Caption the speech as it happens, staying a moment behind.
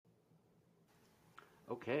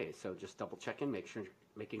Okay, so just double checking,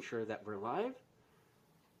 making sure that we're live.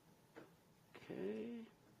 Okay,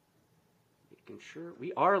 making sure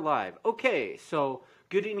we are live. Okay, so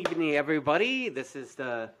good evening, everybody. This is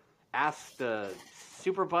the Ask the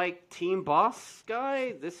Superbike Team Boss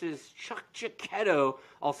guy. This is Chuck Giachetto,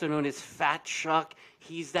 also known as Fat Chuck.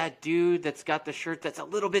 He's that dude that's got the shirt that's a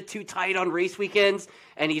little bit too tight on race weekends,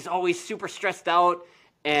 and he's always super stressed out.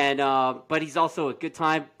 And but he's also a good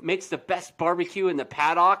time. Makes the best barbecue in the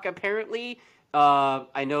paddock, apparently.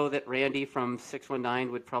 I know that Randy from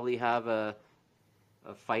 619 would probably have a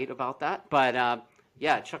fight about that. But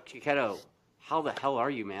yeah, Chuck Giachetto, how the hell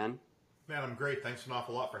are you, man? Man, I'm great. Thanks an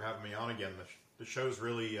awful lot for having me on again. The show's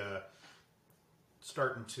really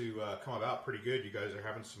starting to come about pretty good. You guys are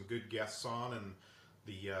having some good guests on, and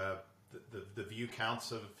the view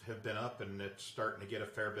counts have been up, and it's starting to get a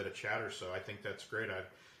fair bit of chatter. So I think that's great.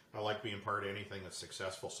 I like being part of anything that's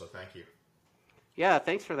successful. So thank you. Yeah,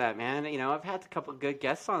 thanks for that, man. You know, I've had a couple of good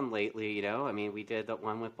guests on lately. You know, I mean, we did the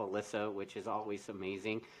one with Melissa, which is always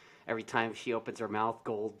amazing. Every time she opens her mouth,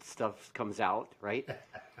 gold stuff comes out, right?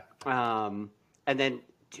 And then,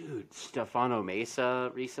 dude, Stefano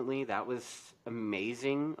Mesa recently, that was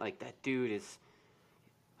amazing. Like, that dude is,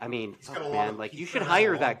 I mean, man, like, you should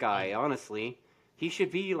hire that guy, honestly. He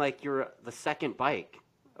should be, like, the second bike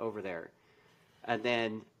over there. And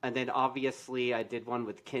then obviously I did one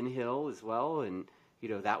with Ken Hill as well, and, you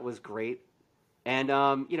know, that was great. And,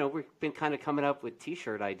 you know, we've been kind of coming up with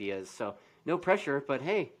T-shirt ideas, so no pressure, but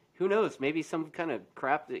hey, who knows? Maybe some kind of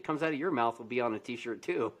crap that comes out of your mouth will be on a T-shirt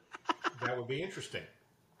too. That would be interesting.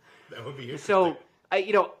 That would be interesting. So,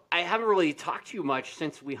 I haven't really talked to you much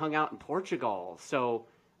since we hung out in Portugal. So,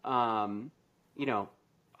 you know,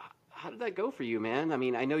 how did that go for you, man? I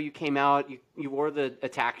mean, I know you came out, you wore the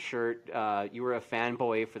Attack shirt. You were a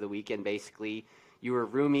fanboy for the weekend, basically. You were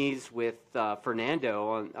roomies with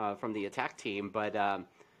Fernando from the Attack team. But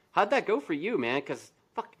how'd that go for you, man? Because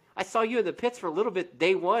I saw you in the pits for a little bit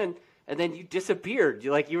day one, and then you disappeared.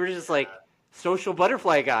 You were just like social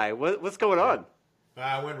butterfly guy. What's going on?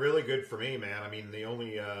 It went really good for me, man. I mean, the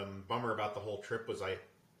only bummer about the whole trip was I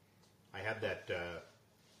had that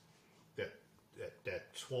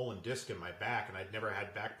swollen disc in my back, and I'd never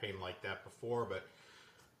had back pain like that before. But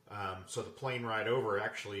so the plane ride over,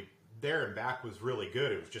 actually, there and back was really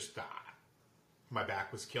good. It was just my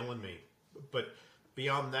back was killing me, but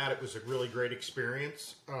beyond that, it was a really great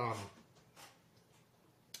experience. I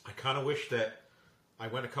kind of wish that I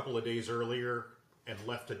went a couple of days earlier and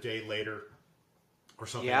left a day later or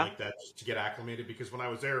something like that just to get acclimated, because when I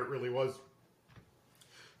was there, it really was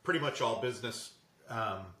pretty much all business.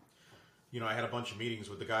 You know, I had a bunch of meetings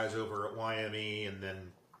with the guys over at YME, and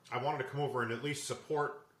then I wanted to come over and at least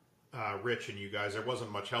support Rich and you guys. There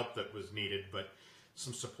wasn't much help that was needed, but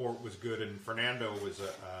some support was good, and Fernando was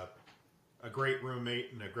a great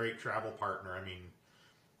roommate and a great travel partner. I mean,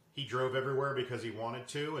 he drove everywhere because he wanted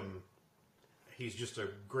to, and he's just a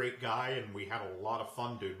great guy, and we had a lot of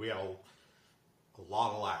fun, dude. We had a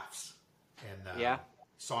lot of laughs. And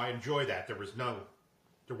so I enjoy that. There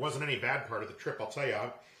wasn't any bad part of the trip, I'll tell you.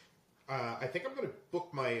 I think I'm going to book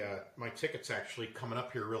my tickets actually coming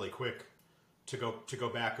up here really quick to go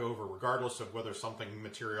back over, regardless of whether something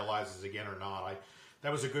materializes again or not.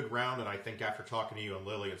 That was a good round, and I think after talking to you and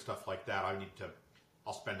Lily and stuff like that,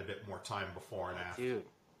 I'll spend a bit more time before and after. Dude.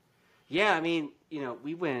 Yeah, I mean, you know,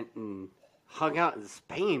 we went and hung out in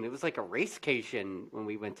Spain. It was like a racecation when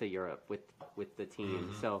we went to Europe with the team.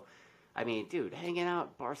 Mm-hmm. So, I mean, dude, hanging out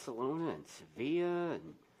in Barcelona and Sevilla,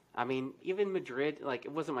 and I mean, even Madrid, like,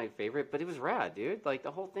 it wasn't my favorite, but it was rad, dude. Like,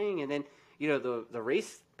 the whole thing. And then, you know, the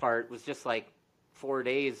race part was just like 4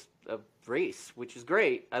 days of race, which is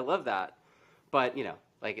great. I love that. But, you know,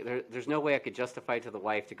 like, there's no way I could justify to the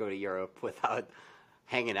wife to go to Europe without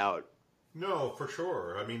hanging out. No, for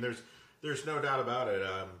sure. I mean, there's no doubt about it.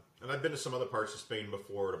 And I've been to some other parts of Spain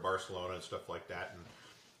before, to Barcelona and stuff like that, and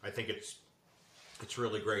I think it's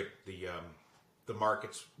really great. The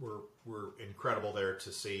markets were incredible there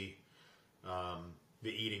to see. The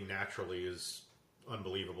eating naturally is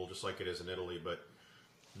unbelievable, just like it is in Italy. But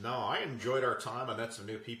no, I enjoyed our time. I met some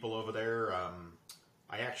new people over there.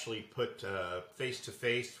 I actually put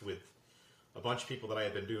face-to-face with a bunch of people that I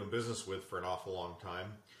had been doing business with for an awful long time.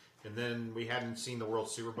 And then we hadn't seen the World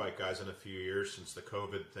Superbike guys in a few years since the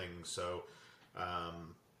COVID thing. So,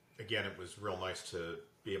 again, it was real nice to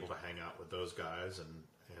be able to hang out with those guys and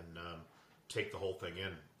take the whole thing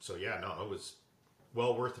in. So, yeah, no, it was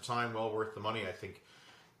well worth the time, well worth the money. I think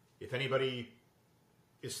if anybody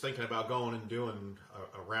is thinking about going and doing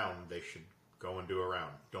a round, they should go and do a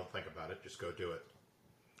round. Don't think about it. Just go do it.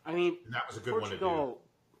 I mean, and that was a good one to do.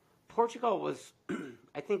 Portugal was,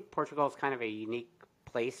 I think Portugal is kind of a unique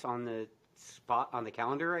place on the spot on the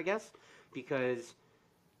calendar, I guess, because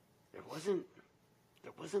there wasn't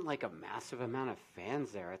there wasn't like a massive amount of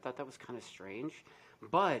fans there. I thought that was kind of strange,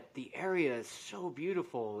 but the area is so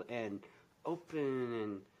beautiful and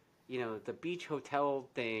open, and the beach hotel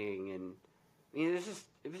thing, and it was just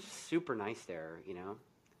super nice there. It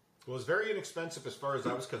was very inexpensive as far as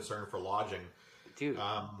I was concerned for lodging. Dude.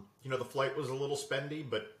 The flight was a little spendy,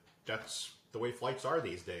 but that's the way flights are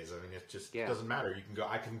these days. I mean, it just doesn't matter.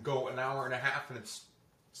 I can go an hour and a half and it's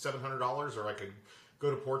 $700, or I could go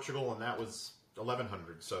to Portugal and that was $1,100.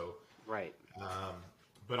 So right.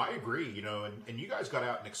 But I agree, and you guys got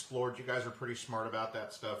out and explored. You guys are pretty smart about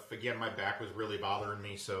that stuff. Again, my back was really bothering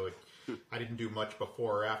me, so I didn't do much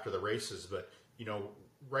before or after the races. But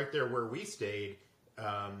right there where we stayed,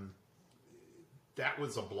 that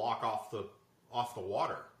was a block off the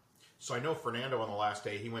water. So I know Fernando on the last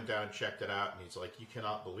day, he went down and checked it out, and he's like, "You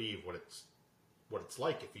cannot believe what it's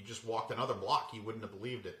like. If you just walked another block, you wouldn't have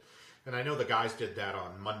believed it." And I know the guys did that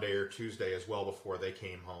on Monday or Tuesday as well before they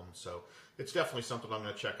came home. So it's definitely something I'm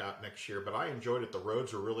going to check out next year. But I enjoyed it. The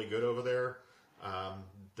roads were really good over there.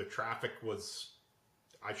 The traffic was,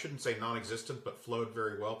 I shouldn't say non-existent, but flowed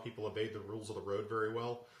very well. People obeyed the rules of the road very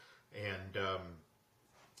well. And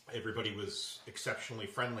everybody was exceptionally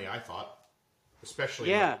friendly, I thought.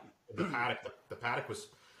 Especially in the paddock. The paddock was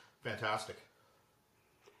fantastic.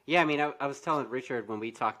 Yeah, I mean, I was telling Richard when we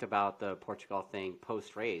talked about the Portugal thing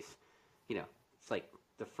post-race, it's like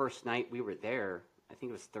the first night we were there, I think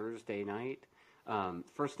it was Thursday night.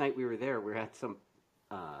 First night we were there, we were at some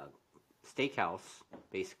steakhouse,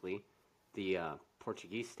 basically, the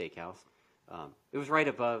Portuguese steakhouse. It was right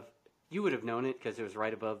above, you would have known it because it was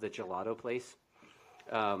right above the gelato place.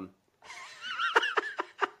 But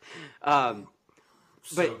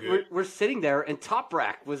we're sitting there, and Top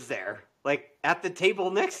Rack was there, like at the table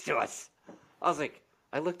next to us. I was like,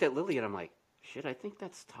 I looked at Lily, and I'm like, shit, I think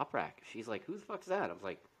that's Top Rack. She's like, who the fuck's that? I was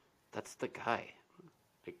like, that's the guy.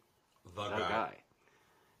 Like, the guy.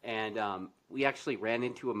 And we actually ran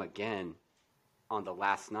into him again on the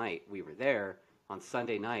last night we were there, on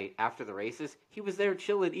Sunday night after the races. He was there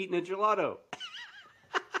chilling, eating a gelato.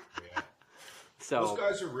 Yeah. So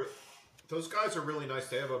those guys are really nice.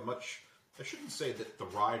 They have a much. I shouldn't say that the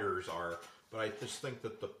riders are, but I just think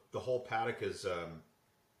that the whole paddock is a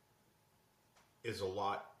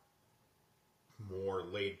lot more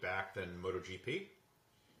laid back than MotoGP.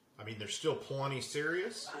 I mean, they're still plenty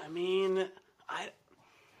serious. I mean, I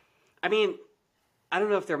don't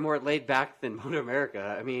know if they're more laid back than Moto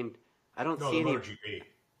America. I mean, I don't see any. MotoGP.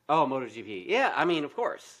 Oh, MotoGP. Yeah, I mean, of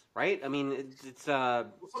course, right? I mean, it's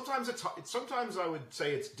Sometimes I would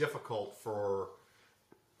say it's difficult for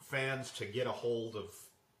fans to get a hold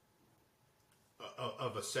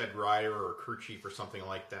of a said rider or crew chief or something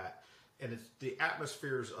like that, and the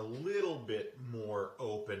atmosphere's a little bit more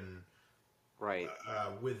open, right,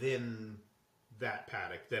 within that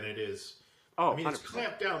paddock than it is. Oh, I mean, 100%. It's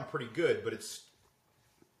clamped down pretty good, but it's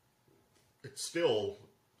still,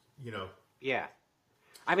 Yeah,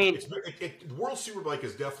 I mean, the World Superbike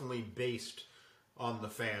is definitely based on the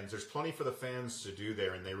fans. There's plenty for the fans to do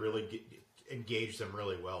there, and they really engage them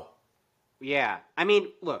really well. Yeah, I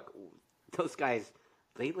mean, look, those guys,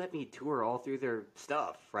 they let me tour all through their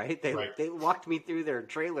stuff, right? They walked me through their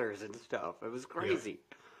trailers and stuff. It was crazy.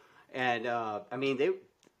 Yeah. And I mean,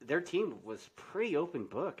 their team was pretty open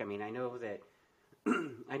book. I mean, I know that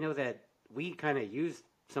we kind of used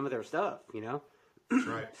some of their stuff, That's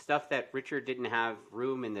right. Stuff that Richard didn't have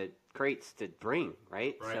room in the crates to bring,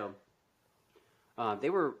 right? So they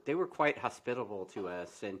were quite hospitable to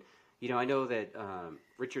us, and I know that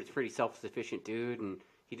Richard's a pretty self-sufficient dude, and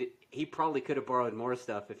he probably could have borrowed more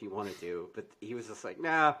stuff if he wanted to, but he was just like,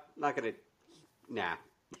 nah, not gonna, nah.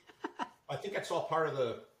 I think that's all part of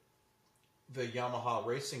the Yamaha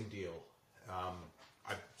racing deal.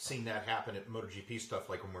 I've seen that happen at MotoGP stuff,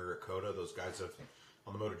 like when we were at COTA. Those guys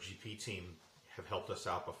on the MotoGP team have helped us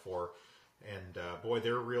out before, and boy,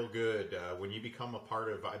 they're real good. When you become a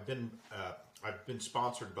part of, I've been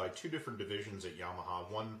sponsored by two different divisions at Yamaha.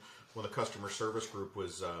 One when the customer service group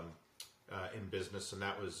was in business, and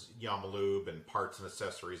that was Yamalube and parts and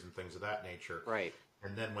accessories and things of that nature. Right.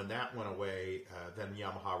 And then when that went away, then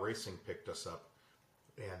Yamaha Racing picked us up.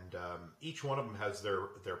 And each one of them has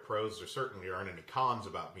their pros. There certainly aren't any cons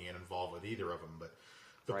about being involved with either of them, but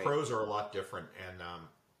the pros are a lot different. And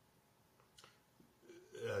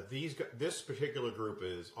this particular group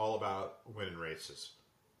is all about winning races.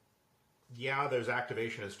 Yeah, there's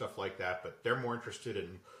activation and stuff like that, but they're more interested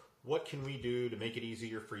in what can we do to make it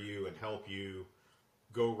easier for you and help you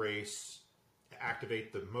go race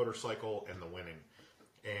activate the motorcycle and the winning.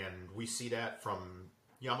 And we see that from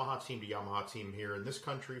Yamaha team to Yamaha team here in this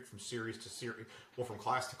country, from series to series, well, from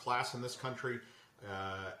class to class in this country,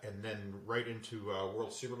 and then right into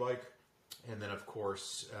World Superbike, and then, of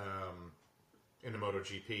course, into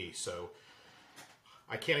MotoGP. So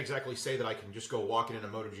I can't exactly say that I can just go walking in a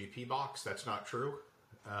MotoGP box. That's not true.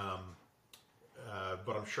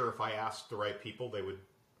 But I'm sure if I asked the right people, they would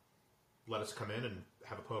let us come in and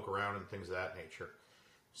have a poke around and things of that nature.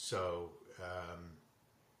 So,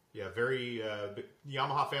 yeah, very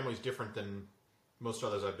Yamaha family is different than most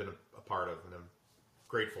others I've been a part of, and I'm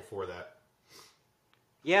grateful for that.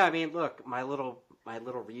 Yeah, I mean, look, my little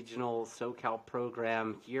regional SoCal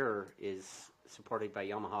program here is supported by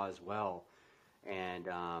Yamaha as well, and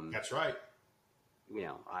that's right. You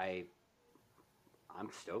know, I'm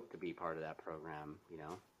stoked to be part of that program. You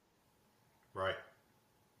know, right.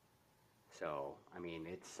 So, I mean,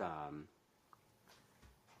 it's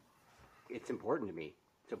important to me.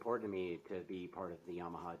 It's important to me to be part of the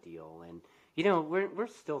Yamaha deal, and you know, we're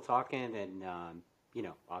still talking, and you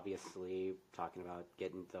know, obviously talking about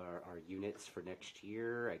getting our units for next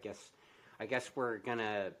year. I guess we're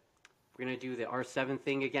gonna do the R7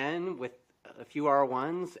 thing again with a few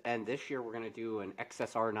R1s, and this year we're gonna do an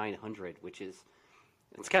XSR 900, which is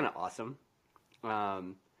it's kind of awesome.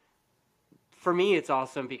 For me, it's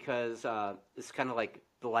awesome because it's kind of like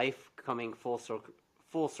the life coming full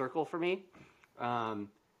circle for me.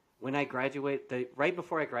 When I right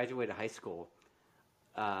before I graduated high school,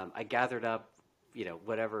 I gathered up, you know,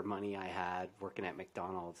 whatever money I had working at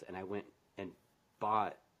McDonald's, and I went and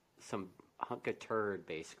bought some hunk of turd,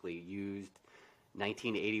 basically used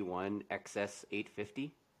 1981 XS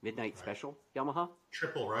 850 Midnight Special Yamaha.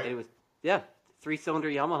 Triple, right? And it was 3-cylinder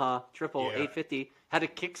Yamaha triple 850. Had a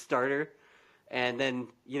Kickstarter. And then,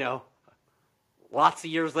 you know, lots of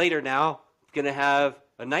years later now, going to have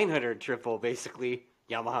a 900 triple, basically,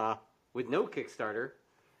 Yamaha, with no Kickstarter.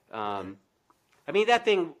 I mean, that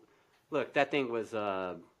thing was,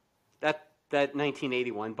 that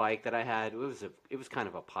 1981 bike that I had, it was kind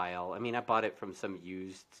of a pile. I mean, I bought it from some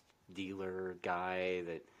used dealer guy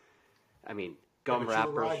that, I mean, gum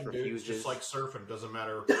wrappers for fuses. It's just like surfing. Doesn't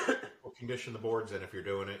matter what condition the board's in. If you're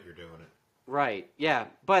doing it, you're doing it. Right, yeah.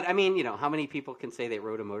 But, I mean, you know, how many people can say they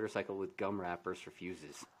rode a motorcycle with gum wrappers for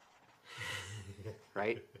fuses?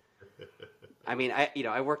 Right? I mean,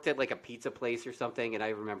 I worked at, like, a pizza place or something, and I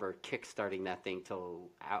remember kickstarting that thing till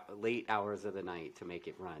late hours of the night to make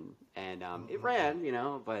it run. And it ran, you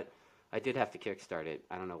know, but I did have to kickstart it.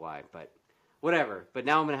 I don't know why, but whatever. But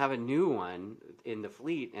now I'm going to have a new one in the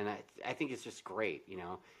fleet, and I think it's just great, you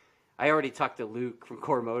know. I already talked to Luke from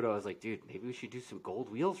Core Moto. I was like, dude, maybe we should do some gold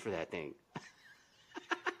wheels for that thing.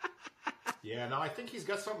 Yeah, no, I think he's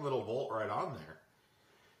got some little Volt right on there.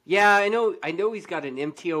 Yeah, I know he's got an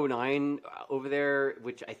MT-09 over there,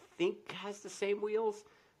 which I think has the same wheels.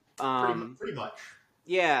 Pretty much.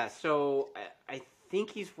 Yeah, so I think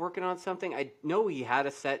he's working on something. I know he had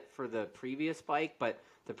a set for the previous bike, but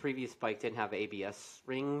the previous bike didn't have ABS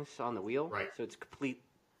rings on the wheel. Right. So it's a complete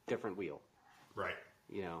different wheel. Right.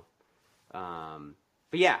 You know.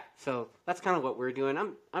 But yeah, so that's kind of what we're doing.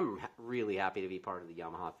 I'm really happy to be part of the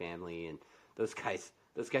Yamaha family, and those guys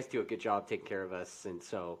do a good job taking care of us, and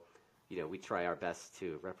so, you know, we try our best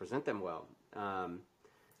to represent them well. Yeah,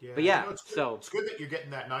 but yeah, you know, it's good that you're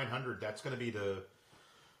getting that 900. That's going to be the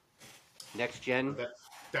next gen.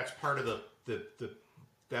 That's part of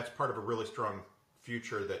that's part of a really strong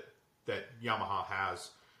future that Yamaha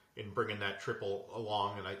has in bringing that triple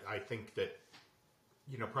along, and I think that,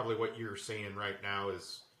 you know, probably what you're saying right now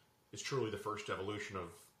is truly the first evolution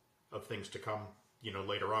of things to come. You know,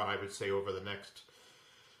 later on, I would say over the next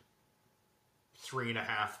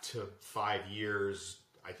 3.5 to 5 years,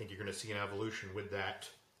 I think you're going to see an evolution with that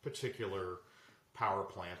particular power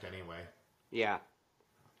plant anyway. Yeah.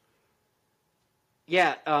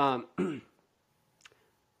 Yeah.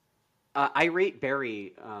 Irate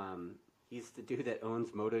Barry, he's the dude that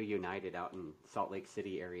owns Moto United out in Salt Lake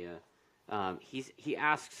City area. He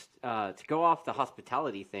asks to go off the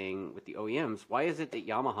hospitality thing with the OEMs. Why is it that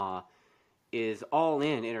Yamaha is all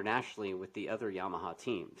in internationally with the other Yamaha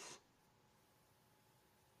teams?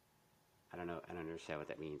 I don't know. I don't understand what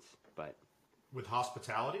that means, but with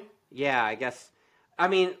hospitality, yeah, I guess. I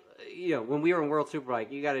mean, you know, when we were in World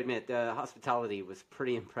Superbike, you got to admit the hospitality was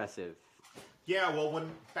pretty impressive. Yeah, well,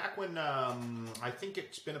 back when I think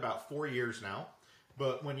it's been about 4 years now.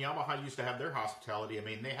 But when Yamaha used to have their hospitality, I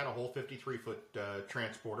mean, they had a whole 53-foot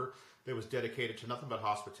transporter that was dedicated to nothing but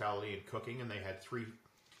hospitality and cooking, and they had three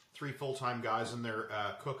full-time guys in there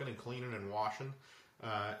cooking and cleaning and washing,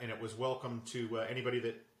 and it was welcome to anybody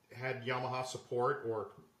that had Yamaha support or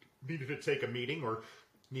needed to take a meeting or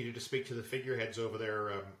needed to speak to the figureheads over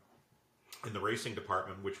there in the racing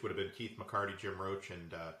department, which would have been Keith McCarty, Jim Roach,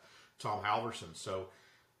 and Tom Halverson. So,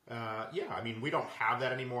 yeah, I mean, we don't have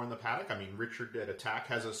that anymore in the paddock. I mean, Richard at Attack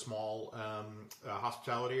has a small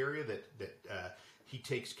hospitality area that he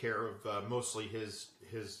takes care of mostly his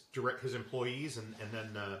employees and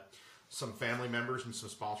then some family members and some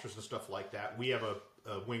sponsors and stuff like that. We have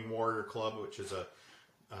a Wing Warrior Club, which is a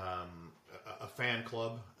fan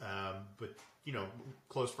club, but you know,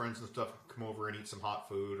 close friends and stuff come over and eat some hot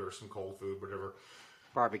food or some cold food, whatever,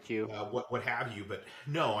 barbecue, what have you. But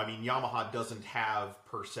no, I mean, Yamaha doesn't have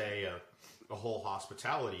per se a whole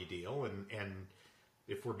hospitality deal, and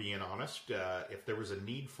if we're being honest, if there was a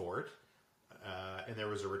need for it and there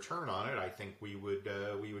was a return on it, I think we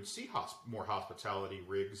would see more hospitality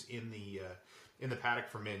rigs in the paddock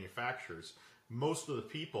from manufacturers. Most of the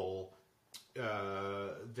people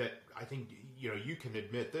that I think, you know, you can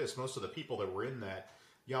admit this, most of the people that were in that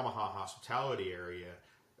Yamaha hospitality area,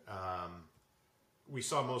 we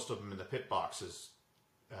saw most of them in the pit boxes,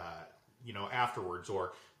 you know, afterwards,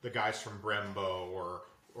 or the guys from Brembo, or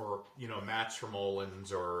you know, Matt's from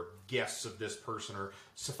Olin's, or guests of this person, or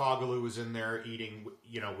Safagalu was in there eating,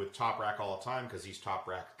 you know, with Top Rack all the time because he's Top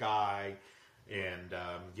Rack guy, and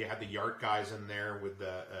you had the Yart guys in there with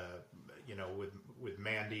the, you know, with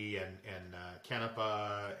Mandy and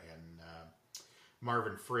Canepa and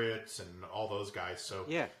Marvin Fritz and all those guys. So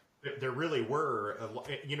yeah, there really were,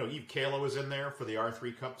 you know, Eve Kayla was in there for the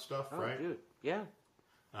R3 Cup stuff, right? Dude, yeah.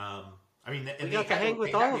 I mean, and we got to hang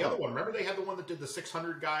with all of the other them. one. Remember, they had the one that did the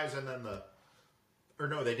 600 guys, and then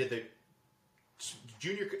they did the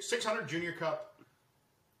 600 Junior Cup,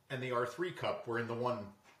 and the R3 Cup were in the one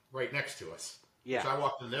right next to us. Yeah. So I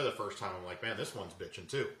walked in there the first time. I'm like, man, this one's bitching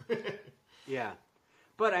too. Yeah.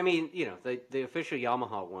 But I mean, you know, the official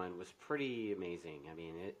Yamaha one was pretty amazing. I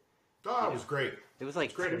mean, it was great. It was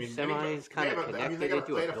like great. two semis kind of connected they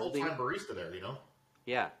into had a a building. full-time barista there, you know.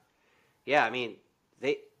 Yeah, yeah. I mean,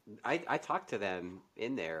 I talked to them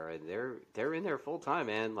in there, and they're in there full time,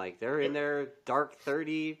 man. Like they're in there dark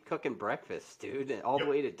 30 cooking breakfast, dude, all the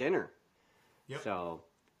way to dinner. Yep. So,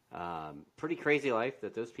 pretty crazy life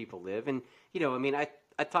that those people live, and you know, I mean, I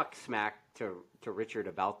talked smack to Richard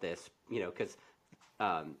about this, you know, because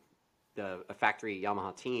a factory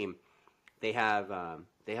Yamaha team, they have a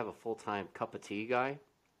full time cup of tea guy.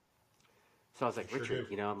 So I was like, Richard,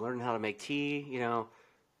 you know, I'm learning how to make tea, you know.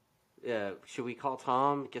 Should we call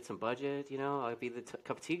Tom, get some budget? You know, I'll be the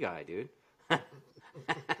cup of tea guy, dude.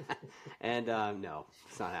 And no,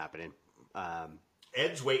 it's not happening.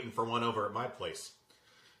 Ed's waiting for one over at my place.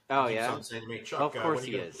 Oh, yeah? Saying to me, Chuck, Well, of course when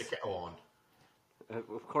he are you is. gonna get Giachetto on?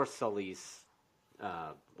 Of course, Sully's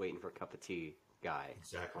waiting for a cup of tea guy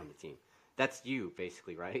Exactly. on the team. That's you,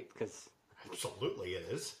 basically, right? Because Absolutely,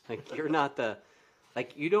 it is. like you're not the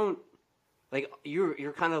like you don't. Like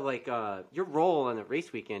you're kind of like your role on a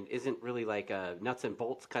race weekend isn't really like a nuts and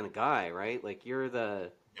bolts kind of guy, right? Like you're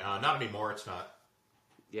the Not anymore. It's not.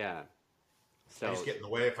 yeah. So I just get in the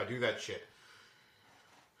way if I do that shit.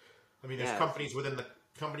 I mean, there's companies within the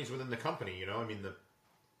company. You know, I mean,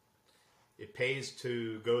 it pays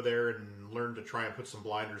to go there and learn to try and put some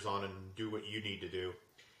blinders on and do what you need to do.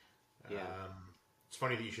 Yeah. It's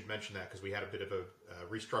funny that you should mention that because we had a bit of a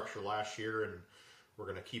restructure last year, and we're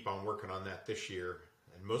going to keep on working on that this year.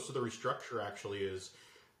 And most of the restructure actually is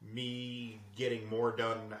me getting more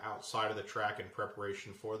done outside of the track in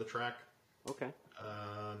preparation for the track. Okay.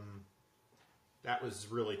 That was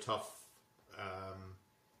really tough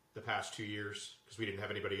the past 2 years because we didn't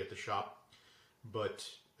have anybody at the shop. But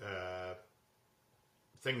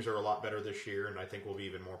things are a lot better this year, and I think we'll be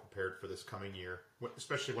even more prepared for this coming year,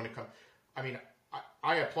 especially when it comes. I mean,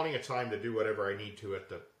 I have plenty of time to do whatever I need to at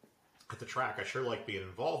the track. I sure like being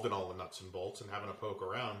involved in all the nuts and bolts and having a poke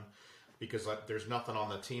around because there's nothing on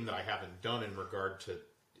the team that I haven't done in regard to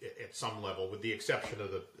at some level, with the exception of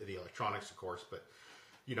the electronics, of course, but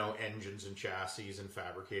you know, engines and chassis and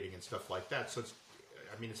fabricating and stuff like that. So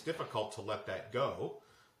it's difficult to let that go.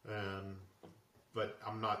 But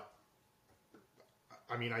I'm not.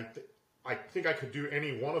 I mean, I think I could do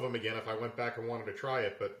any one of them again if I went back and wanted to try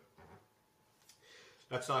it, but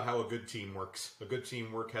that's not how a good team works. A good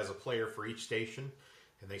teamwork has a player for each station,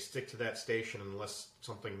 and they stick to that station unless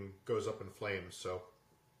something goes up in flames. So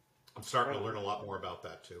I'm starting to learn a lot more about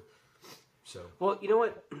that too. So Well, you know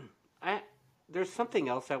what? There's something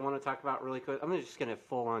else I want to talk about really quick. I'm just going to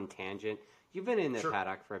full on tangent. You've been in the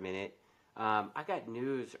paddock for a minute. I got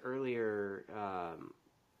news earlier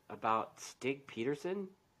about Stig Peterson,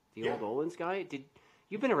 the old Olins guy.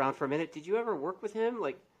 You've been around for a minute? Did you ever work with him?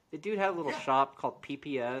 Like, The dude had a little Yeah. shop called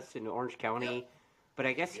PPS in Orange Yeah. County, but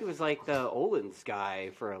I guess he was like the Olin's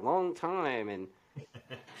guy for a long time, and you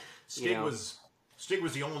Stig know, was Stig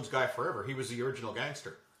was the Owens guy forever. He was the original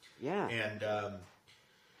gangster, yeah, and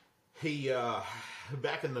he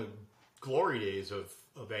back in the glory days of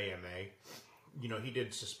AMA, he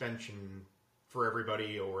did suspension for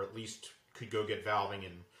everybody, or at least could go get valving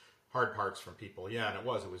and hard parts from people. Yeah, and it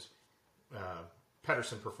was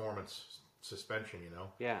Pedersen Performance suspension,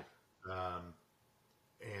 yeah,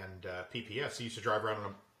 and PPS. He used to drive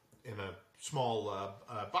around in a small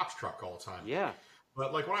box truck all the time. yeah,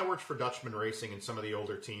 But like when I worked for Dutchman Racing and some of the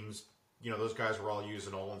older teams, those guys were all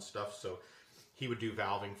using Olin stuff, so he would do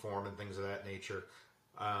valving for them and things of that nature.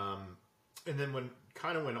 And then when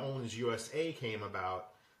Olin's USA came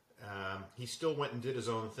about, he still went and did his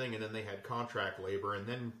own thing, and then they had contract labor. And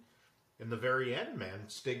then in the very end, man,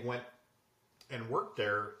 Stig went and worked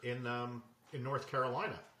there in North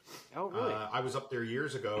Carolina. Oh, really? I was up there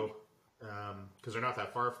years ago because they're not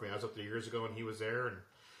that far from me. I was up there years ago, and he was there, and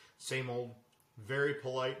same old, very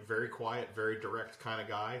polite, very quiet, very direct kind of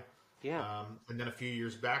guy. Yeah. And then a few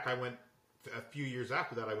years after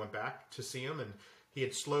that, I went back to see him, and he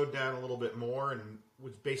had slowed down a little bit more and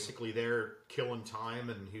was basically there killing time,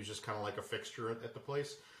 and he was just kind of like a fixture at the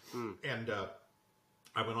place. And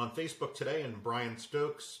I went on Facebook today, and Brad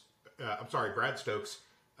Stokes, had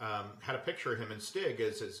a picture of him and Stig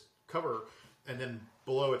as his cover, and then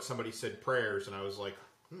below it somebody said prayers, and I was like,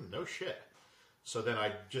 no shit. So then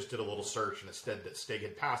I just did a little search, and it said that Stig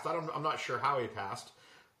had passed. I'm not sure how he passed,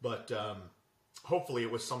 but hopefully it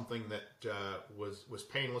was something that was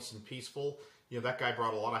painless and peaceful. That guy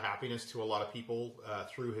brought a lot of happiness to a lot of people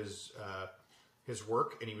through his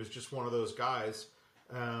work, and he was just one of those guys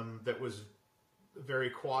that was very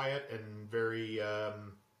quiet and very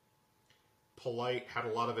polite, had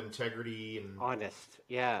a lot of integrity and Honest.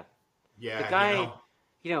 Yeah. yeah. The guy,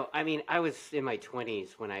 I mean, I was in my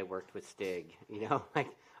 20s when I worked with Stig, like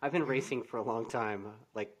I've been racing for a long time,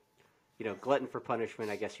 like, glutton for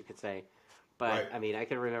punishment, I guess you could say. But Right. I mean, I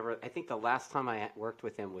can remember, I think the last time I worked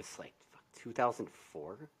with him was like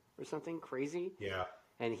 2004 or something crazy. Yeah.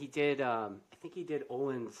 And he did, I think he did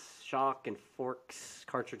Olin's shock and forks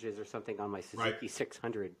cartridges or something on my Suzuki Right.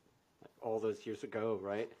 600 all those years ago,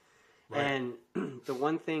 right? Right. And the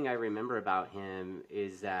one thing I remember about him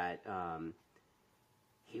is that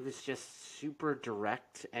he was just super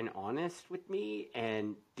direct and honest with me,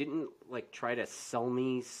 and didn't like try to sell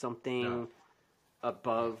me something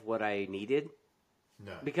above what I needed.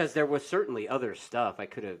 No. Because there was certainly other stuff I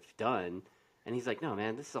could have done. And he's like, no,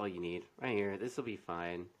 man, this is all you need right here. This will be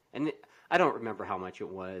fine. And I don't remember how much it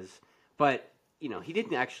was. But, he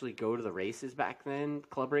didn't actually go to the races back then,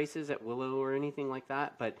 club races at Willow or anything like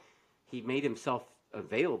that. But he made himself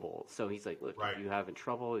available. So he's like, look, Right. if you having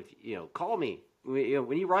trouble, call me.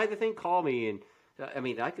 When you ride the thing, call me. And I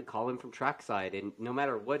mean, I could call him from trackside. And no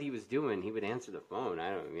matter what he was doing, he would answer the phone.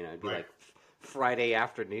 It'd be Right. like Friday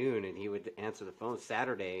afternoon, and he would answer the phone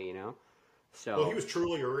Saturday, So Well, he was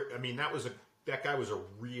truly. That guy was a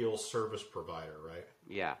real service provider, right?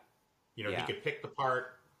 yeah, He Yeah. could pick the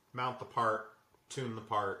part, mount the part, tune the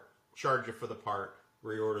part, charge you for the part,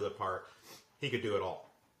 reorder the part. He could do it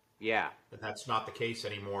all, yeah, and that's not the case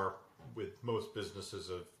anymore with most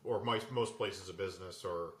businesses or most places of business.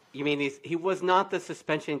 Or You mean he was not the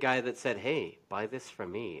suspension guy that said, "Hey, buy this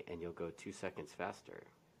from me, and you'll go 2 seconds faster."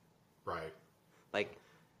 right, Like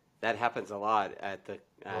that happens a lot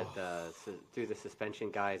through the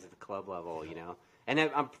suspension guys at the club level, And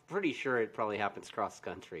I'm pretty sure it probably happens cross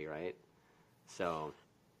country, right? So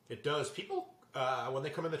it does. People when they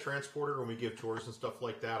come in the transporter, when we give tours and stuff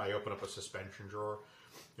like that, I open up a suspension drawer,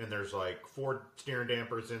 and there's like 4 steering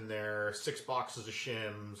dampers in there, 6 boxes of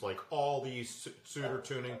shims, like all these suitor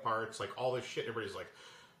tuning parts, like all this shit. Everybody's like,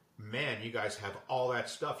 "Man, you guys have all that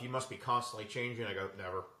stuff. You must be constantly changing." I go,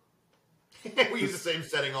 "Never." We use the same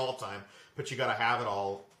setting all the time, but you got to have it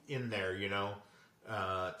all in there,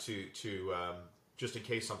 to just in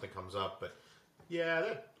case something comes up. But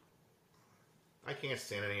yeah, I can't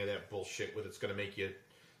stand any of that bullshit with it's going to make you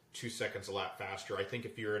 2 seconds a lap faster. I think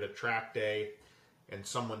if you're at a track day and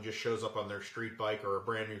someone just shows up on their street bike or a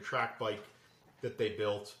brand new track bike that they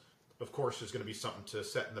built, of course there's going to be something to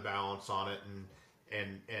set in the balance on it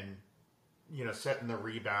and setting the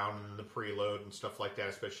rebound and the preload and stuff like that,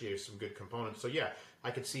 especially if some good components. So yeah, I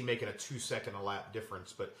could see making a 2 second a lap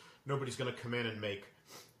difference, but nobody's going to come in and make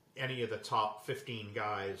any of the top 15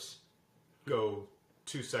 guys go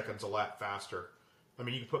 2 seconds a lap faster. I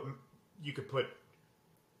mean, you could put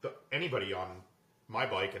anybody on my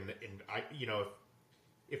bike, and I,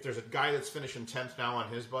 if there's a guy that's finishing 10th now on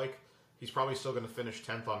his bike, he's probably still going to finish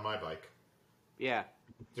 10th on my bike. Yeah.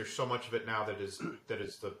 There's so much of it now that is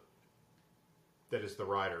the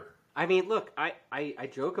rider. I mean, look, I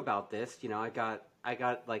joke about this. You know, I got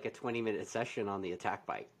like a 20-minute session on the attack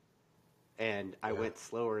bike, and I went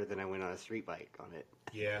slower than I went on a street bike on it.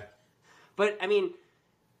 Yeah. But I mean,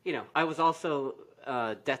 you know, I was also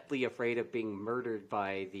deathly afraid of being murdered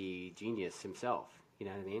by the genius himself. You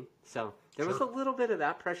know what I mean? So there was a little bit of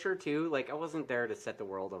that pressure too. Like, I wasn't there to set the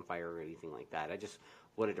world on fire or anything like that. I just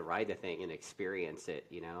wanted to ride the thing and experience it,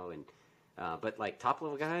 you know. And but like top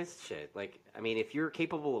level guys, shit. Like, I mean, if you're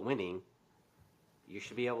capable of winning, you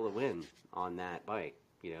should be able to win on that bike.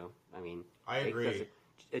 You know, I mean, I agree.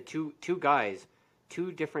 Two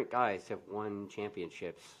different guys have won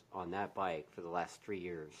championships on that bike for the last 3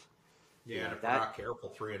 years. Yeah, you know, and if we're not careful,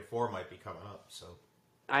 3 and 4 might be coming up. So,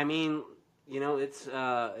 I mean, you know, it's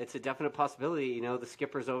a definite possibility. You know, the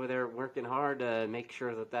skipper's over there working hard to make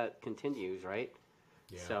sure that continues, right?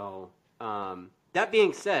 Yeah. So, that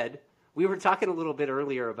being said, we were talking a little bit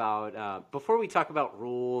earlier about before we talk about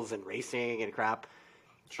rules and racing and crap.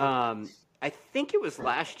 Sure. I think it was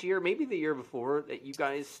last year, maybe the year before, that you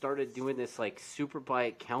guys started doing this like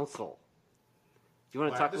Superbike Council. Do you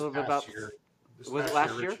want to talk a little bit about? Was it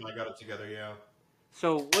last year? Rich and I got it together, yeah.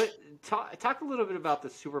 So what? Talk a little bit about the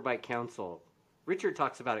Superbike Council. Richard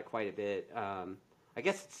talks about it quite a bit. I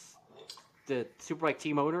guess it's the Superbike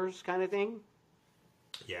team owners kind of thing.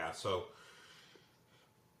 Yeah. So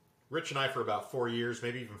Rich and I, for about 4 years,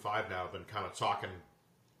 maybe even 5 now, have been kind of talking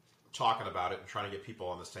about it and trying to get people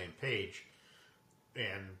on the same page.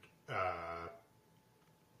 And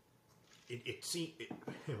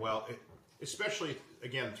especially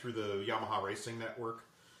again through the Yamaha Racing Network,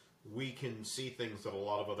 we can see things that a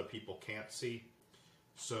lot of other people can't see.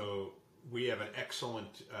 So we have an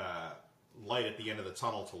excellent light at the end of the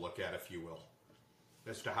tunnel to look at, if you will,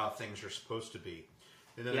 as to how things are supposed to be.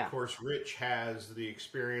 And then, of course, Rich has the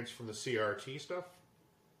experience from the CRT stuff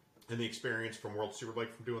and the experience from World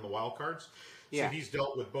Superbike from doing the wild cards. So he's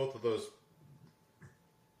dealt with both of those.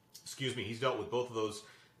 He's dealt with both of those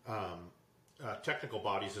technical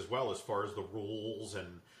bodies as well, as far as the rules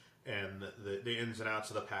and the ins and outs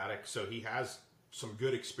of the paddock. So he has some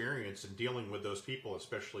good experience in dealing with those people,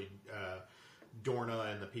 especially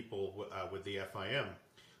Dorna and the people with the FIM.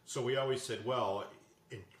 So we always said, well,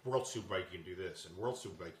 in World Superbike you can do this, in World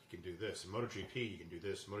Superbike you can do this, in MotoGP you can do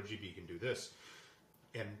this, in MotoGP you can do this.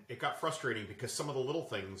 And it got frustrating because some of the little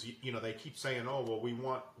things, you know, they keep saying, oh, well, we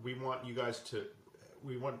want you guys to,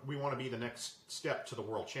 we want to be the next step to the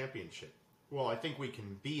World Championship. Well, I think we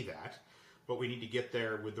can be that, but we need to get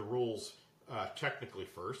there with the rules technically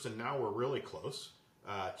first. And now we're really close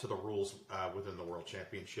to the rules within the World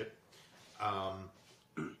Championship. And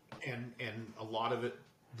a lot of it,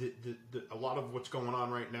 a lot of what's going on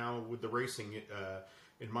right now with the racing,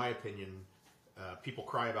 in my opinion, people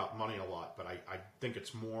cry about money a lot, but I think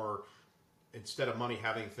it's more, instead of money,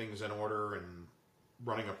 having things in order and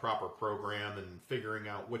running a proper program and figuring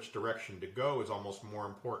out which direction to go is almost more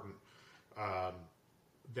important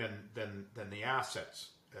than the assets.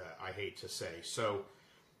 I hate to say. So,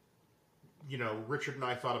 you know, Richard and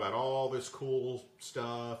I thought about all this cool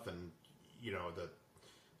stuff, and you know the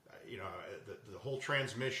whole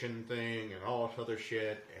transmission thing and all this other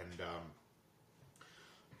shit, and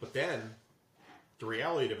but then the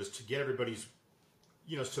reality of it is to get everybody's,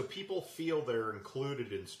 you know, so people feel they're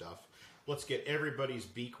included in stuff. Let's get everybody's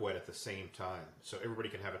beak wet at the same time, so everybody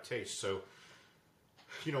can have a taste. So,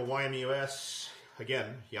 you know, YMUS,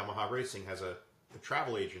 again, Yamaha Racing has a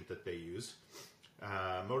travel agent that they use,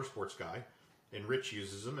 motorsports guy, and Rich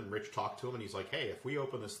uses him, and Rich talked to him, and he's like, hey, if we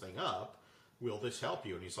open this thing up, will this help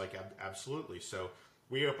you? And he's like, absolutely. So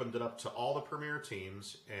we opened it up to all the premier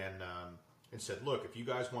teams and said, look, if you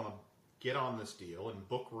guys want to get on this deal and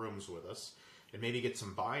book rooms with us and maybe get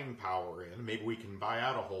some buying power in, maybe we can buy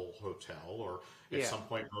out a whole hotel, or at some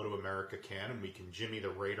point Moto America can, and we can jimmy the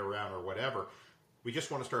rate around or whatever. We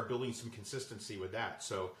just want to start building some consistency with that.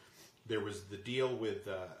 So there was the deal with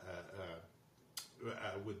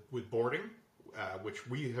boarding, which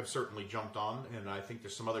we have certainly jumped on, and I think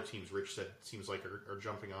there's some other teams, Rich said, seems like are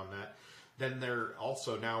jumping on that. Then there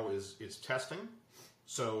also now is testing.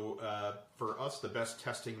 So for us, the best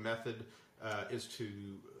testing method is to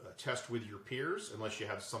test with your peers, unless you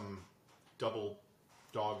have some double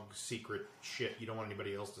dog secret shit you don't want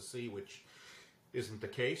anybody else to see, which isn't the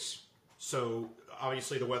case. So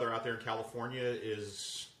obviously the weather out there in California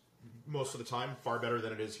is most of the time far better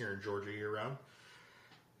than it is here in Georgia year round.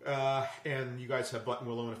 And you guys have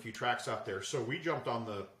Buttonwillow and a few tracks out there. So we jumped on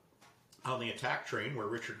the attack train, where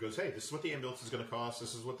Richard goes, hey, this is what the ambulance is going to cost.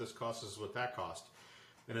 This is what this costs. This is what that cost.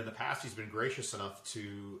 And in the past, he's been gracious enough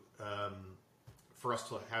to for us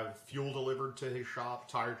to have fuel delivered to his shop,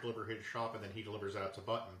 tires delivered to his shop, and then he delivers it out to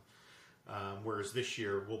Button. Whereas this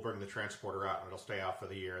year, we'll bring the transporter out, and it'll stay out for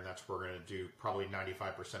the year, and that's where we're going to do probably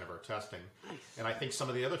 95% of our testing. Nice. And I think some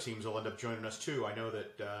of the other teams will end up joining us too. I know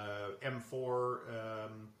that M4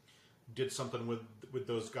 did something with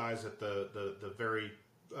those guys at the very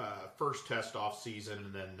first test off season,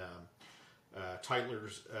 and then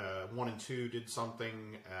Tytler's 1 and 2 did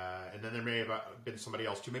something, and then there may have been somebody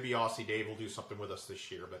else too. Maybe Aussie Dave will do something with us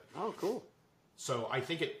this year. But oh, cool. So I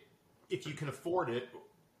think if you can afford it,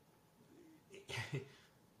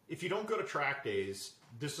 if you don't go to track days,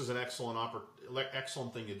 this is an excellent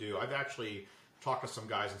thing to do. I've actually talked to some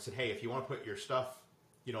guys and said, hey, if you want to put your stuff,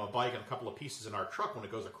 a bike and a couple of pieces in our truck, when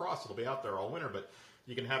it goes across, it'll be out there all winter, but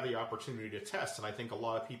you can have the opportunity to test. And I think a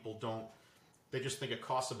lot of people don't. They just think it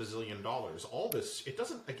costs $1 bazillion. All this, it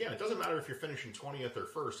doesn't matter if you're finishing 20th or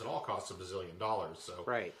 1st. It all costs $1 bazillion. So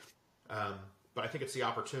right. But I think it's the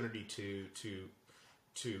opportunity to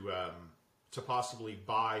possibly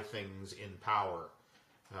buy things in power.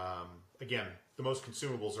 Again, the most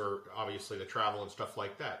consumables are obviously the travel and stuff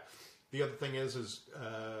like that. The other thing is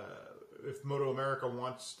if Moto America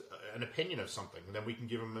wants an opinion of something, then we can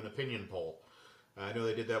give them an opinion poll. I know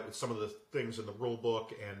they did that with some of the things in the rule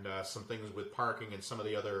book and some things with parking and some of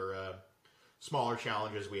the other smaller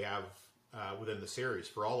challenges we have within the series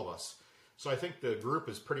for all of us. So I think the group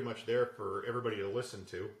is pretty much there for everybody to listen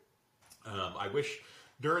to. I wish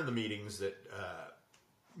during the meetings that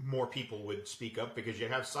more people would speak up, because you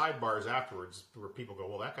have sidebars afterwards where people go,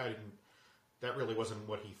 well, that really wasn't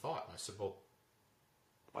what he thought. And I said, well,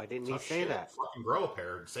 why didn't he say that? Fucking grow a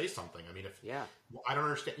pair and say something. I mean, I don't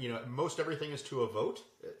understand. Most everything is to a vote.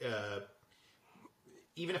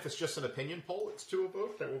 Even if it's just an opinion poll, it's to a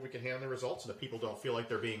vote. That way we can hand the results, and if people don't feel like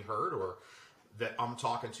they're being heard, or that I'm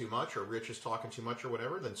talking too much, or Rich is talking too much, or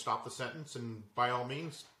whatever, then stop the sentence and by all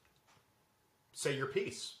means say your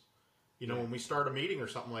piece. When we start a meeting or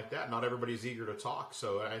something like that, not everybody's eager to talk.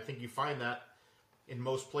 So I think you find that in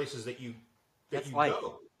most places that you life.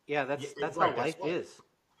 go. Yeah, that's how life is.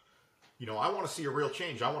 I want to see a real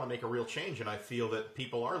change. I want to make a real change, and I feel that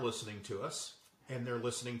people are listening to us, and they're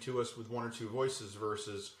listening to us with 1 or 2 voices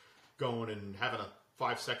versus going and having a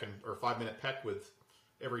 5-second or 5-minute peck with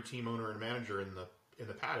every team owner and manager in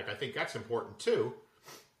the paddock. I think that's important too.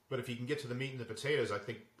 But if you can get to the meat and the potatoes, I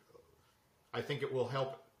think it will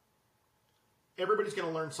help. Everybody's going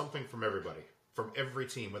to learn something from everybody, from every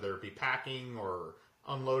team, whether it be packing or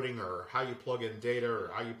unloading or how you plug in data or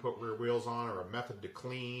how you put rear wheels on or a method to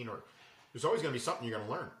clean, or there's always going to be something you're going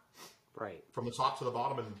to learn. Right. From the top to the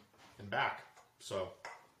bottom and back. So,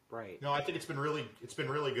 right. I think it's been really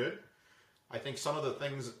good. I think some of the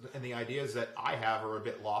things and the ideas that I have are a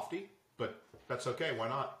bit lofty, but that's okay. Why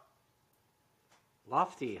not?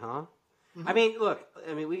 Lofty, huh? Mm-hmm. I mean, look,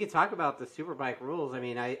 we could talk about the Superbike rules. I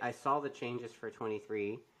mean, I saw the changes for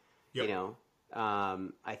 23. Yep.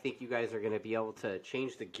 I think you guys are going to be able to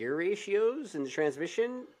change the gear ratios in the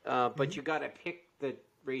transmission, but you got to pick the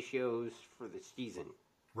ratios for the season.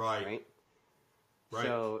 Right.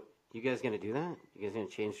 So, you guys going to do that? You guys going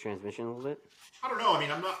to change transmission a little bit? I don't know. I mean,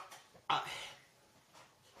 I'm not.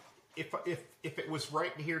 If it was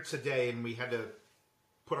right here today and we had to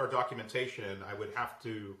put our documentation in, I would have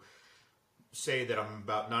to say that I'm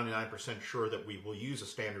about 99% sure that we will use a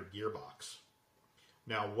standard gearbox.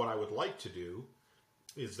 Now, what I would like to do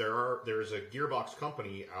is there is a gearbox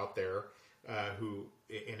company out there who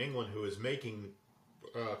in England who is making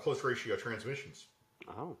close ratio transmissions.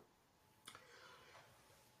 Oh.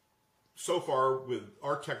 So far, with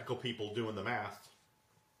our technical people doing the math,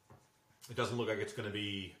 it doesn't look like it's going to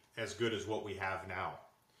be as good as what we have now.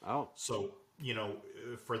 Oh. So,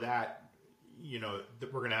 for that,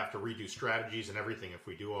 we're going to have to redo strategies and everything if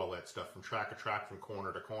we do all that stuff from track to track, from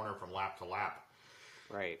corner to corner, from lap to lap.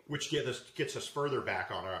 Right. Which gets us further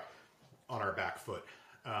back on our back foot.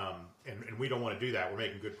 And we don't want to do that. We're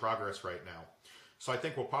making good progress right now. So I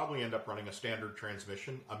think we'll probably end up running a standard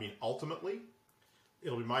transmission. I mean, ultimately,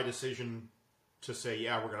 it'll be my decision to say,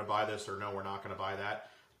 yeah, we're going to buy this, or no, we're not going to buy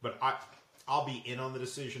that. But I'll be in on the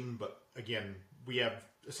decision. But again, we have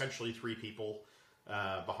essentially 3 people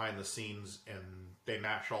behind the scenes, and they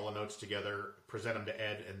mash all the notes together, present them to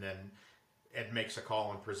Ed, and then Ed makes a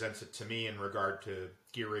call and presents it to me in regard to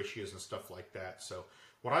gear ratios and stuff like that. So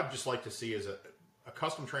what I'd just like to see is a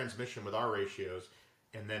custom transmission with our ratios,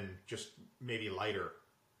 and then just maybe lighter,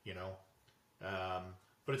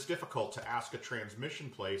 But it's difficult to ask a transmission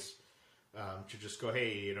place to just go,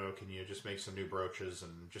 hey, can you just make some new broaches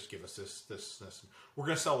and just give us this. We're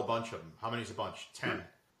going to sell a bunch of them. How many's a bunch? 10.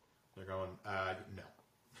 They're going, no.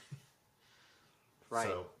 Right.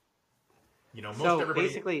 So, So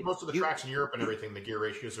basically, most of the you. tracks in Europe and everything, the gear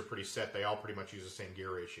ratios are pretty set. They all pretty much use the same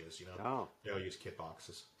gear ratios. Oh, They all use kit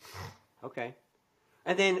boxes. okay.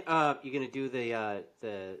 And then you're gonna do the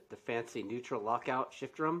fancy neutral lockout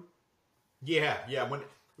shift drum. Yeah, yeah. When it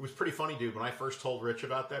was pretty funny, dude. When I first told Rich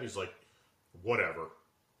about that, he's like, "Whatever."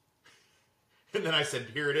 And then I said,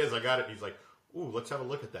 "Here it is. I got it." And he's like, "Ooh, let's have a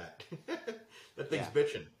look at that." That thing's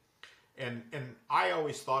bitching. And I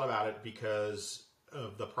always thought about it because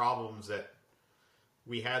of the problems that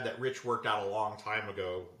we had that Rich worked out a long time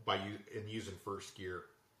ago in using first gear.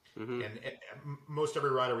 Mm-hmm. And most every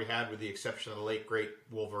rider we had, with the exception of the late great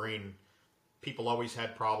Wolverine, people always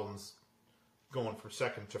had problems going from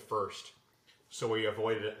second to first. So we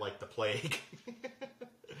avoided it like the plague.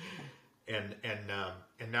 and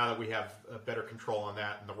now that we have a better control on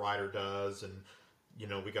that, and the rider does, and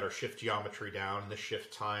we got our shift geometry down, and the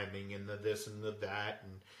shift timing, and the this and the that,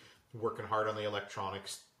 and working hard on the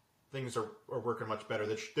electronics, things are working much better.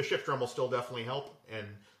 The shift drum will still definitely help, and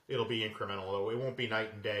it'll be incremental. Though it won't be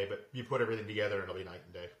night and day, but you put everything together, and it'll be night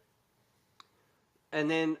and day. And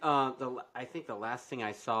then I think the last thing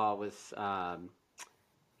I saw was,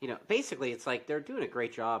 basically it's like they're doing a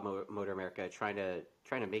great job, Motor America, trying to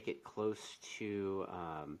make it close to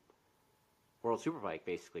World Superbike,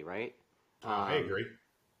 basically, right? I agree.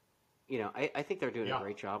 I think they're doing a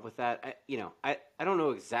great job with that. I don't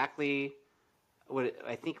know exactly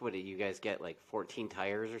I think you guys get, like 14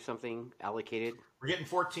 tires or something allocated? We're getting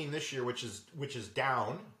 14 this year, which is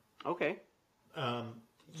down. Okay.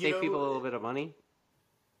 Save people a little bit of money.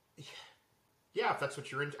 Yeah, if that's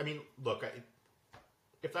what you're into. I mean, look,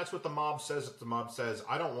 if that's what the mob says,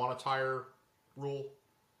 I don't want a tire rule,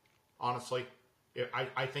 honestly.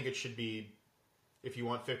 I think it should be, if you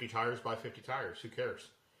want 50 tires, buy 50 tires. Who cares?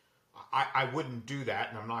 I wouldn't do that,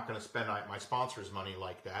 and I'm not going to spend my sponsors' money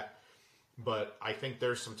like that. But I think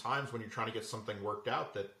there's some times when you're trying to get something worked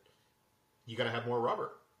out that you got to have more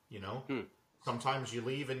rubber, Sometimes you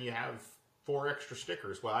leave and you have 4 extra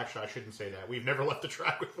stickers. Well, actually, I shouldn't say that. We've never left the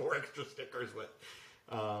track with 4 extra stickers, but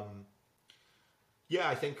I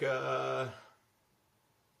think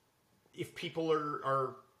if people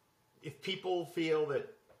feel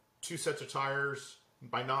that 2 sets of tires,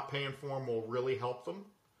 by not paying for them, will really help them,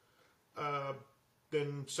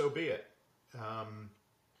 then so be it.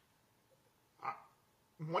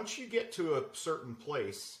 Once you get to a certain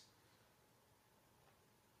place,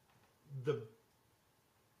 I'm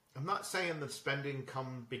not saying that spending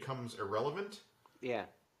becomes irrelevant. Yeah.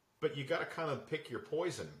 But you got to kind of pick your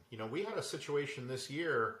poison. We had a situation this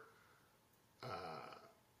year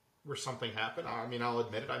where something happened. I mean, I'll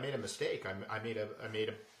admit it. I made a mistake. I made a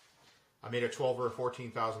 $12,000 or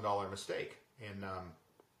 $14,000 mistake, and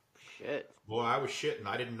shit. Boy, I was shitting.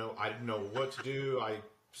 I didn't know what to do. I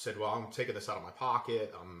said, "Well, I'm taking this out of my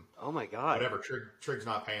pocket." Oh my god. Whatever. Trig's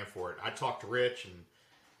not paying for it. I talked to Rich, and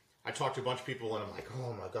I talked to a bunch of people, and I'm like,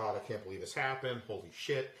 "Oh my god, I can't believe this happened. Holy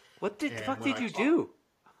shit!" What the fuck did you do?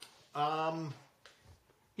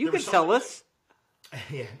 You can tell us.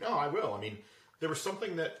 Yeah, no, I will. I mean, there was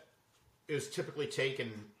something that is typically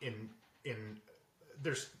taken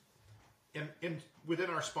within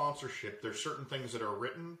our sponsorship. There's certain things that are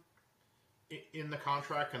written in the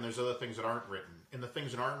contract, and there's other things that aren't written. And the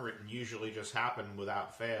things that aren't written usually just happen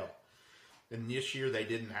without fail. And this year they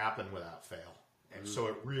didn't happen without fail, and so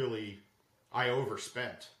it really, I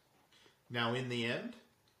overspent. Now, in the end,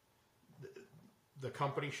 the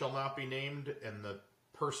company shall not be named, and the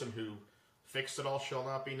person who fixed it all shall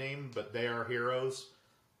not be named, but they are heroes,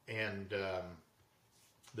 and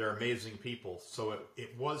they're amazing people. So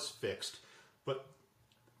it was fixed, but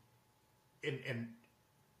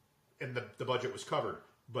and the budget was covered.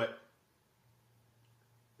 But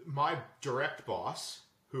my direct boss,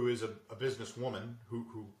 who is a businesswoman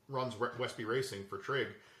who runs Westby Racing for Trig,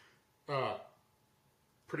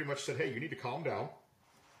 pretty much said, "Hey, you need to calm down.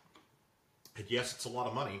 And yes, it's a lot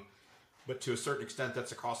of money, but to a certain extent, that's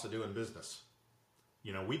the cost of doing business."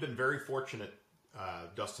 We've been very fortunate,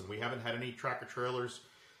 Dustin. We haven't had any tractor trailers,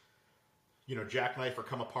 jackknife or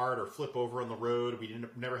come apart or flip over on the road. We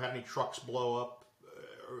never had any trucks blow up.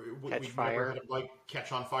 Catch fire. Never had a bike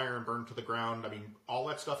catch on fire and burn to the ground. I mean, all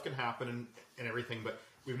that stuff can happen and everything, but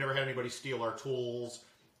we've never had anybody steal our tools.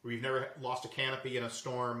 We've never lost a canopy in a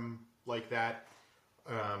storm like that.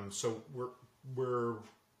 So we're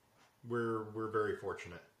very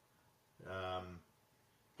fortunate.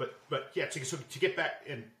 But yeah, to get back,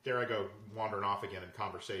 and there I go, wandering off again in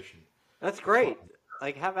conversation. That's great.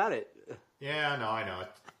 Like, have at it. Yeah, no, I know.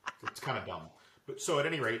 It's kind of dumb. But so at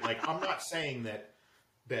any rate, like, I'm not saying that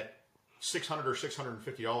 $600 or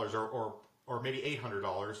 $650 or maybe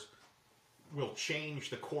 $800 will change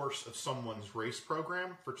the course of someone's race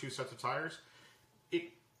program for 2 sets of tires,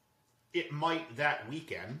 it might that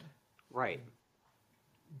weekend. Right.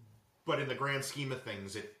 But in the grand scheme of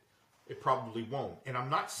things, it probably won't. And I'm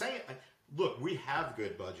not saying, look, we have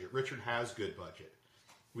good budget. Richard has good budget.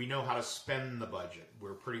 We know how to spend the budget.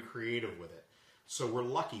 We're pretty creative with it. So we're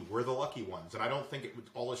lucky. We're the lucky ones. And I don't think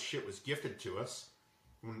all this shit was gifted to us.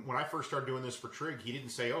 When I first started doing this for Trig, he didn't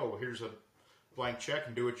say, oh, here's a blank check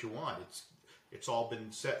and do what you want. It's all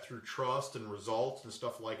been set through trust and results and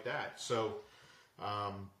stuff like that. So,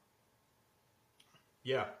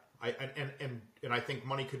 yeah. And I think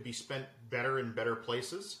money could be spent better in better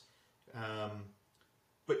places.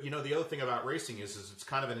 But, the other thing about racing is it's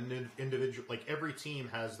kind of an individual, like every team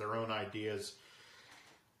has their own ideas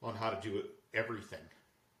on how to do everything.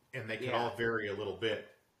 And they can all vary a little bit.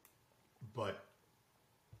 But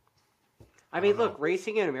I mean, look,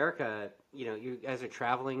 racing in America, you guys are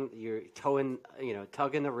traveling, you're tugging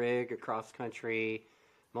the rig across country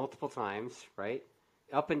multiple times, right?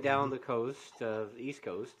 Up and down the coast, the East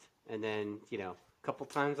Coast, and then, a couple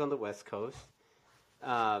times on the West Coast.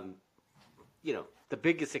 The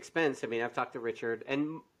biggest expense, I mean, I've talked to Richard,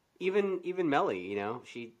 and even Melly,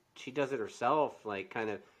 she does it herself, like kind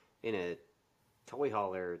of in a toy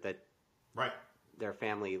hauler that their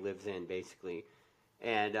family lives in, basically.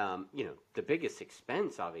 And, the biggest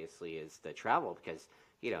expense, obviously, is the travel because,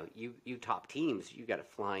 you top teams, you got to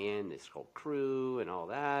fly in this whole crew and all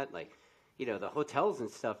that. Like, the hotels and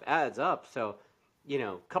stuff adds up. So,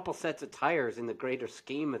 a couple sets of tires in the greater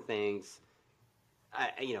scheme of things,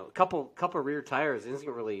 a couple rear tires isn't going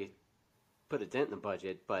to really put a dent in the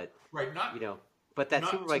budget. But, but that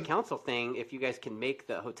Superbike Council thing, if you guys can make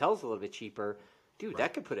the hotels a little bit cheaper, dude,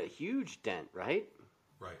 that could put a huge dent, right?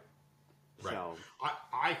 Right. So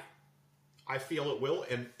I feel it will,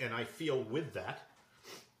 and I feel with that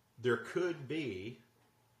there could be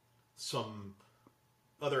some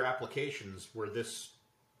other applications where this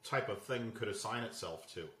type of thing could assign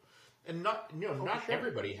itself to, and not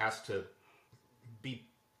everybody has to be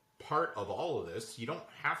part of all of this. You don't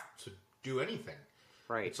have to do anything.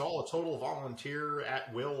 Right. It's all a total volunteer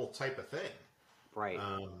at will type of thing. Right.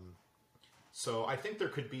 So I think there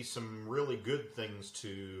could be some really good things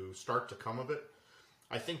to start to come of it.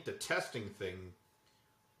 I think the testing thing,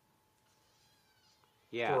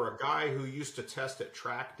 for a guy who used to test at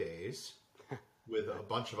track days with a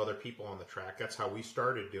bunch of other people on the track, that's how we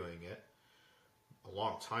started doing it a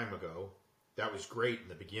long time ago. That was great in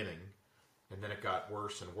the beginning, and then it got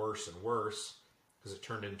worse and worse and worse because it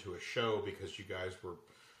turned into a show because you guys were,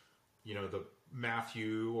 the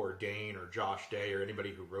Matthew or Dane or Josh Day or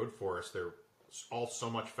anybody who rode for us, they're all so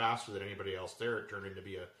much faster than anybody else there. It turned into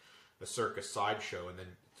be a circus sideshow, and then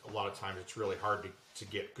a lot of times it's really hard to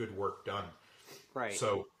get good work done. Right.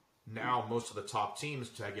 So now most of the top teams,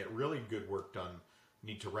 to get really good work done,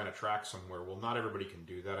 need to rent a track somewhere. Well, not everybody can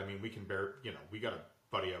do that. I mean, we can we got to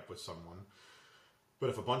buddy up with someone. But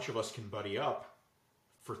if a bunch of us can buddy up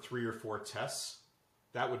for 3 or 4 tests,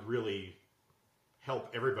 that would really help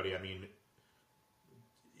everybody. I mean,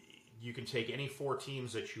 you can take any 4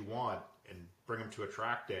 teams that you want and bring them to a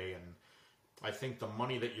track day, and I think the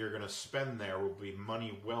money that you're going to spend there will be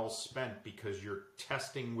money well spent because you're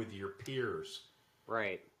testing with your peers.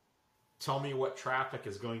 Right. Tell me what traffic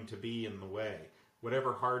is going to be in the way.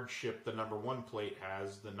 Whatever hardship the number 1 plate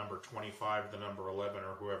has, the number 25, the number 11,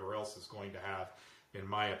 or whoever else is going to have, in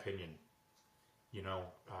my opinion.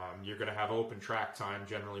 You're going to have open track time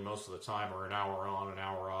generally most of the time, or an hour on, an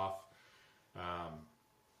hour off.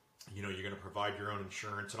 You're going to provide your own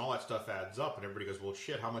insurance, and all that stuff adds up, and everybody goes, well,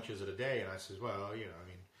 shit, how much is it a day? And I says, well,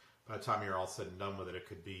 by the time you're all said and done with it, it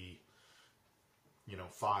could be,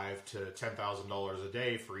 $5,000 to $10,000 a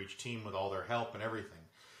day for each team with all their help and everything.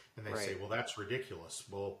 And they say, well, that's ridiculous.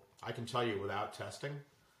 Well, I can tell you without testing,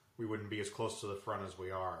 we wouldn't be as close to the front as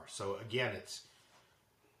we are. So again,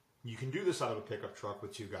 you can do this out of a pickup truck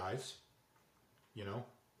with 2 guys,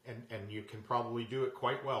 and you can probably do it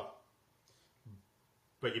quite well.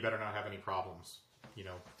 But you better not have any problems.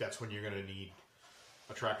 That's when you're going to need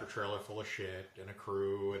a tractor trailer full of shit and a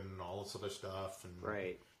crew and all this other stuff and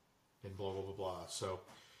and blah blah blah blah. So,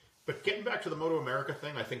 but getting back to the Moto America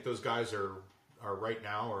thing, I think those guys are right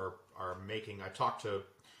now are making. I talked to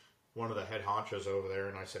one of the head honchos over there,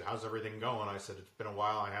 and I said, "How's everything going?" I said, "It's been a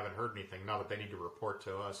while. I haven't heard anything. Not that they need to report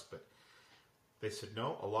to us, but." They said,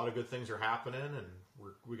 no, a lot of good things are happening, and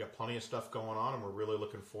we got plenty of stuff going on, and we're really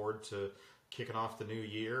looking forward to kicking off the new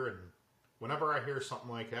year. And whenever I hear something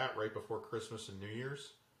like that right before Christmas and New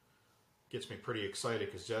Year's, it gets me pretty excited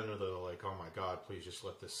because generally they're like, oh my God, please just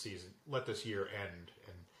let this year end.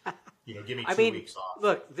 And Give me I 2 mean, weeks off.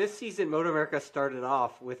 look, this season Moto America started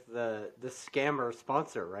off with the scammer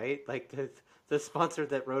sponsor, right? Like the sponsor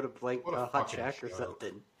that wrote a blank What a hot fucking check or joke.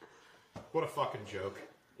 something. What a fucking joke.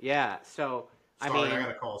 Yeah. So I Sorry, I mean,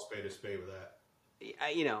 gotta call a spade with that.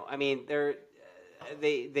 I mean,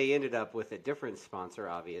 they ended up with a different sponsor,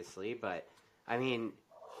 obviously, but I mean,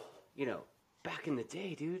 back in the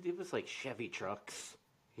day, dude, it was like Chevy trucks.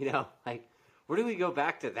 Like where do we go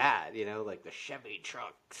back to that? Like the Chevy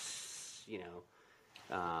trucks.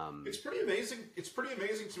 It's pretty amazing. It's pretty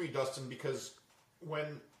amazing to me, Dustin, because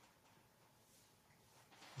when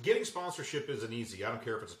getting sponsorship isn't easy. I don't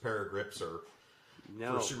care if it's a pair of grips or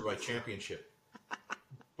No. for a Superbike championship.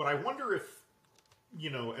 But I wonder if,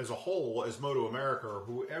 as a whole, as Moto America or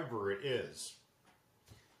whoever it is,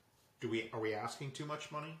 are we asking too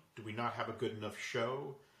much money? Do we not have a good enough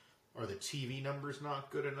show? Are the TV numbers not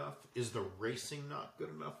good enough? Is the racing not good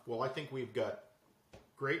enough? Well, I think we've got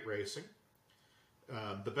great racing.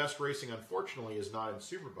 The best racing, unfortunately, is not in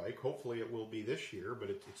Superbike. Hopefully it will be this year, but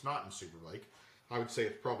it's not in Superbike. I would say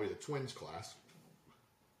it's probably the Twins class.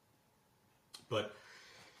 But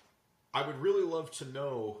I would really love to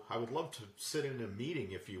know, I would love to sit in a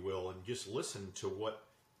meeting, if you will, and just listen to what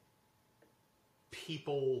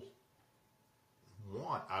people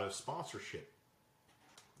want out of sponsorship.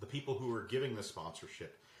 The people who are giving the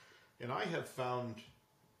sponsorship. And I have found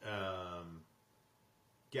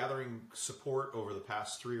gathering support over the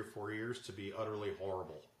past 3 or 4 years to be utterly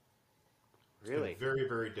horrible. Really? It's been very,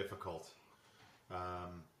 very difficult.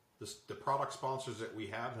 The product sponsors that we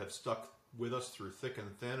have stuck with us through thick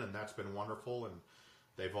and thin, and that's been wonderful. And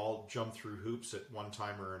they've all jumped through hoops at one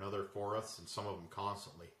time or another for us, and some of them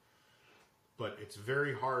constantly. But it's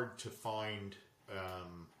very hard to find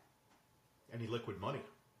any liquid money.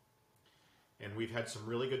 And we've had some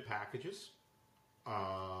really good packages,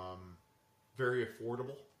 very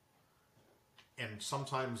affordable. And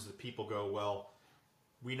sometimes the people go, well,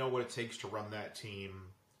 we know what it takes to run that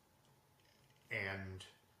team, and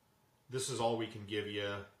this is all we can give you,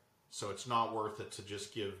 so it's not worth it to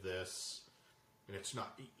just give this. And it's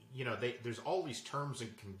not, there's all these terms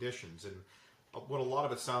and conditions, and what a lot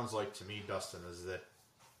of it sounds like to me, Dustin, is that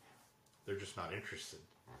they're just not interested.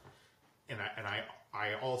 And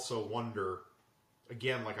I also wonder,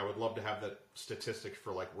 again, like I would love to have that statistics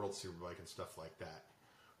for like World Superbike and stuff like that,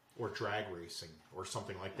 or drag racing or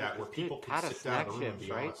something like that, where people can sit down in a room and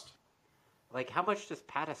be honest. Like, how much does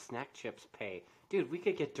Pata Snack Chips pay? Dude, we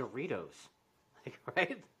could get Doritos. Like,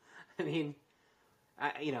 right? I mean,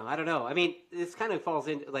 I don't know. I mean, this kind of falls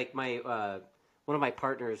into, like, my, one of my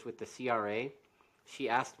partners with the CRA, she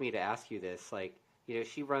asked me to ask you this. Like,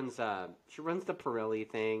 she runs the Pirelli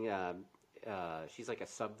thing. She's like a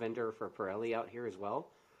sub-vendor for Pirelli out here as well.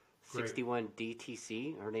 Great. 61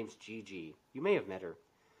 DTC. Her name's Gigi. You may have met her.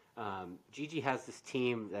 Gigi has this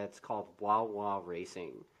team that's called Wawa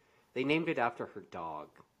Racing. They named it after her dog.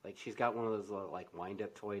 Like, she's got one of those little, like,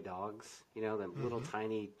 wind-up toy dogs, them little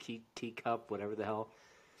tiny teacup, whatever the hell.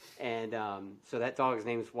 And so that dog's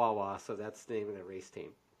name is Wawa, so that's the name of the race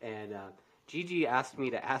team. And Gigi asked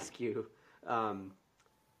me to ask you, how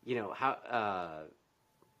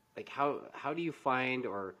do you find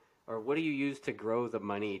or what do you use to grow the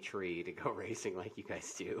money tree to go racing like you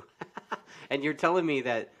guys do? And you're telling me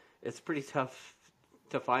that it's pretty tough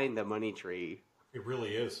to find the money tree. It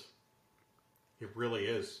really is. It really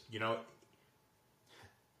is.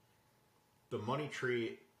 The money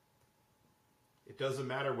tree, it doesn't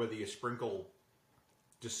matter whether you sprinkle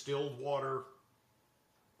distilled water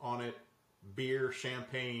on it, beer,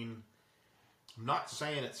 champagne. I'm not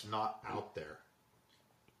saying it's not out there.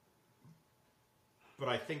 But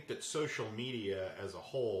I think that social media as a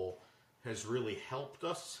whole has really helped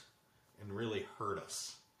us and really hurt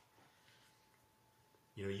us.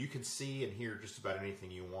 You can see and hear just about anything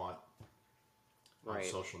you want on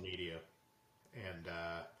social media. And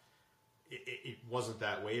it wasn't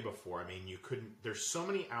that way before. I mean, you couldn't... There's so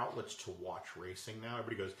many outlets to watch racing now.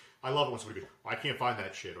 Everybody goes, I love it when somebody goes, I can't find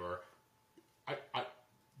that shit. Or,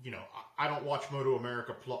 I don't watch Moto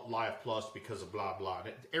America Live Plus because of blah, blah.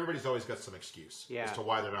 Everybody's always got some excuse as to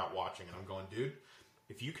why they're not watching. And I'm going, dude,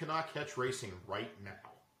 if you cannot catch racing right now...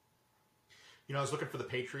 I was looking for the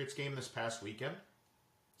Patriots game this past weekend.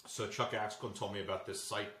 So Chuck Axelin told me about this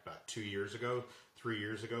site about 3 years ago.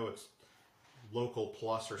 It's Local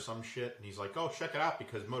Plus or some shit. And he's like, oh, check it out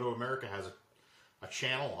because Moto America has a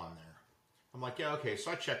channel on there. I'm like, yeah, okay. So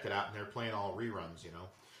I checked it out and they're playing all reruns,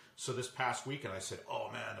 So this past weekend I said, oh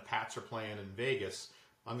man, the Pats are playing in Vegas.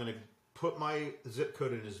 I'm going to put my zip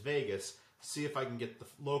code in as Vegas, see if I can get the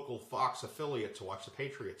local Fox affiliate to watch the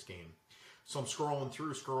Patriots game. So I'm scrolling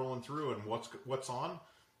through, and what's on?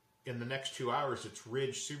 in the next 2 hours, it's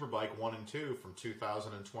Ridge Superbike 1 and 2 from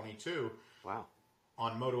 2022. Wow.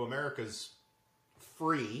 On Moto America's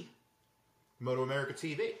free Moto America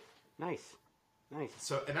TV. Nice.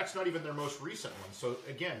 So, and that's not even their most recent one. So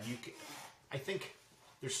again, I think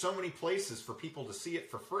there's so many places for people to see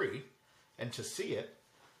it for free, and to see it,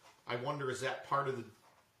 I wonder, is that part of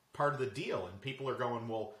the deal? And people are going,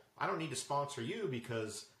 well, I don't need to sponsor you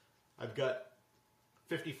because I've got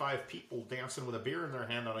 55 people dancing with a beer in their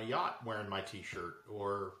hand on a yacht wearing my T-shirt,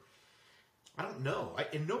 or I don't know.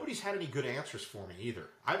 And nobody's had any good answers for me either.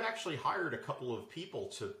 I've actually hired a couple of people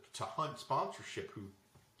to hunt sponsorship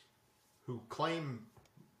who claim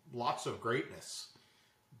lots of greatness,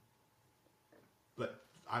 but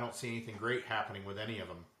I don't see anything great happening with any of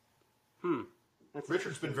them.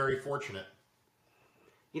 Richard's been very fortunate.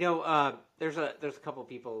 There's a couple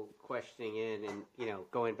people questioning in, and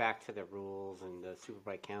going back to the rules and the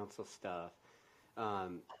Superbike Council stuff.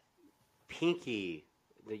 Pinky,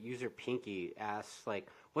 the user Pinky, asks, like,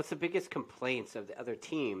 what's the biggest complaints of the other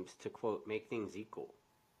teams to, quote, make things equal?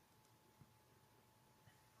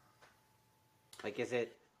 Like, is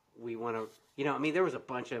it we want to, there was a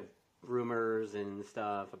bunch of rumors and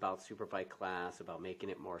stuff about Superbike class, about making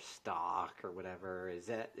it more stock or whatever. Is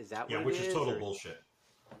that what it is? Which is total bullshit.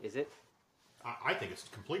 Is it? I think it's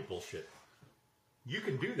complete bullshit. You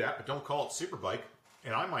can do that, but don't call it Superbike,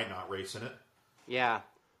 and I might not race in it. Yeah.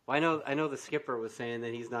 Well, I know the skipper was saying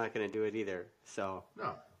that he's not going to do it either. So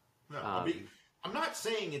no. I'm not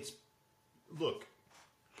saying it's. Look,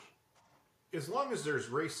 as long as there's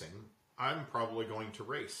racing, I'm probably going to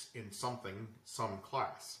race in some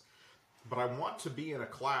class. But I want to be in a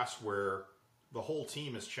class where the whole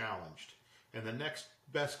team is challenged. And the next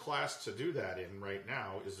best class to do that in right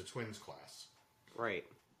now is the twins class. Right.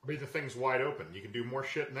 I mean, the thing's wide open. You can do more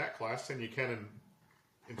shit in that class than you can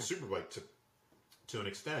in Superbike to an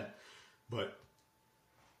extent. But,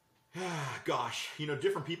 gosh,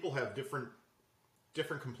 different people have different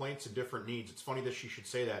complaints and different needs. It's funny that you should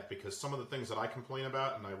say that, because some of the things that I complain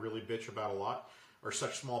about and I really bitch about a lot are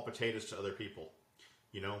such small potatoes to other people.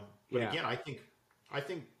 But again, I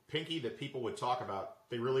think Pinky, that people would talk about,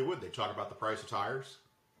 they really would. They'd talk about the price of tires.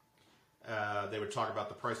 They would talk about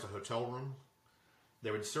the price of hotel room. They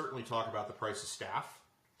would certainly talk about the price of staff,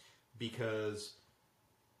 because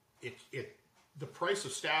the price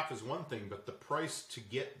of staff is one thing, but the price to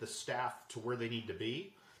get the staff to where they need to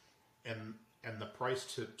be, and the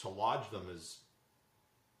price to lodge them is,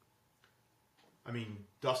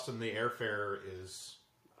 Dustin, the airfare is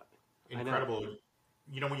incredible.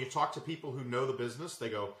 When you talk to people who know the business, they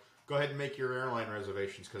go ahead and make your airline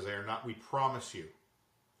reservations, because they are not, we promise you,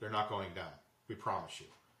 they're not going down. We promise you.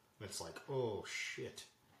 And it's like, oh, shit.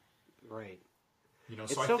 Right.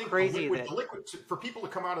 It's so crazy that for people to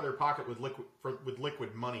come out of their pocket with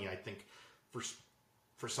liquid money, I think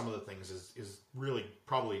for some of the things is really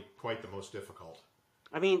probably quite the most difficult.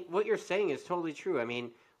 What you're saying is totally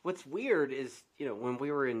true. What's weird is, when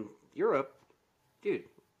we were in Europe, dude,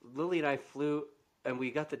 Lily and I flew, and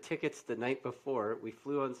we got the tickets the night before. We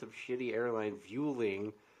flew on some shitty airline,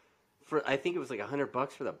 Vueling, for, I think it was like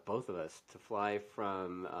 $100 for the both of us to fly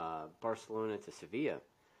from Barcelona to Sevilla.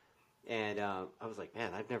 And I was like,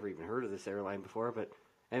 man, I've never even heard of this airline before, but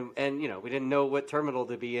and we didn't know what terminal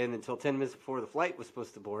to be in until 10 minutes before the flight was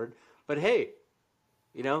supposed to board. But hey,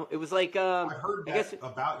 it was like I've heard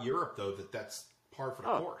about Europe, though, that's par for the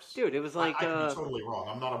course. Dude, it was like I could be totally wrong.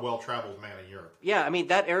 I'm not a well-traveled man in Europe. Yeah,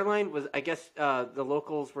 that airline was, I guess the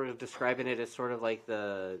locals were describing it as sort of like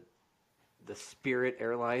the Spirit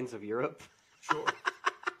Airlines of Europe. Sure.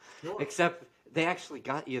 Except they actually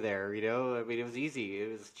got you there, it was easy.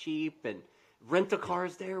 It was cheap, and rental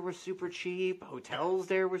cars there were super cheap. Hotels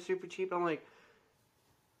there were super cheap. I'm like,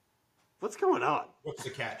 what's going on? What's the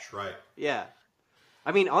catch, right? Yeah.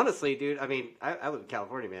 Honestly, dude, I live in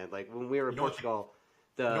California, man. Like, when we were in Portugal,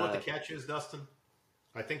 you know what the catch is, Dustin?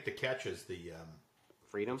 I think the catch is the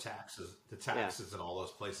freedom taxes, in all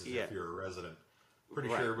those places. Yeah. If you're a resident, pretty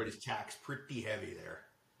sure everybody's taxed pretty heavy there.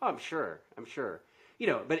 Oh, I'm sure.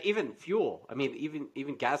 But even fuel.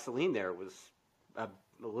 Even gasoline there was a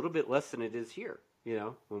little bit less than it is here.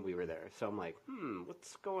 When we were there. So I'm like,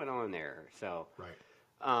 what's going on there? So right.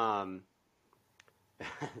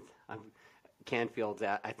 Canfield,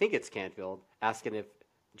 I think it's Canfield, asking if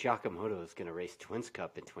Giachetto is going to race Twins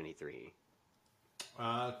Cup in 23.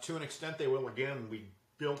 To an extent, they will. Again, we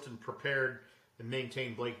built and prepared and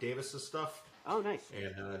maintained Blake Davis's stuff. Oh, nice.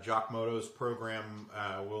 And Giachetto's program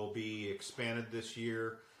will be expanded this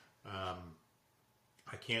year.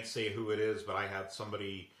 I can't say who it is, but I have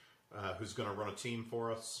somebody who's going to run a team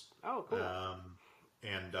for us. Oh, cool.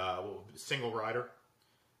 And single rider.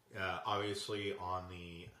 obviously on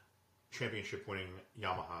the championship-winning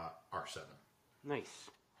Yamaha R7. Nice.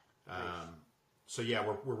 So yeah,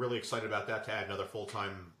 we're really excited about that, to add another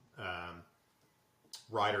full-time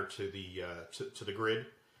rider to the grid,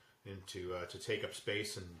 and to take up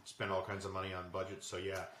space and spend all kinds of money on budget. So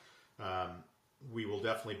yeah, we will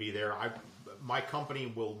definitely be there. My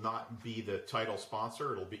company will not be the title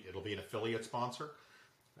sponsor. It'll be an affiliate sponsor.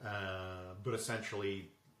 But essentially,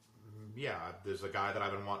 yeah, there's a guy that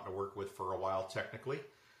I've been wanting to work with for a while, technically,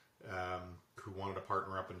 who wanted to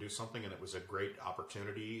partner up and do something, and it was a great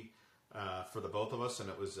opportunity for the both of us, and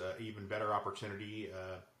it was an even better opportunity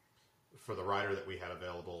for the rider that we had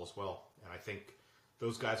available as well. And I think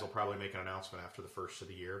those guys will probably make an announcement after the first of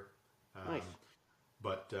the year. Nice.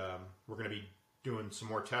 But we're going to be doing some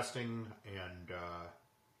more testing and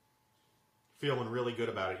feeling really good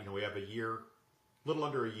about it. You know, we have little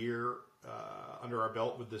under a year under our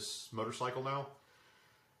belt with this motorcycle now.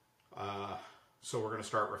 So we're going to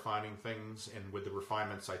start refining things, and with the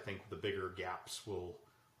refinements, I think the bigger gaps will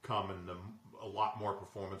come, and a lot more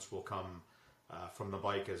performance will come from the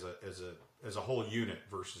bike as a whole unit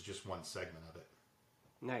versus just one segment of it.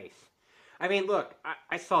 Nice. I mean, look,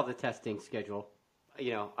 I saw the testing schedule.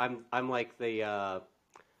 You know, I'm like the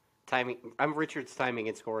timing. I'm Richard's timing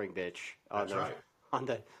and scoring bitch That's right. on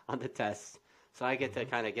the tests. So I get to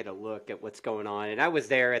kind of get a look at what's going on. And I was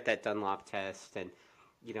there at that Dunlop test, and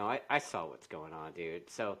you know, I saw what's going on, dude.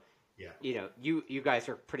 So Yeah. you know, you guys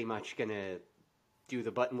are pretty much gonna do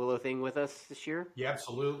the button willow thing with us this year. Yeah,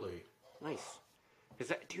 absolutely. Nice.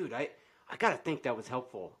 Because dude, I gotta think that was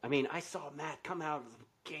helpful. I mean, I saw Matt come out of the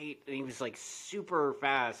gate, and he was like super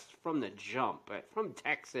fast from the jump. From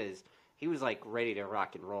Texas, he was like ready to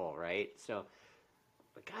rock and roll, right? So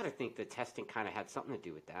I gotta think the testing kind of had something to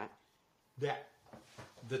do with that.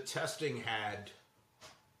 The testing had.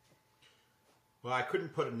 Well, I couldn't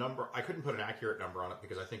put an accurate number on it,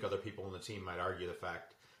 because I think other people in the team might argue the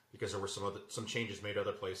fact, because there were some changes made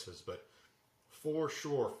other places, but for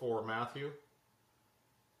sure for Matthew,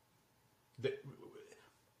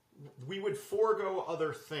 we would forego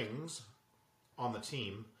other things on the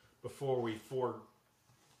team before we forewent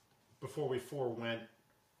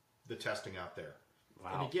the testing out there.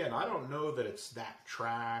 Wow. And again, I don't know that it's that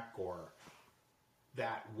track or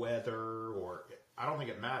that weather, or I don't think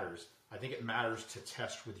it matters. I think it matters to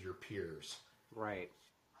test with your peers. Right.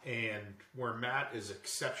 And where Matt is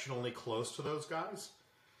exceptionally close to those guys,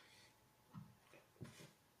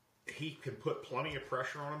 he can put plenty of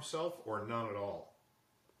pressure on himself or none at all.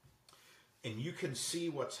 And you can see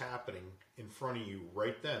what's happening in front of you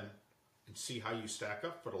right then and see how you stack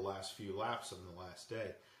up for the last few laps in the last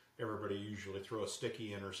day. Everybody usually throw a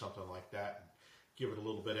sticky in or something like that and give it a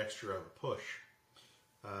little bit extra of a push.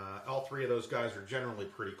 All three of those guys are generally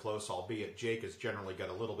pretty close, albeit Jake has generally got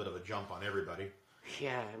a little bit of a jump on everybody.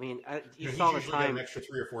 Yeah, I mean, you he's saw the usually got time. an extra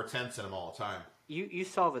 3 or 4 tenths in him all the time. You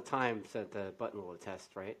saw the times at the button willow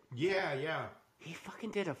test, right? Yeah. He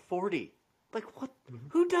fucking did a 40. Like what? Mm-hmm.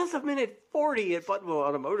 Who does a minute 40 at button willow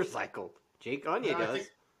on a motorcycle? Jake Gagne does.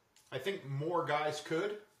 I think more guys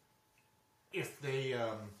could if they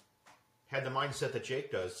had the mindset that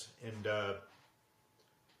Jake does, and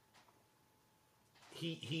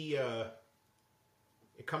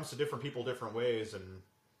it comes to different people different ways, and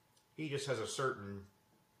he just has a certain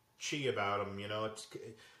chi about him. You know,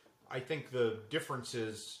 I think the difference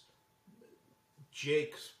is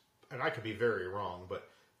Jake's, and I could be very wrong, but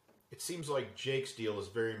it seems like Jake's deal is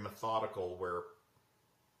very methodical, where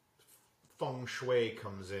feng shui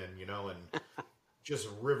comes in, you know, and just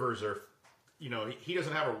rivers are, you know, he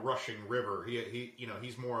doesn't have a rushing river. He you know,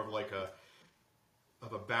 he's more of like a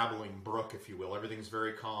babbling brook, if you will. Everything's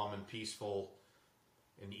very calm and peaceful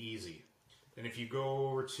and easy. And if you go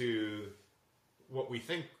over to what we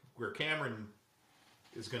think where Cameron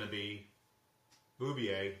is going to be,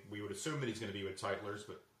 Boubier, we would assume that he's going to be with Titler's,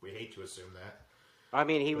 but we hate to assume that. I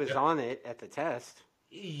mean, he was on it at the test.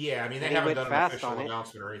 Yeah, I mean, they haven't done an official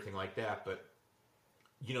announcement or anything like that, but,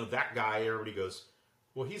 you know, that guy, everybody goes,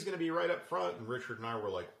 well, he's going to be right up front, and Richard and I were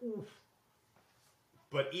like, oof.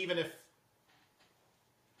 But even if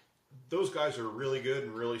those guys are really good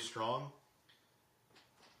and really strong,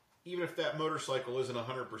 even if that motorcycle isn't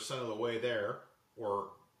 100% of the way there, or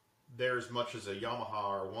there as much as a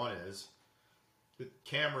Yamaha R1 is,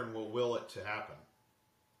 Cameron will will it to happen.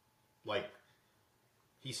 Like,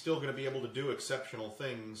 he's still going to be able to do exceptional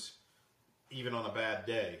things even on a bad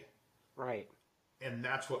day. Right. And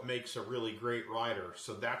that's what makes a really great rider.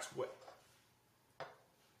 So that's what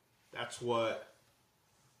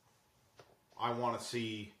I want to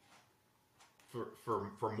see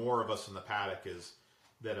for more of us in the paddock, is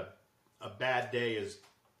that a bad day is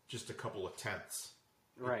just a couple of tenths.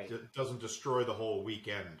 Right. It doesn't destroy the whole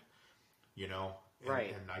weekend, you know?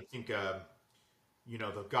 Right. And I think, you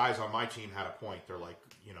know, the guys on my team had a point. They're like,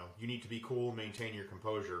 you know, you need to be cool, maintain your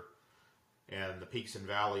composure. And the peaks and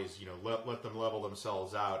valleys, you know, let them level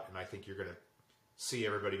themselves out. And I think you're going to see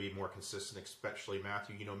everybody be more consistent, especially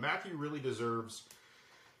Matthew. You know, Matthew really deserves...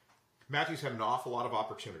 Matthew's had an awful lot of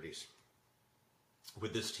opportunities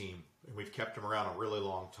with this team, and we've kept him around a really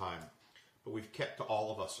long time. But we've kept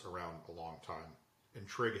all of us around a long time, and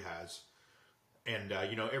Trig has. And,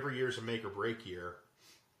 you know, every year is a make or break year.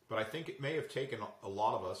 But I think it may have taken a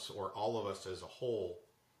lot of us, or all of us as a whole,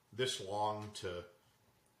 this long to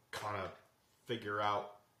kind of figure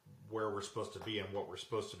out where we're supposed to be and what we're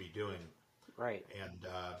supposed to be doing. Right. And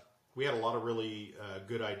we had a lot of really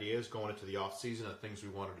good ideas going into the off season of things we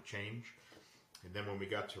wanted to change. And then when we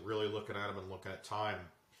got to really looking at them and looking at time,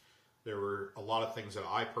 there were a lot of things that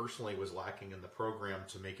I personally was lacking in the program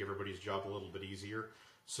to make everybody's job a little bit easier.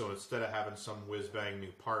 So instead of having some whiz-bang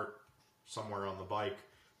new part somewhere on the bike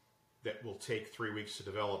that will take 3 weeks to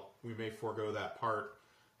develop, we may forego that part,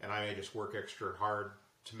 and I may just work extra hard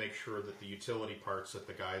to make sure that the utility parts that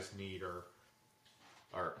the guys need are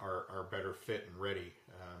better fit and ready.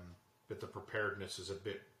 That the preparedness is a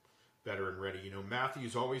bit better and ready. You know,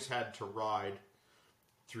 Matthew's always had to ride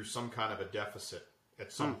through some kind of a deficit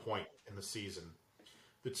at some point in the season.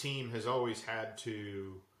 The team has always had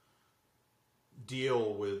to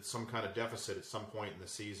deal with some kind of deficit at some point in the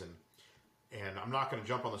season. And I'm not going to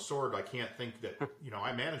jump on the sword. I can't think that, you know,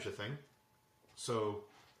 I manage a thing. So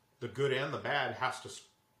the good and the bad has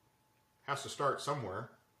to start somewhere.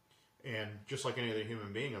 And just like any other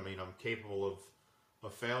human being, I mean, I'm capable of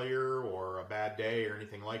failure or a bad day or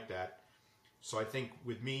anything like that. So I think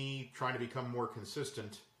with me trying to become more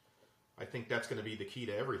consistent, I think that's going to be the key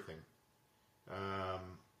to everything.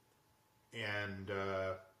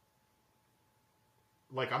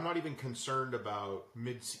 Like, I'm not even concerned about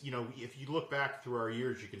you know, if you look back through our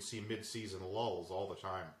years, you can see mid-season lulls all the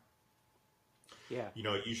time. Yeah. You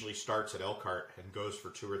know, it usually starts at Elkhart and goes for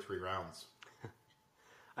 2 or 3 rounds.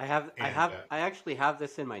 I actually have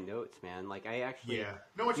this in my notes, man. Like, I actually... Yeah.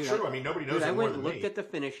 No, it's true. I mean, nobody knows I it more went than and looked at the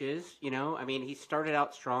finishes, you know. I mean, he started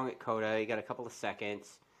out strong at COTA. He got a couple of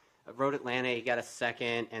seconds. Road Atlanta, he got a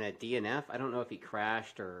second and a DNF. I don't know if he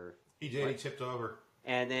crashed or... He did. He tipped over.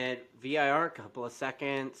 And then VIR, a couple of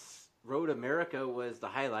seconds. Road America was the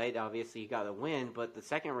highlight. Obviously, he got a win, but the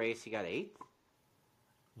second race, he got 8th.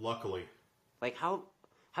 Luckily. Like, how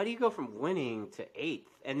do you go from winning to 8th?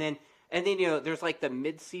 And then, you know, there's like the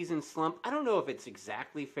mid-season slump. I don't know if it's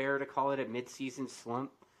exactly fair to call it a mid-season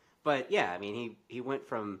slump. But, yeah, I mean, he went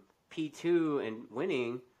from P2 and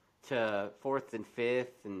winning to 4th and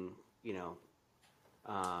 5th. And, you know,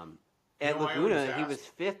 at Laguna, he was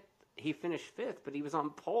 5th. He finished 5th, but he was on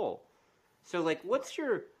pole. So, like, what's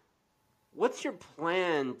your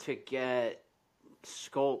plan to get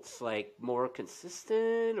Skoltz, like, more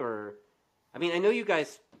consistent? Or, I mean, I know you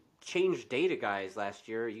guys changed data guys last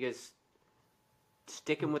year. You guys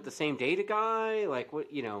sticking with the same data guy? Like,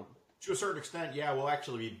 what, you know? To a certain extent, yeah. We'll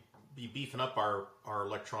actually be beefing up our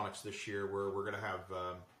electronics this year, where we're going to have,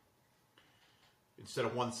 instead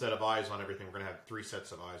of 1 set of eyes on everything, we're going to have 3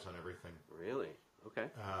 sets of eyes on everything. Really? Okay.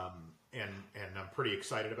 And I'm pretty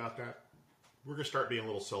excited about that. We're going to start being a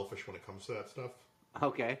little selfish when it comes to that stuff.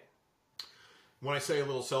 Okay. When I say a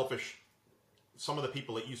little selfish, some of the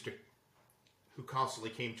people that who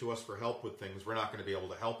constantly came to us for help with things, we're not going to be able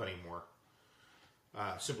to help anymore,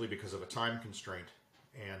 simply because of a time constraint.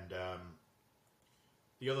 And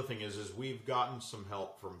the other thing is we've gotten some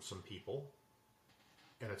help from some people,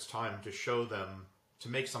 and it's time to show them, to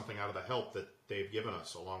make something out of the help that they've given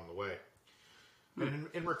us along the way. And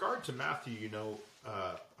in regard to Matthew, you know,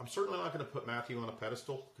 I'm certainly not going to put Matthew on a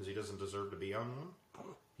pedestal because he doesn't deserve to be on one.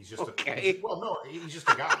 He's just he's just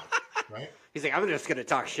a guy, right? He's like, I'm just going to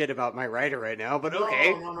talk shit about my rider right now, but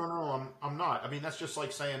okay. No, I'm not. I mean, that's just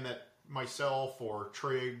like saying that myself or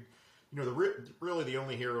Trig, you know, really the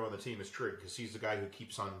only hero on the team is Trig because he's the guy who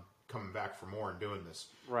keeps on coming back for more and doing this.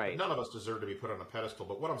 Right. But none of us deserve to be put on a pedestal.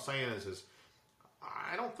 But what I'm saying is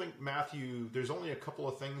I don't think Matthew, there's only a couple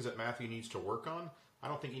of things that Matthew needs to work on. I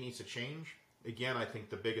don't think he needs to change. Again, I think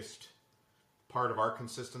the biggest part of our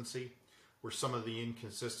consistency were some of the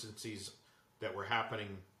inconsistencies that were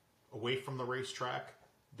happening away from the racetrack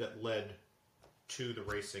that led to the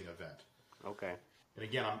racing event. Okay. And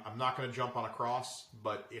again, I'm not going to jump on a cross,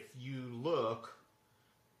 but if you look,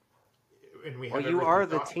 and we have you are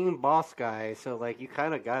the team boss guy, so like you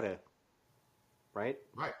kind of gotta, right?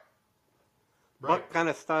 Right. Buck kind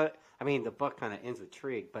of start. I mean, the buck kind of ends with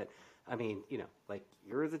Trig, but I mean, you know, like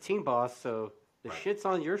you're the team boss, so the Right. shit's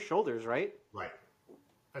on your shoulders, right? Right.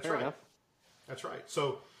 That's Fair right. enough. That's right.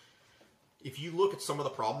 So if you look at some of the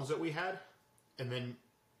problems that we had, and then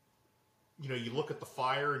you look at the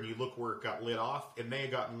fire and you look where it got lit off, it may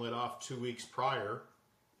have gotten lit off 2 weeks prior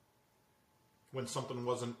when something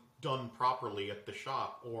wasn't done properly at the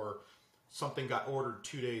shop, or something got ordered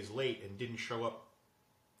 2 days late and didn't show up.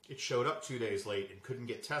 It showed up 2 days late and couldn't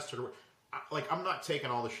get tested. I'm not taking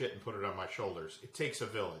all the shit and put it on my shoulders. It takes a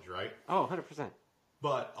village, right? Oh, 100%.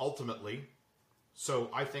 But ultimately, so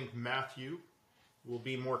I think Matthew will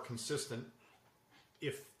be more consistent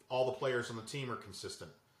if all the players on the team are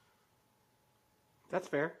consistent. That's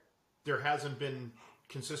fair. There hasn't been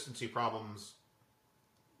consistency problems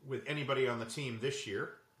with anybody on the team this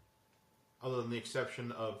year, other than the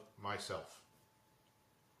exception of myself.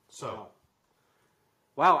 So,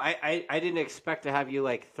 wow, I didn't expect to have you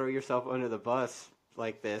like throw yourself under the bus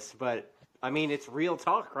like this, but I mean it's real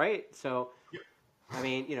talk, right? So, yep. I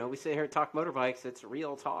mean, we sit here and talk motorbikes. It's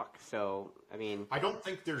real talk. So, I mean, I don't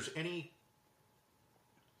think there's any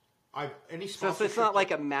so it's not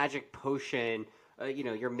like a magic potion.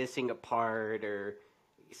 You're missing a part or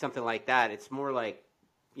something like that. It's more like,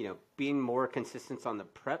 being more consistent on the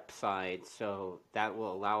prep side, so that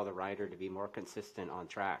will allow the rider to be more consistent on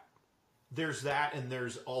track. There's that, and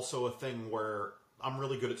there's also a thing where I'm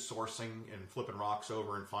really good at sourcing and flipping rocks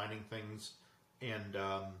over and finding things, and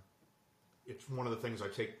it's one of the things I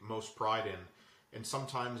take most pride in. And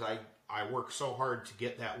sometimes I work so hard to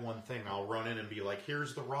get that one thing, I'll run in and be like,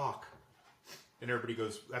 here's the rock. And everybody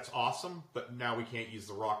goes, that's awesome, but now we can't use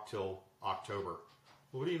the rock till October.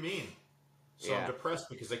 Well, what do you mean? So I'm depressed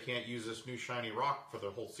because I can't use this new shiny rock for the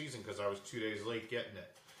whole season because I was 2 days late getting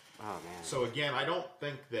it. Oh, man. So again, I don't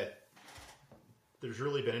think that there's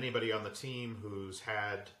really been anybody on the team who's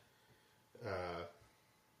had.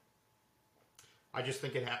 I just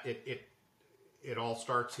think it all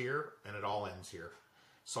starts here and it all ends here.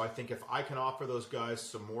 So I think if I can offer those guys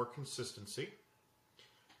some more consistency,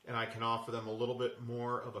 and I can offer them a little bit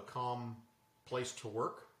more of a calm place to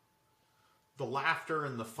work, the laughter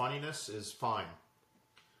and the funniness is fine.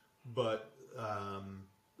 But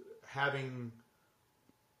having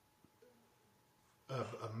a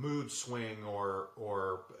mood swing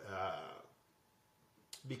or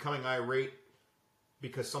becoming irate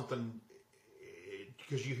because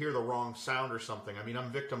you hear the wrong sound or something. I mean,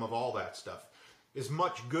 I'm victim of all that stuff. As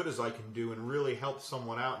much good as I can do and really help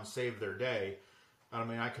someone out and save their day, I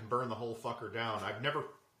mean, I can burn the whole fucker down. I've never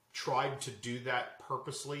tried to do that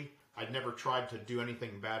purposely. I've never tried to do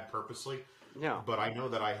anything bad purposely. No. But I know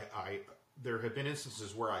that there have been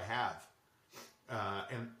instances where I have.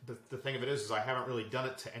 And the thing of it is I haven't really done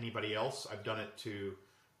it to anybody else. I've done it to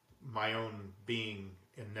my own being,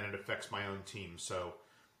 and then it affects my own team. So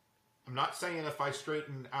I'm not saying if I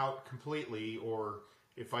straighten out completely or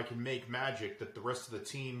if I can make magic that the rest of the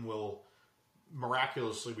team will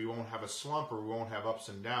miraculously, we won't have a slump or we won't have ups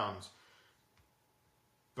and downs.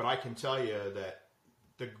 But I can tell you that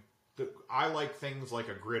I like things like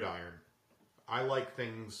a gridiron. I like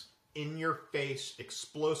things in your face,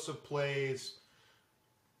 explosive plays.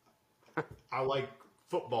 I like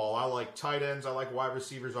football. I like tight ends. I like wide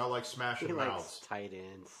receivers. I like smashing He mouths. likes tight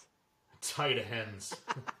ends. Tight ends.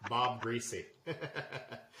 Bob Greasy.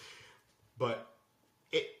 But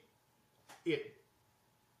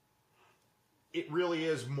it really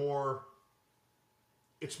is more.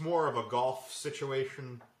 It's more of a golf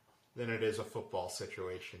situation than it is a football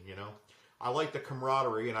situation. I like the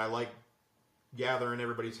camaraderie and I like gathering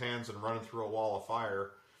everybody's hands and running through a wall of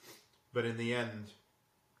fire. But in the end,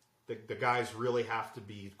 the guys really have to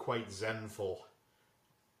be quite zenful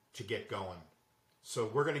to get going. So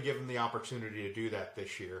we're going to give them the opportunity to do that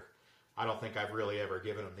this year. I don't think I've really ever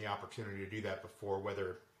given them the opportunity to do that before,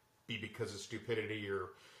 whether it be because of stupidity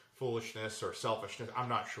or foolishness or selfishness. I'm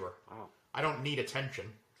not sure. Wow. I don't need attention.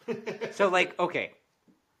 So, like, okay.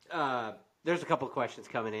 There's a couple of questions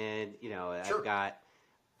coming in. Sure. I've got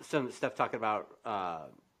some stuff talking about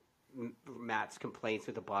Matt's complaints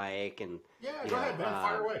with the bike, and Go ahead, man.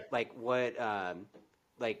 Fire away. Like what?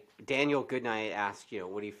 Like Daniel Goodnight asked,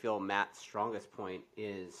 what do you feel Matt's strongest point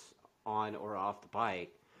is on or off the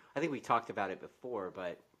bike? I think we talked about it before,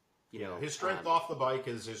 but his strength off the bike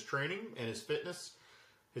is his training and his fitness.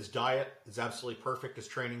 His diet is absolutely perfect. His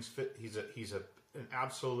training's fit. He's an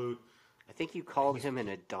absolute. I think you called him an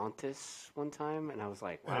Adonis one time, and I was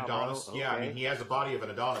like, wow, an Adonis. bro, Yeah, okay. I mean, he has a body of an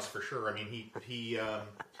Adonis for sure. I mean, he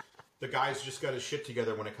the guy's just got his shit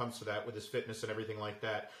together when it comes to that with his fitness and everything like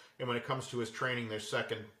that. And when it comes to his training, there's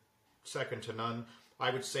second to none.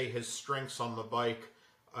 I would say his strengths on the bike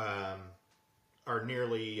are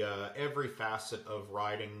nearly every facet of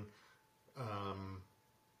riding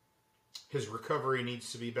his recovery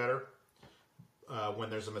needs to be better when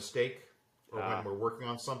there's a mistake or when we're working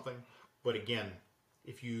on something. But again,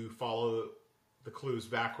 if you follow the clues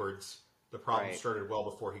backwards, the problem started well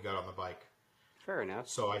before he got on the bike. Fair enough.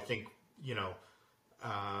 So I think,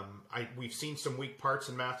 we've seen some weak parts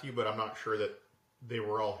in Matthew, but I'm not sure that they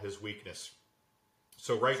were all his weakness.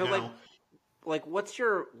 So now, what's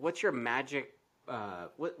your magic?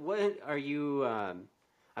 What are you?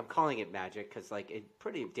 I'm calling it magic because it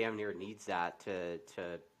pretty damn near needs that to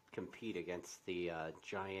compete against the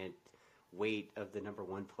giant weight of the number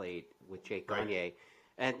one plate with Jake Gagne,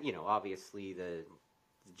 and obviously the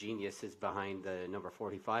genius is behind the number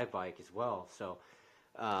 45 bike as well. So,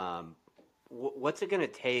 what's it going to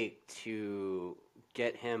take to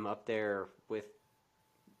get him up there with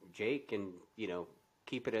Jake and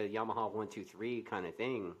keep it a Yamaha 1-2-3 kind of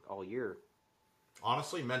thing all year?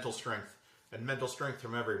 Honestly, mental strength, and mental strength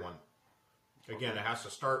from everyone. Again, it has to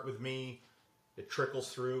start with me. It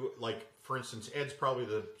trickles through. Like, for instance, Ed's probably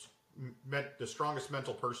the strongest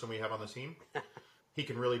mental person we have on the team. He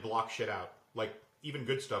can really block shit out. Like, even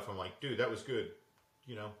good stuff, I'm like, dude, that was good.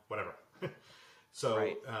 Whatever.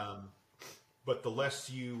 So, but the less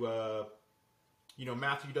you,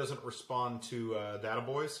 Matthew doesn't respond to data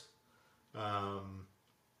boys. I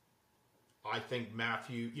think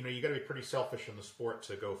Matthew, you got to be pretty selfish in the sport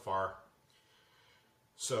to go far.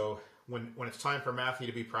 So when it's time for Matthew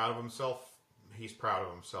to be proud of himself, he's proud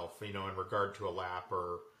of himself, in regard to a lap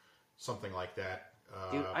or something like that.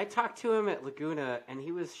 Dude, I talked to him at Laguna, and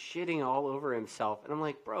he was shitting all over himself. And I'm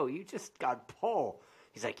like, bro, you just got pole.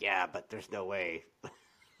 He's like, yeah, but there's no way.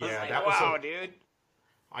 Yeah, that was wow, dude.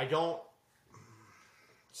 I don't...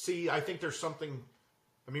 See, I think there's something...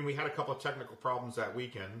 I mean, we had a couple of technical problems that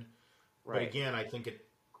weekend. Right. But again, I think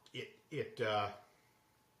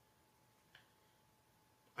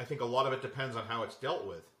I think a lot of it depends on how it's dealt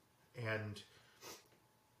with. And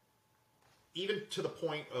even to the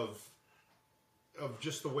point of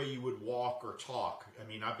just the way you would walk or talk. I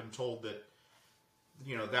mean, I've been told that,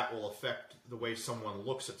 that will affect the way someone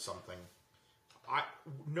looks at something.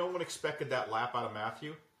 No one expected that lap out of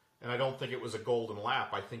Matthew, and I don't think it was a golden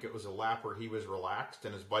lap. I think it was a lap where he was relaxed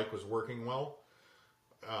and his bike was working well.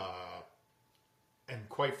 And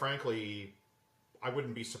quite frankly, I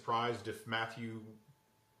wouldn't be surprised if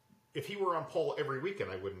he were on pole every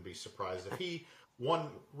weekend, I wouldn't be surprised. If he won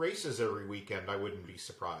races every weekend, I wouldn't be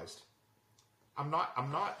surprised. I'm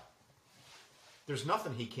not, there's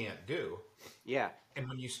nothing he can't do. Yeah. And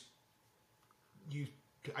when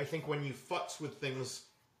I think when you futz with things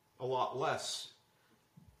a lot less,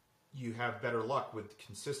 you have better luck with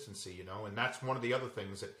consistency, and that's one of the other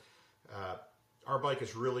things that our bike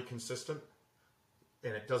is really consistent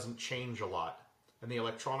and it doesn't change a lot. And the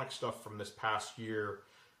electronic stuff from this past year,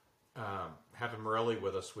 having Morelli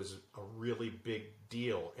with us was a really big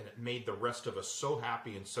deal, and it made the rest of us so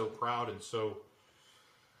happy and so proud and so,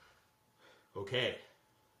 okay,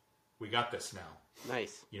 we got this now.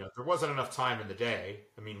 Nice. There wasn't enough time in the day.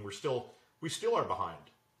 I mean, we still are behind,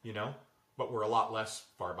 but we're a lot less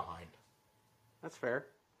far behind. That's fair.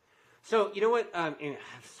 So, you know what? I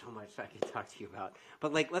have so much I can talk to you about.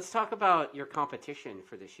 But, let's talk about your competition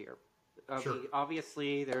for this year. Sure.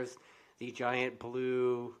 Obviously, there's the giant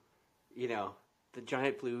blue, the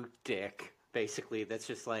giant blue dick, basically, that's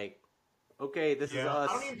just like, okay, this is us.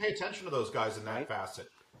 I don't even pay attention to those guys in that facet.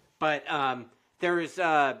 But there's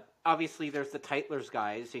obviously there's the Titler's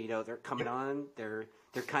guys. They're coming on. They're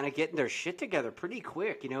kind of getting their shit together pretty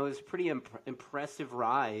quick. It was a pretty impressive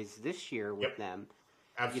rise this year with them.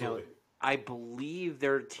 Absolutely. I believe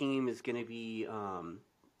their team is going to be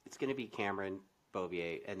it's going to be Cameron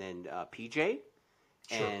Bobier and then PJ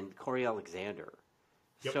and Corey Alexander.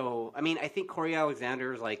 Yep. So, I mean, I think Corey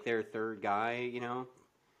Alexander is like their third guy,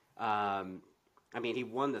 I mean, he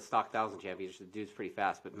won the Stock 1000 championship. The dude's pretty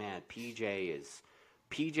fast, but man, PJ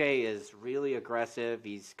is really aggressive.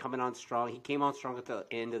 He's coming on strong. He came on strong at the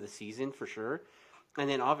end of the season for sure. And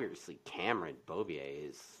then obviously Cameron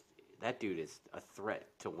Bobier that dude is a threat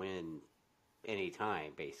to win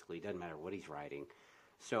anytime, basically. Doesn't matter what he's riding.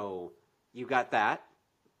 So you got that.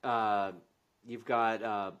 You've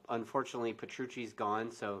got, unfortunately, Petrucci's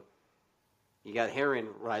gone, so you got Heron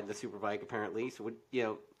riding the Superbike, apparently. So,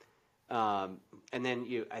 and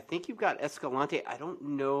then I think you've got Escalante. I don't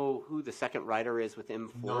know who the second rider is with M4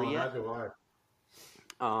 yet. No, neither do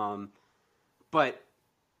I. But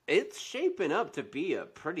it's shaping up to be a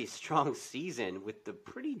pretty strong season with the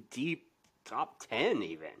pretty deep top 10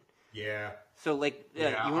 even. Yeah. So, you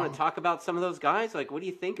want to talk about some of those guys? What do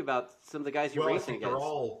you think about some of the guys you're racing against?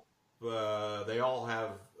 They all have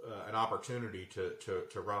an opportunity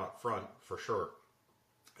to run up front for sure.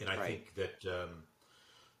 And I think that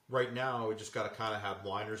right now we just got to kind of have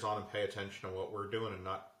blinders on and pay attention to what we're doing and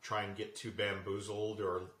not try and get too bamboozled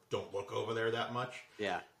or don't look over there that much.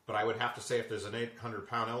 Yeah. But I would have to say if there's an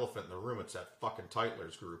 800-pound elephant in the room, it's that fucking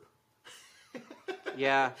Tytler's group.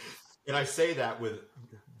 Yeah. And I say that with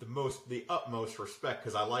the utmost respect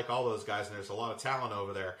because I like all those guys and there's a lot of talent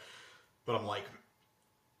over there. But I'm like,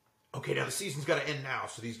 okay, now the season's got to end now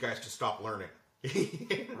so these guys can stop learning.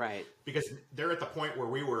 Right. Because they're at the point where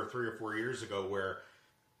we were 3 or 4 years ago where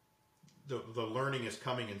the learning is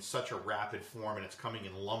coming in such a rapid form and it's coming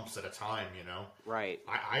in lumps at a time, you know? Right.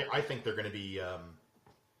 I think they're going to be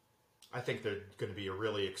a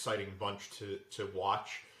really exciting bunch to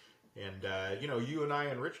watch. And, you and I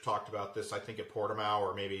and Rich talked about this, I think, at Portimao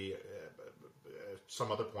or maybe some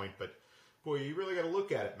other point. But, boy, you really got to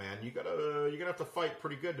look at it, man. You're going to have to fight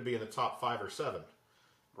pretty good to be in the top 5 or 7.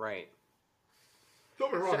 Right. Don't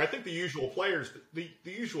get me wrong. I think the usual players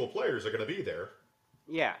are going to be there.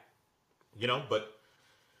 Yeah. But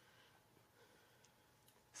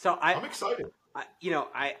so I'm excited.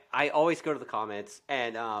 I always go to the comments,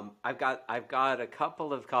 and I've got a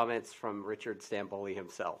couple of comments from Richard Stamboli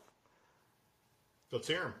himself. Let's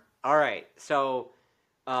hear him. All right. So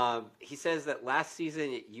he says that last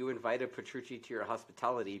season you invited Petrucci to your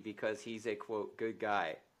hospitality because he's a, quote, good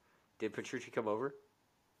guy. Did Petrucci come over?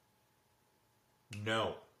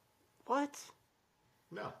 No. What?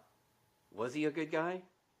 No. Was he a good guy?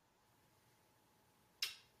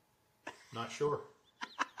 Not sure.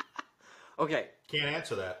 Okay. Can't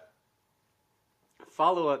answer that.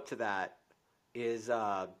 Follow up to that is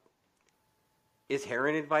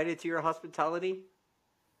Heron invited to your hospitality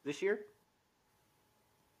this year?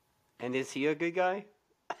 And is he a good guy?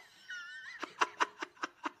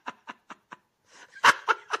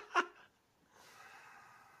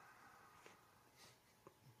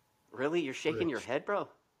 Really? You're shaking your head, bro?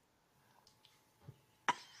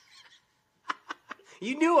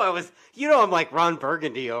 You knew I'm like Ron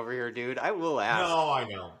Burgundy over here, dude. I will ask. No, I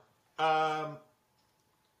know.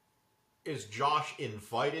 Is Josh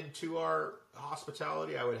invited to our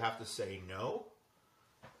hospitality? I would have to say no.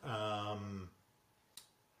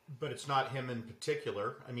 But it's not him in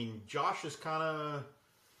particular. I mean, Josh is kind of...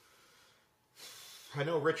 I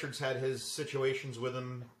know Richard's had his situations with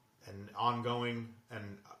him and ongoing,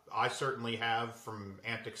 and I certainly have from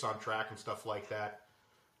antics on track and stuff like that.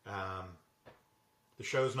 The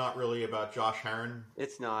show's not really about Josh Heron.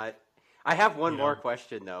 It's not. I have one more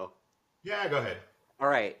question, though. Yeah, go ahead. All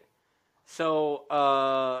right.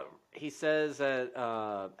 So he says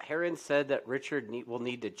that Heron said that Richard will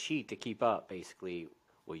need to cheat to keep up, basically.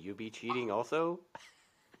 Will you be cheating also?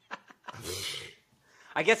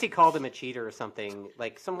 I guess he called him a cheater or something.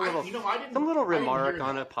 Like some little remark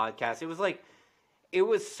on a podcast. It was like, it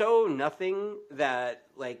was so nothing that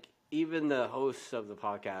like even the hosts of the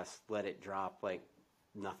podcast let it drop like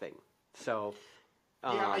nothing. So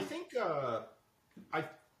yeah, I think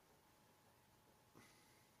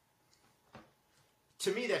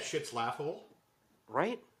to me that shit's laughable,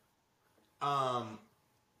 right?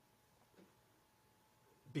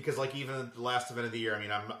 Because like even the last event of the year, I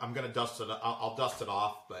mean, I'm gonna dust it. I'll dust it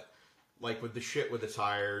off, but like with the shit with the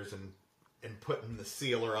tires and putting the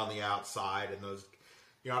sealer on the outside and those,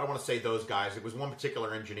 I don't want to say those guys. It was one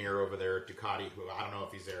particular engineer over there at Ducati who I don't know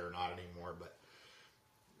if he's there or not anymore, but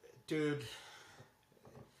dude,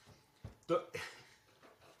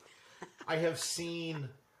 I have seen.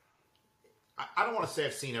 I don't want to say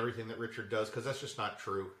I've seen everything that Richard does because that's just not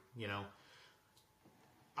true.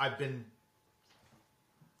 I've been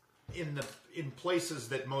in places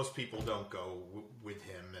that most people don't go with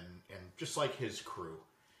him and just like his crew.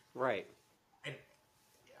 Right. And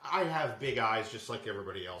I have big eyes just like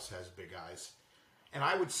everybody else has big eyes. And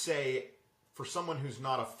I would say for someone who's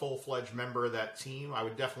not a full-fledged member of that team, I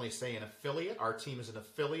would definitely say an affiliate. Our team is an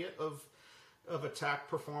affiliate of Attack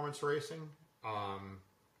Performance Racing.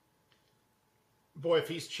 Boy, if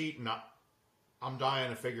he's cheating, I'm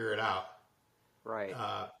dying to figure it out. Right.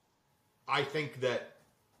 I think that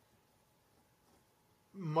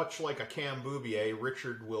much like a Cam Boubier,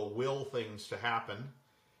 Richard will things to happen,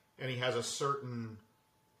 and he has a certain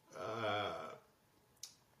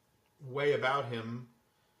way about him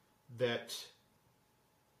that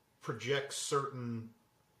projects certain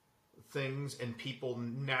things, and people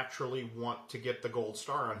naturally want to get the gold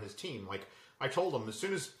star on his team. Like I told him, as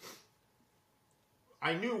soon as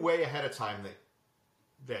I knew way ahead of time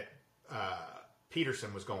that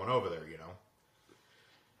Peterson was going over there,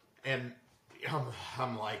 and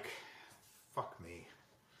I'm like, fuck me,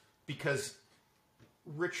 because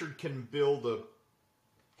Richard can build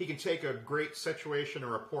he can take a great situation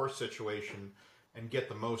or a poor situation and get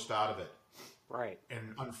the most out of it. Right.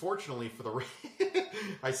 And unfortunately for the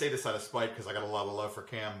I say this out of spite because I got a lot of love for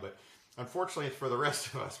Cam, but unfortunately for the rest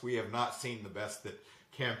of us, we have not seen the best that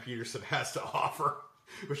Cam Peterson has to offer,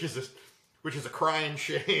 which is a crying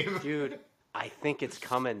shame. Dude, I think it's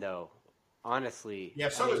coming though. Honestly. Yeah,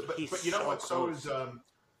 but you know so what? close.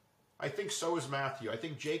 I think so is Matthew. I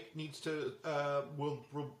think Jake needs to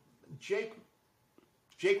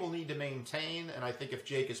Jake will need to maintain, and I think if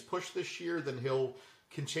Jake is pushed this year, then he'll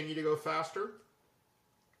continue to go faster.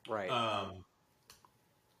 Right.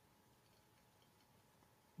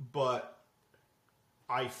 But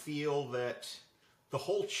I feel that the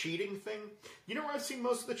whole cheating thing, you know where I've seen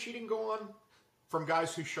most of the cheating go on? From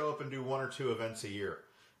guys who show up and do 1 or 2 events a year.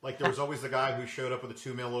 Like there was always the guy who showed up with a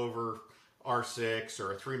 2 mil over R6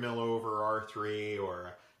 or a 3 mil over R3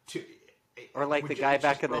 or or like the guy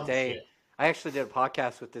back in the day. Shit. I actually did a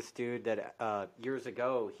podcast with this dude that years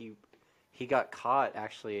ago he got caught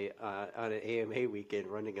actually on an AMA weekend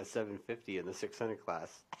running a 750 in the 600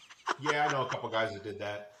 class. Yeah, I know a couple guys that did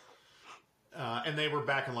that, and they were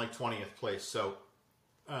back in like 20th place. So,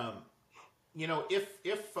 you know, if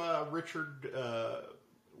Richard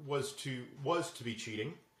was to be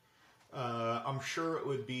cheating, I'm sure it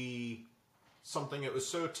would be something that was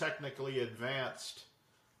so technically advanced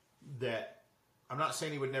that I'm not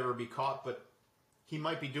saying he would never be caught, but he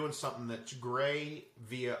might be doing something that's gray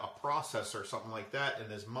via a process or something like that in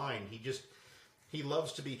his mind. He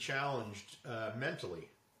loves to be challenged mentally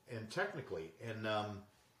and technically. And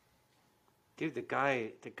dude, the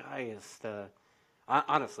guy is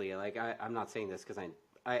honestly, like I'm not saying this because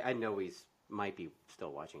I know might be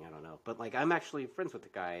still watching. I don't know, but like I'm actually friends with the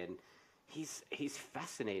guy, and he's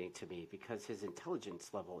fascinating to me because his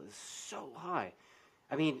intelligence level is so high.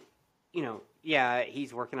 I mean, you know, yeah,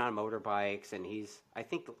 he's working on motorbikes, and I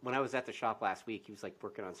think when I was at the shop last week, he was like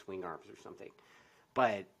working on swing arms or something.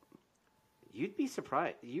 But you'd be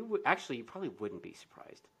surprised. You probably wouldn't be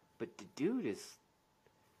surprised. But the dude is,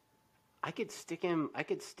 I could stick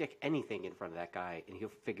anything in front of that guy, and he'll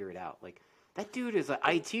figure it out. Like, that dude is an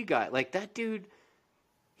IT guy. Like, that dude,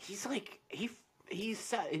 he's like, he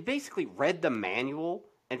basically read the manual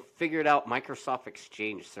and figured out Microsoft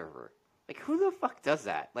Exchange Server. Like, who the fuck does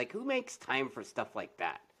that? Like, who makes time for stuff like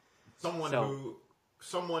that? Someone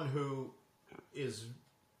who is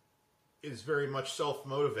very much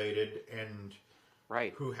self-motivated and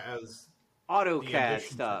right, who has AutoCAD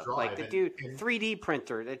stuff. Like the dude, 3D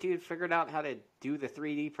printer. The dude figured out how to do the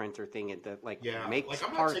 3D printer thing and makes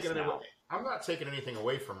parts now. I'm not taking anything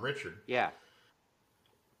away from Richard. Yeah,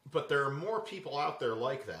 but there are more people out there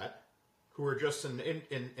like that who are just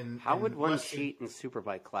in how would one cheat in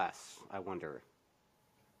Superbike class? I wonder.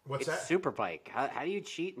 What's that? Superbike. How do you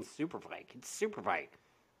cheat in Superbike? It's Superbike.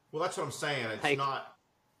 Well, that's what I'm saying. It's not.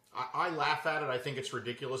 I laugh at it. I think it's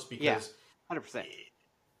ridiculous because 100%.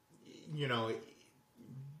 You know,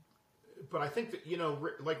 but I think that, you know,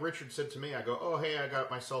 like Richard said to me, I go, oh, hey, I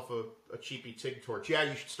got myself a cheapy TIG torch. Yeah,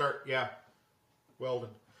 you should start. Yeah, welding.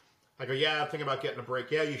 I go, yeah, I'm thinking about getting a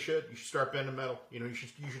brake. Yeah, you should. You should start bending metal. You know, you should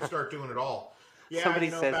start doing it all. Yeah, Somebody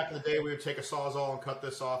you know, says, back in the day, we would take a Sawzall and cut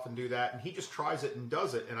this off and do that. And he just tries it and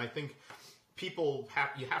does it. And I think people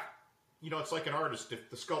you know, it's like an artist. If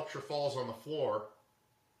the sculpture falls on the floor,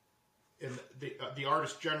 and the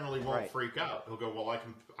artist generally won't freak out. He'll go, well,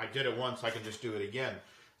 I did it once. I can just do it again.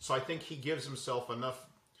 So I think he gives himself enough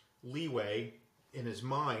leeway in his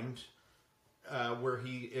mind where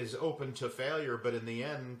he is open to failure. But in the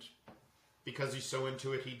end, because he's so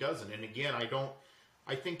into it, he doesn't. And again,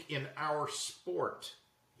 I think in our sport,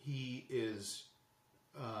 he is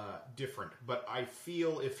different. But I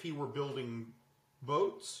feel if he were building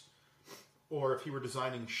boats, or if he were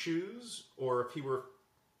designing shoes, or if he were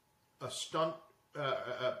a stunt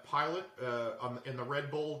pilot in the Red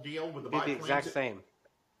Bull deal with the biplanes, the exact same.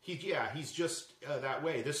 He's just that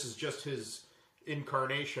way. This is just his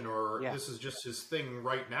incarnation, or this is just his thing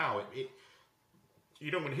right now. You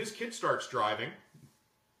know, when his kid starts driving,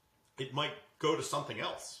 it might go to something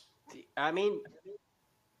else. I mean,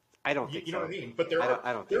 I don't think so. You know what I mean? But there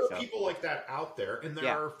are people like that out there, and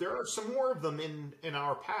there are some more of them in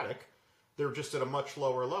our paddock. They're just at a much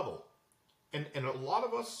lower level, and a lot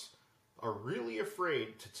of us are really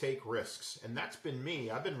afraid to take risks, and that's been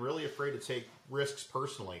me. I've been really afraid to take risks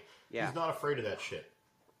personally. Yeah. He's not afraid of that shit,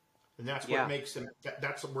 and that's what makes him.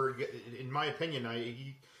 That's where, in my opinion, I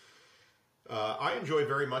enjoy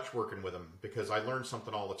very much working with him because I learn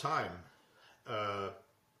something all the time, and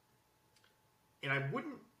I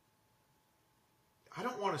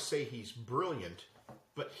don't want to say he's brilliant,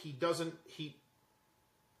 but he doesn't.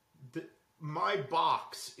 my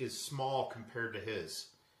box is small compared to his.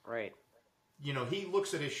 Right. You know, he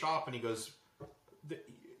looks at his shop and he goes,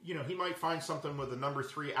 you know, he might find something with a number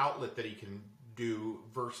 3 outlet that he can do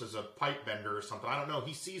versus a pipe bender or something. I don't know.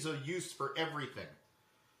 He sees a use for everything.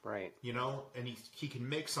 Right. You know, and he can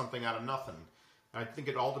make something out of nothing. I think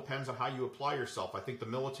it all depends on how you apply yourself. I think the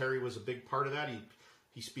military was a big part of that.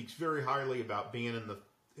 He speaks very highly about being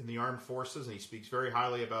in the armed forces, and he speaks very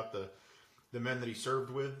highly about the men that he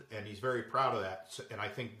served with, and he's very proud of that. And I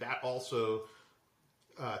think that also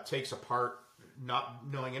takes apart not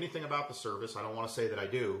knowing anything about the service. I don't want to say that I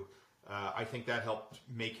do. I think that helped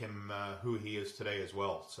make him who he is today as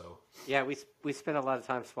well. So yeah, we spent a lot of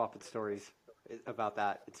time swapping stories about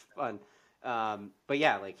that. It's fun. But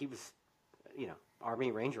yeah, like he was, you know,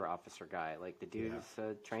 Army Ranger officer guy. Like the dude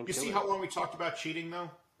is trained. You see how long we talked about cheating though?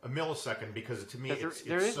 A millisecond, because to me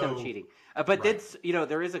there is so, no cheating. But right. You know,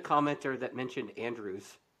 there is a commenter that mentioned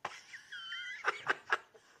Andrews.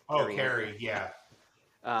 Carey, yeah.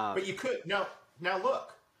 But you could now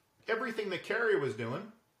look, everything that Carey was doing,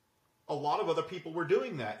 a lot of other people were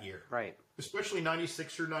doing that year. Right. Especially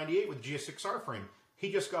 96 or 98 with GS6R frame.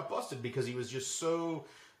 He just got busted because he was just so...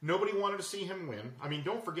 Nobody wanted to see him win. I mean,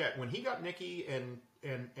 don't forget, when he got Nicky and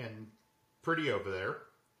Pretty over there,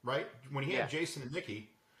 right? When he had Jason and Nicky,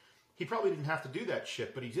 he probably didn't have to do that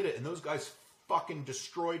shit, but he did it. And those guys fucking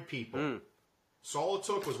destroyed people. So all it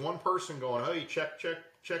took was one person going, hey, check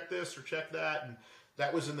this or check that. And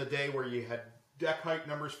that was in the day where you had deck height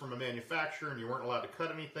numbers from a manufacturer and you weren't allowed to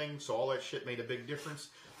cut anything. So all that shit made a big difference.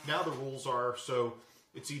 Now the rules are, so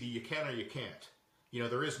it's either you can or you can't. You know,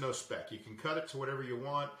 there is no spec. You can cut it to whatever you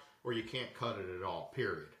want, or you can't cut it at all,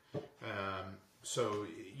 period. So,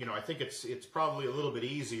 you know, I think it's probably a little bit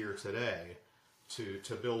easier today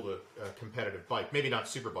to build a competitive bike. Maybe not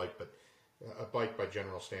Superbike, but a bike by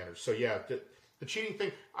general standards. So, yeah, the cheating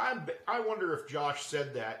thing, I wonder if Josh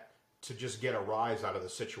said that to just get a rise out of the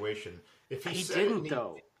situation. If he said didn't,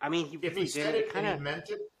 though. I mean, if he said it and he meant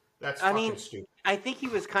it, that's stupid. I think he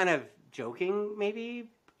was kind of joking, maybe.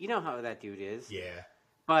 You know how that dude is. Yeah.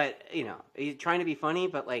 But, you know, he's trying to be funny,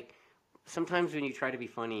 but, like, sometimes when you try to be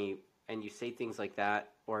funny and you say things like that,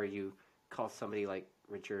 or you call somebody like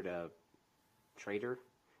Richard a traitor,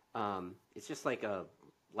 it's just like a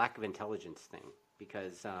lack of intelligence thing.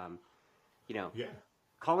 Because, you know,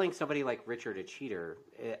 calling somebody like Richard a cheater,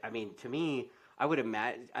 I mean, to me, I would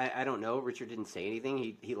imagine, I don't know, Richard didn't say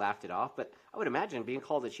anything, he laughed it off, but I would imagine being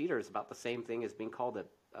called a cheater is about the same thing as being called a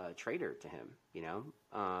traitor to him, you know.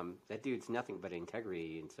 That dude's nothing but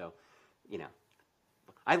integrity, and so, you know,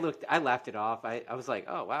 I laughed it off. I was like,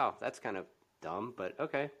 oh wow, that's kind of dumb, but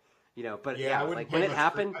okay, you know. But yeah like when it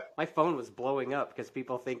happened, my phone was blowing up because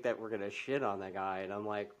people think that we're gonna shit on that guy, and I'm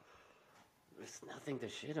like, there's nothing to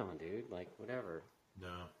shit on, dude. Like whatever.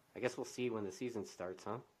 No. I guess we'll see when the season starts,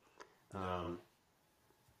 huh? No.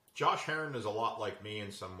 Josh Heron is a lot like me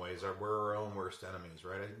in some ways. We're our own worst enemies,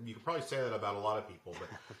 right? You could probably say that about a lot of people, but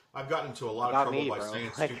I've gotten into a lot of trouble by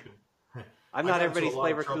saying stupid. I'm not everybody's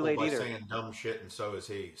flavor Kool-Aid either. By saying dumb shit, and so is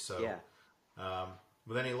he. So, yeah.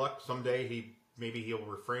 With any luck, someday maybe he'll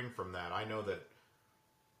refrain from that. I know that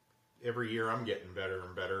every year I'm getting better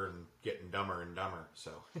and better and getting dumber and dumber.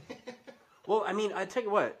 So. Well, I mean, I tell you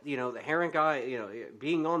what, you know, the Heron guy, you know,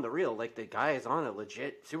 being on the reel, like the guy is on a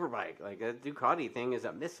legit Superbike. Like the Ducati thing is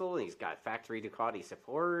a missile, and he's got factory Ducati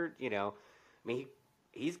support. You know, I mean,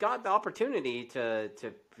 he's got the opportunity to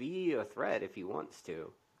be a threat if he wants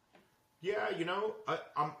to. Yeah, you know,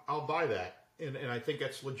 I'll buy that, and I think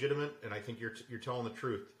that's legitimate, and I think you're telling the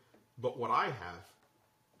truth. But what I have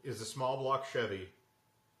is a small block Chevy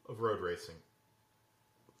of road racing,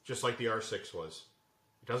 just like the R6 was.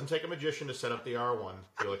 It doesn't take a magician to set up the R1.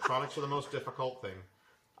 The electronics are the most difficult thing.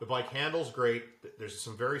 The bike handles great. There's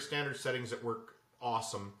some very standard settings that work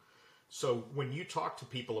awesome. So when you talk to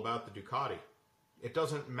people about the Ducati, it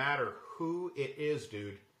doesn't matter who it is,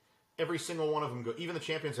 dude. Every single one of them even the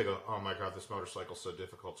champions, they go, oh my God, this motorcycle's so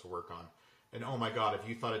difficult to work on. And oh my God, if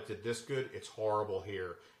you thought it did this good, it's horrible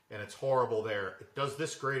here. And it's horrible there. It does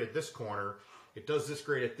this great at this corner. It does this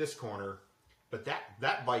great at this corner. But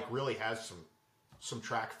that bike really has some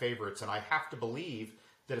track favorites, and I have to believe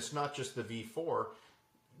that it's not just the V4.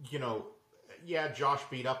 You know, yeah, Josh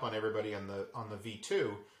beat up on everybody on the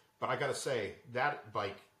V2, but I got to say that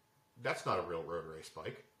bike, that's not a real road race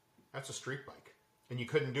bike. That's a street bike, and you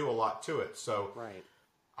couldn't do a lot to it. So right.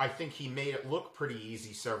 I think he made it look pretty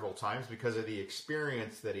easy several times because of the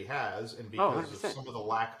experience that he has, and because of some of the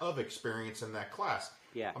lack of experience in that class.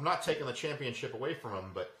 Yeah, I'm not taking the championship away from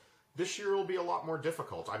him, but this year will be a lot more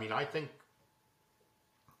difficult. I mean, I think.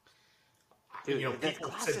 Dude, you know,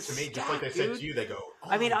 people said to me, stacked, just like they said to you, they go,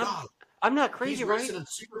 oh I mean, my God. I'm not He's crazy, right? racing in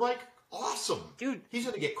Superbike. Awesome, Dude, he's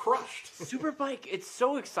gonna get crushed. Superbike, it's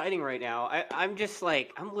so exciting right now. I'm just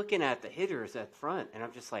like, I'm looking at the hitters at front, and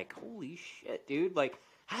I'm just like, holy shit, dude. Like,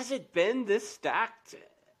 has it been this stacked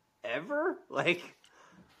ever? Like,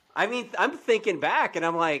 I mean, I'm thinking back, and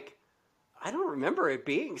I'm like, I don't remember it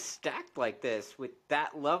being stacked like this with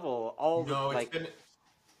that level. All the, No, it's like, been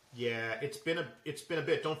yeah, it's been a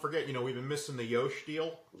bit. Don't forget, we've been missing the Yosh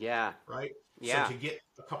deal, yeah, right? So yeah, to get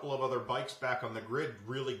a couple of other bikes back on the grid,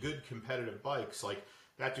 really good competitive bikes, like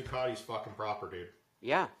that Ducati's fucking proper, dude.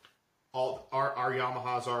 yeah. All our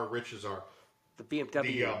Yamahas are, Riches are. The The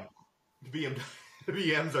BMW. the BM, the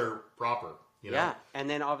BMs are proper, Yeah, and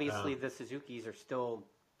then obviously Um, the Suzukis are still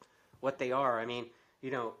what they are. I mean,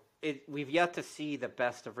 we've yet to see the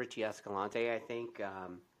best of Richie Escalante. I think,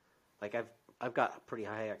 like I've got pretty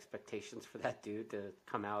high expectations for that dude to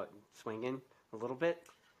come out swinging a little bit.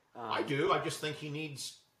 I do. I just think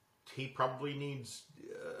he probably needs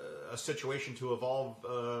a situation to evolve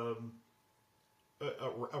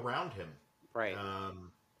around him. Right.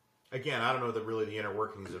 Again, I don't know really the inner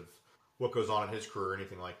workings of what goes on in his career or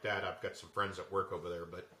anything like that. I've got some friends that work over there,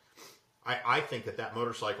 but I think that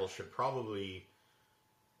motorcycle should probably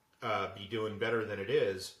be doing better than it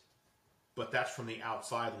is. But that's from the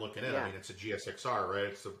outside looking in. Yeah. I mean, it's a GSXR, right?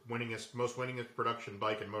 It's the most winningest production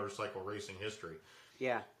bike in motorcycle racing history.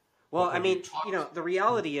 Yeah. Well, But I when you mean, talk- the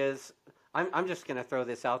reality is, I'm just going to throw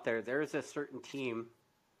this out there. There is a certain team,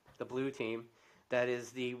 the blue team, that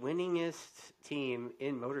is the winningest team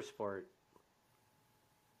in motorsport.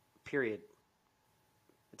 Period.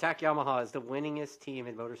 Attack Yamaha is the winningest team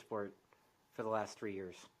in motorsport for the last 3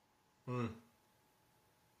 years.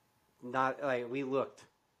 Not like we looked.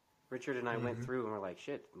 Richard and I went through and we're like,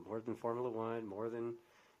 shit, more than Formula One, more than,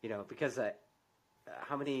 because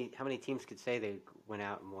how many teams could say they went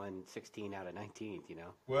out and won 16 out of 19?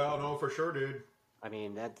 Well, no, for sure, dude. I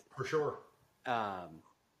mean that's For sure. I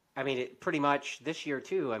mean it pretty much this year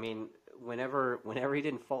too. I mean whenever he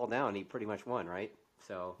didn't fall down, he pretty much won, right?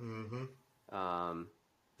 So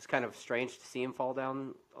it's kind of strange to see him fall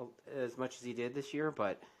down as much as he did this year,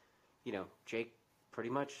 but Jake pretty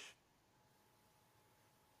much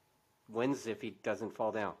wins if he doesn't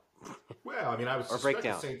fall down. Well, I mean, I would Or suspect the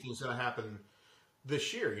breakdown. same thing's going to happen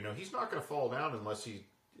this year. He's not going to fall down unless he's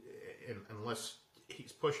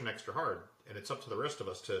pushing extra hard, and it's up to the rest of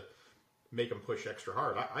us to make him push extra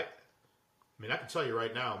hard. I mean, I can tell you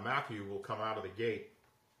right now, Matthew will come out of the gate,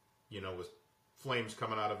 with flames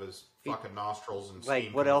coming out of his fucking nostrils and Like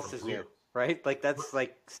steam what coming else from is wheels. new, right? Like that's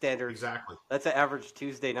like standard. Exactly. That's an average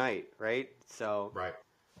Tuesday night, right? So Right.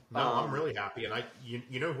 No, I'm really happy, and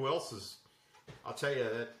you know who else is? I'll tell you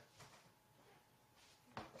that.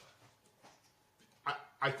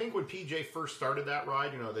 I think when PJ first started that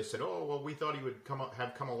ride, they said, "Oh, well, we thought he would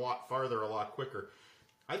have come a lot farther, a lot quicker."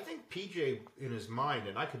 I think PJ in his mind,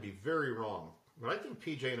 and I could be very wrong, but I think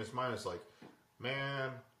PJ in his mind is like,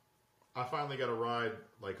 "Man, I finally got a ride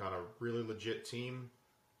like on a really legit team.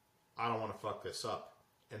 I don't want to fuck this up."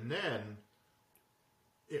 And then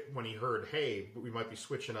when he heard, hey, we might be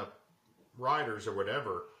switching up riders or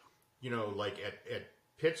whatever, like at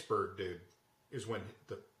Pittsburgh, dude, is when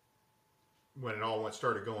it all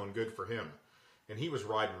started going good for him. And he was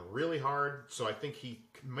riding really hard, so I think he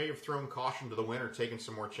may have thrown caution to the wind or taken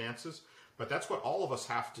some more chances. But that's what all of us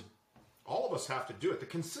have to do it. The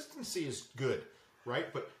consistency is good,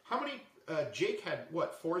 right? But how many, Jake had,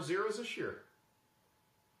 4 zeros this year?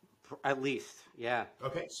 at least, yeah.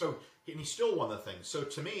 Okay, so and he still won the thing. So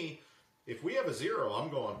to me, if we have a 0, I'm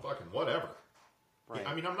going fucking whatever. Right.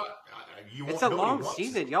 I mean, I'm not. It's a long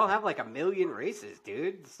season. Y'all have like 1 million races,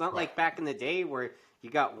 dude. It's not like back in the day where you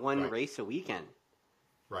got one race a weekend.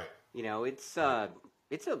 Right. It's a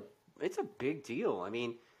big deal. I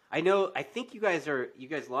mean, I think you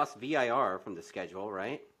guys lost VIR from the schedule,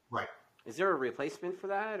 right? Right. Is there a replacement for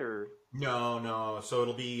that or? No. So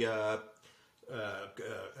it'll be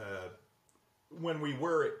when we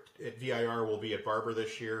were at VIR, we'll be at Barber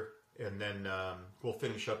this year, and then we'll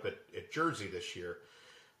finish up at Jersey this year.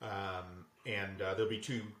 And there'll be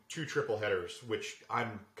two triple headers, which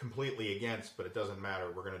I'm completely against, but it doesn't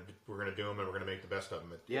matter. We're gonna do them, and we're gonna make the best of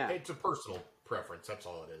them. It's a personal preference. That's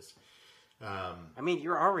all it is. I mean,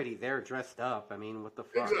 you're already there dressed up. I mean, what the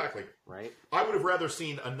fuck? Exactly. Right? I would have rather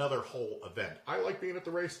seen another whole event. I like being at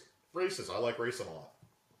the races. I like racing a lot.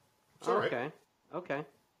 It's all right. Okay.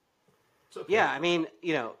 It's okay. Yeah, I mean,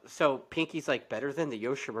 so Pinky's like better than the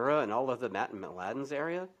Yoshimura and all of the Matt and Mladen's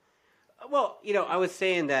area. Well, I was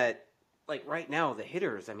saying that, like right now, the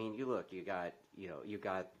hitters. I mean, you got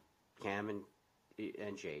Cam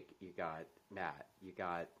and Jake. You got Matt. You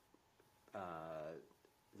got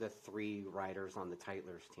the 3 riders on the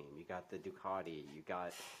Tytler's team. You got the Ducati. You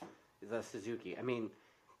got the Suzuki. I mean,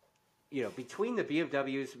 between the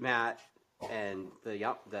BMWs, Matt, and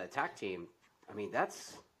the attack team, I mean,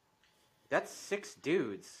 that's 6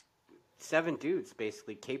 dudes, 7 dudes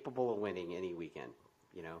basically capable of winning any weekend.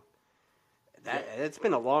 It's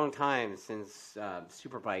been a long time since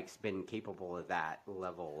Superbike's been capable of that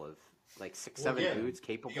level of like 6, 7 dudes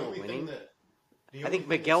capable of winning. I think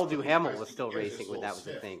Miguel Duhamel was still racing when that was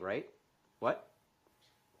a thing, right? What?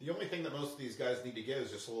 The only thing that most of these guys need to get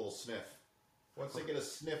is just a little sniff. Once they get a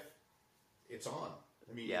sniff, it's on.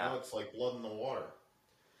 I mean, it's like blood in the water.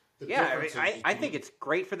 I think it's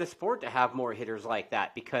great for the sport to have more hitters like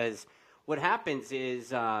that, because what happens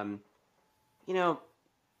is,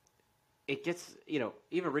 it gets,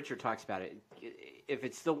 even Richard talks about it. If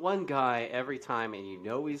it's the one guy every time and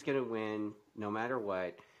he's going to win no matter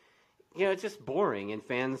what, it's just boring, and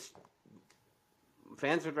fans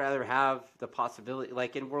would rather have the possibility,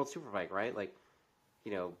 like in World Superbike, right? Like,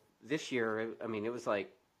 this year, I mean, it was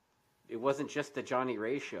like, it wasn't just the Johnny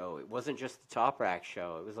Ray show. It wasn't just the Top Rack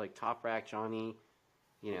show. It was like Top Rack, Johnny,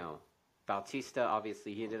 Bautista,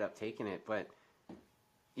 obviously he ended up taking it, but,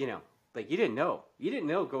 like you didn't know. You didn't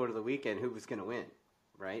know going to the weekend who was going to win,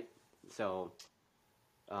 right? So,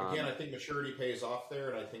 again, I think maturity pays off there,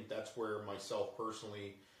 and I think that's where myself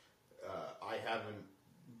personally, I haven't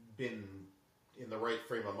been in the right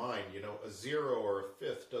frame of mind. A 0 or a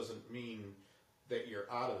 5th doesn't mean that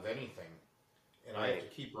you're out of anything. And right. I have to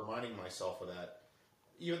keep reminding myself of that.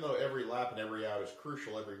 Even though every lap and every out is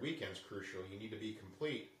crucial, every weekend's crucial, you need to be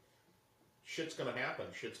complete. Shit's going to happen.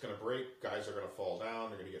 Shit's going to break. Guys are going to fall down.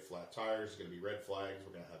 They're going to get flat tires. There's going to be red flags.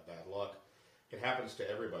 We're going to have bad luck. It happens to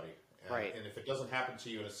everybody. Right. And if it doesn't happen to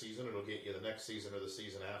you in a season, it'll get you the next season or the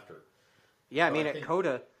season after. Yeah, but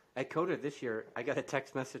at COTA this year, I got a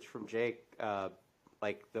text message from Jake,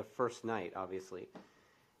 like the first night, obviously.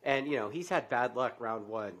 And, he's had bad luck round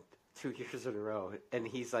 1 2 years in a row. And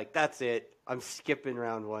he's like, that's it. I'm skipping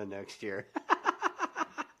round 1 next year.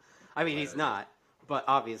 I mean, he's not. But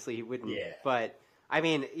obviously he wouldn't. Yeah. But, I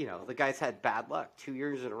mean, the guy's had bad luck 2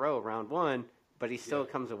 years in a row, round 1, but he still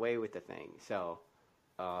comes away with the thing. So,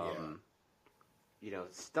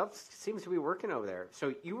 stuff seems to be working over there.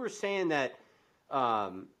 So you were saying that,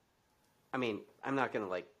 I mean, I'm not going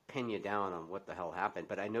to, pin you down on what the hell happened,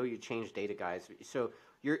 but I know you changed data guys. So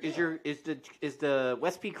is the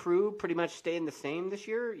Westby crew pretty much staying the same this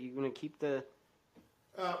year? Are you going to keep the...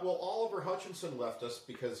 Well, Oliver Hutchinson left us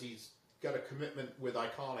because he's got a commitment with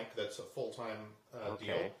Iconic that's a full-time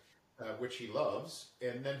deal, which he loves,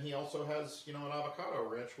 and then he also has an avocado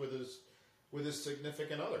ranch with his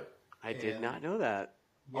significant other. I did not know that.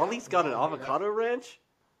 Ollie's got an avocado ranch?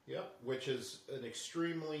 Yep, which is an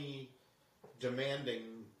extremely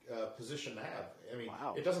demanding position to have. I mean,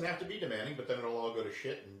 It doesn't have to be demanding, but then it'll all go to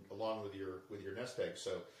shit and along with your nest egg.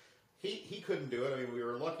 So he couldn't do it. I mean, we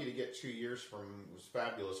were lucky to get 2 years from him. It was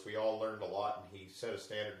fabulous. We all learned a lot, and he set a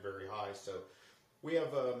standard very high. So we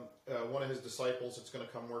have one of his disciples that's going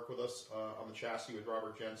to come work with us on the chassis with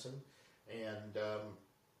Robert Jensen. And,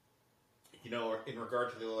 in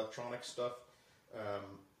regard to the electronic stuff,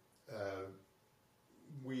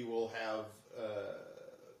 we will have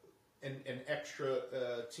an extra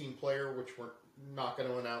team player, which we're not going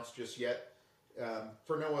to announce just yet,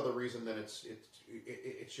 for no other reason than it's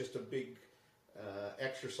just a big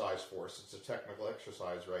exercise for us. It's a technical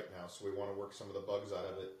exercise right now, so we want to work some of the bugs out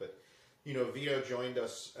of it. But Vito joined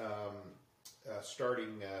us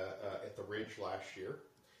starting at the Ridge last year,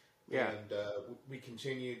 and we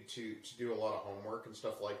continued to do a lot of homework and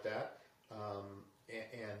stuff like that.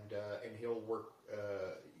 And he'll work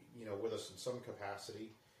with us in some capacity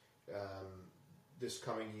this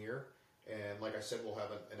coming year. And like I said, we'll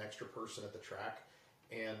have an extra person at the track.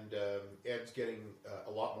 And Ed's getting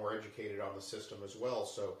a lot more educated on the system as well.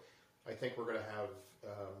 So I think we're going to have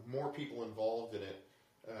more people involved in it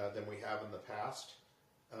than we have in the past.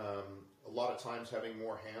 A lot of times having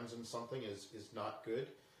more hands in something is not good.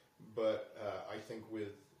 But I think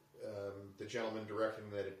with the gentleman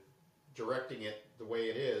directing it the way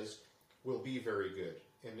it is will be very good.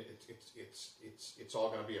 And it's all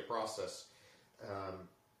going to be a process.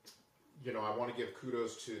 I want to give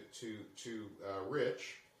kudos to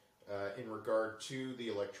Rich in regard to the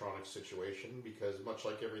electronic situation, because much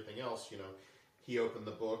like everything else, he opened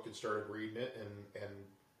the book and started reading it and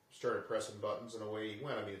started pressing buttons, and away he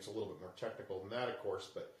went. I mean, it's a little bit more technical than that, of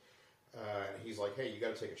course, but he's like, hey, you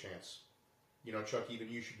got to take a chance. Chuck, even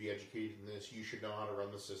you should be educated in this. You should know how to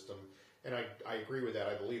run the system. And I agree with that.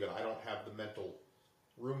 I believe it. I don't have the mental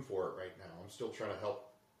room for it right now. I'm still trying to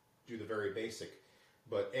help do the very basic.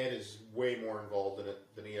 But Ed is way more involved in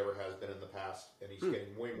it than he ever has been in the past, and he's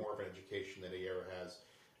getting way more of an education than he ever has.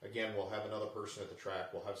 Again, we'll have another person at the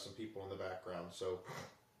track. We'll have some people in the background. So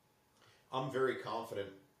I'm very confident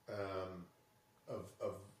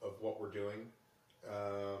of what we're doing.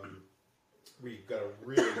 We've got a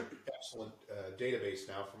really excellent database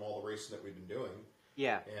now from all the racing that we've been doing.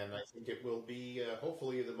 Yeah. And I think it will be,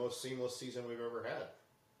 hopefully, the most seamless season we've ever had.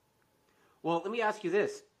 Well, let me ask you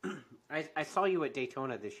this. I saw you at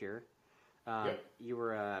Daytona this year. Yep. You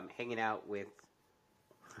were hanging out with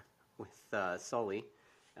Sully,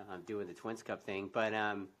 doing the Twins Cup thing. But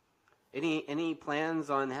any plans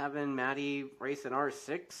on having Maddie race an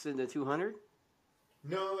R6 in the 200?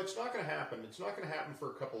 No, it's not going to happen. It's not going to happen for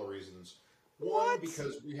a couple of reasons. What? One,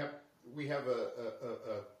 because we have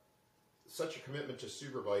a such a commitment to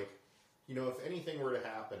Superbike. You know, if anything were to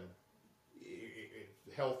happen,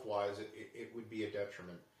 health-wise, it would be a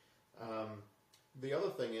detriment. The other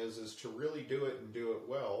thing is to really do it and do it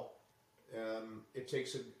well, it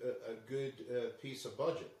takes a good piece of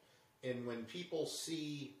budget. And when people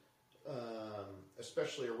see,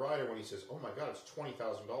 especially a rider, when he says, "Oh my God, it's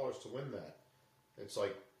 $20,000 to win that," it's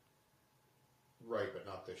like, right, but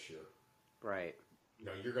not this year. Right. You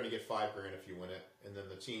know, you're going to get $5,000 if you win it, and then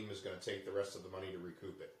the team is going to take the rest of the money to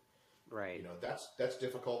recoup it. Right. You know, that's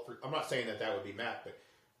difficult for. I'm not saying that would be Matt, but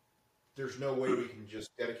there's no way we can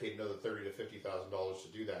just dedicate another $30,000 to $50,000 to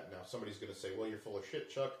do that. Now, somebody's going to say, "Well, you're full of shit,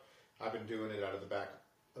 Chuck. I've been doing it out of the back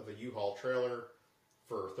of a U-Haul trailer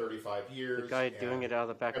for 35 years." The guy doing it out of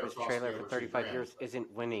the back of his trailer for 35 $2,000. years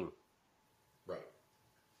isn't winning. Right.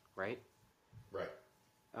 Right. Right.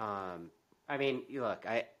 I mean, look,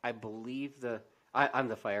 I believe I'm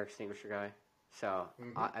the fire extinguisher guy, so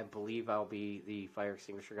I believe I'll be the fire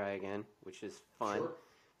extinguisher guy again, which is fun, Sure.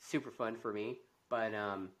 super fun for me. But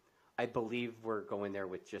I believe we're going there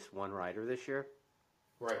with just one rider this year.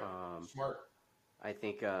 Right. Smart. I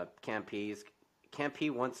think Camp P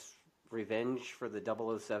wants revenge for the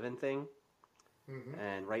 007 thing,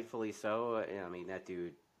 and rightfully so. I mean, that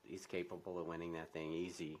dude, he's capable of winning that thing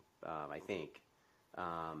easy, I think.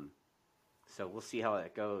 So we'll see how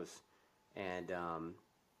that goes. And,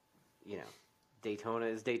 you know, Daytona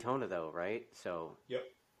is Daytona, though, right? So. Yep.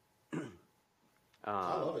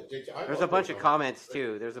 I love it. There's a bunch of comments,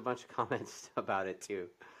 too. There's a bunch of comments about it, too.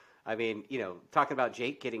 I mean, you know, talking about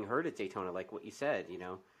Jake getting hurt at Daytona, like what you said, you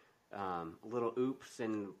know. Little oops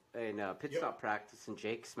in pit stop practice, and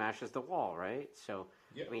Jake smashes the wall, right? So,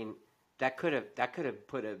 I mean, that could have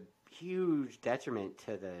put a huge detriment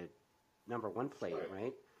to the number one plate,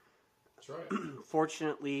 right? That's right.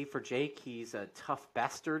 Fortunately for Jake, he's a tough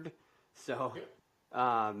bastard. So,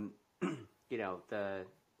 you know, the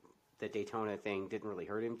Daytona thing didn't really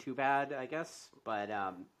hurt him too bad, I guess. But,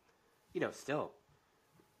 you know, still,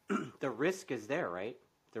 the risk is there, right?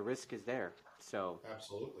 The risk is there. So,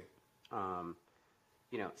 absolutely.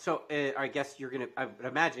 You know, so I guess I would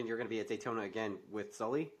imagine you're going to be at Daytona again with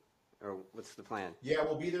Sully, or what's the plan? Yeah,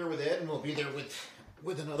 we'll be there with Ed, and we'll be there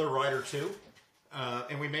with another rider too.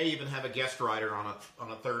 And we may even have a guest rider on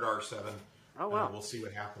a third R7. Oh, wow. We'll see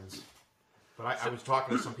what happens. But I was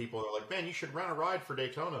talking to some people. They're like, "Man, you should rent a ride for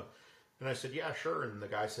Daytona." And I said, "Yeah, sure." And the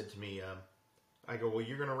guy said to me, "I go, well,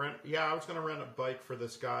 you're going to rent?" "Yeah, I was going to rent a bike for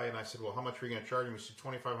this guy." And I said, "Well, how much are you going to charge him?" He said,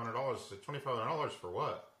 $2,500. I said, $2,500 for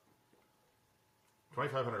what?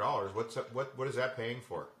 $2,500. What is that paying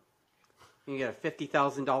for? You get a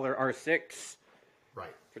 $50,000 R6.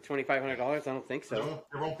 Right. For $2,500? I don't think so.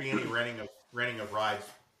 There won't be any renting of rides.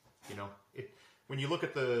 You know, when you look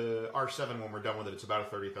at the R7 when we're done with it, it's about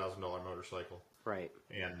a $30,000 motorcycle. Right.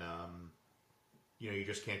 And you know, you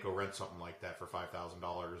just can't go rent something like that for $5,000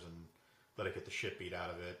 and let it get the shit beat out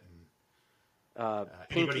of it. And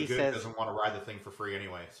anybody good doesn't want to ride the thing for free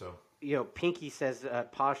anyway. So you know, Pinky says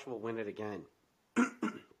Posh will win it again.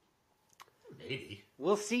 Maybe.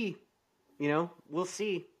 We'll see. You know, we'll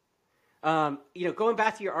see. You know, going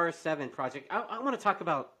back to your R7 project, I want to talk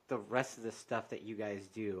about the rest of the stuff that you guys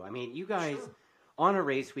do. I mean, you guys, on a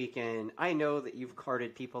race weekend, I know that you've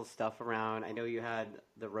carted people's stuff around. I know you had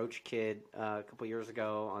the Roach Kid a couple years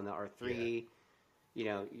ago on the R3. Yeah. You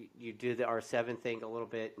know, you do the R7 thing a little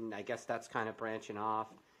bit, and I guess that's kind of branching off.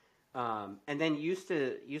 And then you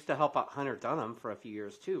used to help out Hunter Dunham for a few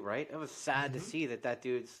years too, right? It was sad to see that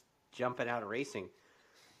dude's jumping out of racing.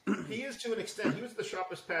 He is to an extent. He was at the shop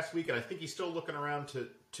this past week, and I think he's still looking around to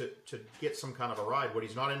get some kind of a ride. What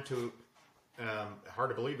he's not into, hard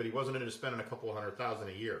to believe, but he wasn't into spending a couple of $100,000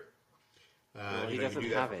 a year. He you doesn't do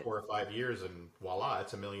that have for it. 4 or 5 years, and voila,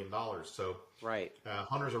 it's $1 million. So right.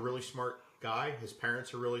 Hunter's a really smart guy. His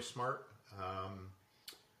parents are really smart,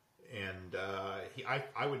 and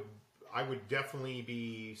I would definitely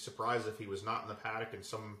be surprised if he was not in the paddock in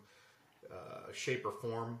some shape or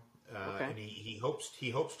form. Okay. And he hopes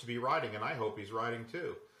to be riding, and I hope he's riding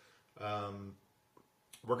too.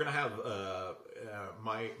 We're gonna have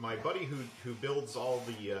my buddy who builds all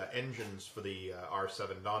the engines for the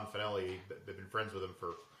R7, Don Finelli. I've been friends with him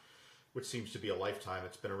for which seems to be a lifetime.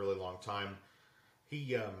 It's been a really long time.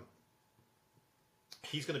 He's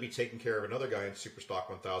going to be taking care of another guy in Superstock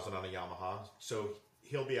 1000 on a Yamaha, so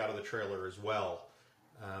he'll be out of the trailer as well.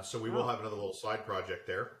 So we will have another little side project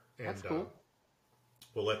there, and That's cool.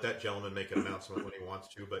 We'll let that gentleman make an announcement when he wants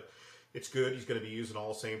to. But it's good. He's going to be using all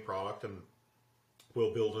the same product, and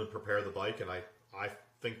we'll build and prepare the bike. And I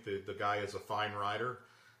think the guy is a fine rider.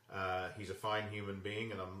 He's a fine human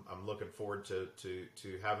being, and I'm looking forward to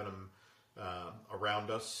having him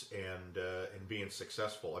around us and being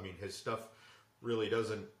successful. I mean, his stuff really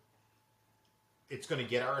doesn't. It's going to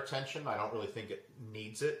get our attention. I don't really think it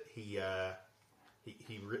needs it. He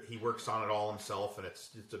works on it all himself, and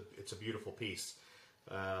it's a beautiful piece.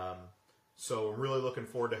 So I'm really looking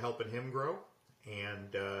forward to helping him grow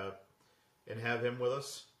and have him with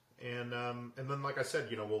us. And then, like I said,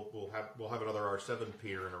 we'll have another R7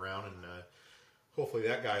 petering around, and hopefully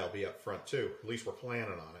that guy will be up front too. At least we're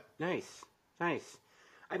planning on it. Nice.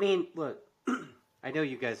 I mean, look, I know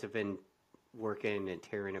you guys have been working and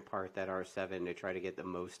tearing apart that R7 to try to get the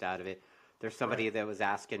most out of it. There's somebody that was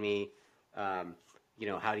asking me, how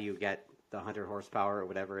do you get the 100 horsepower or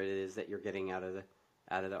whatever it is that you're getting out of the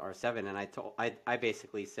R7? And I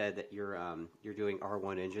basically said that you're doing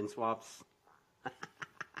R1 engine swaps.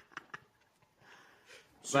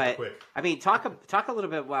 But quick. I mean, talk a little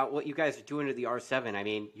bit about what you guys are doing to the R7. I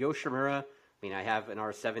mean, Yoshimura. I mean, I have an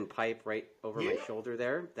R7 pipe right over my shoulder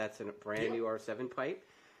there. That's a brand new R7 pipe.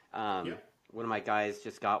 One of my guys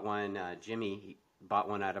just got one. Jimmy, he bought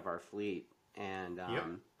one out of our fleet, and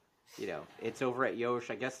it's over at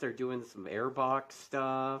Yosh. I guess they're doing some airbox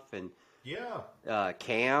stuff and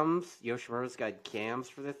cams. Yoshimura's got cams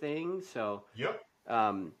for the thing. So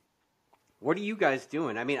what are you guys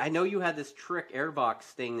doing? I mean, I know you had this trick airbox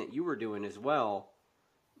thing that you were doing as well.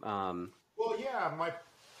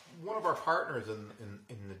 One of our partners in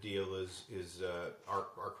the deal is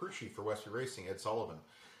our crew chief for Western Racing, Ed Sullivan,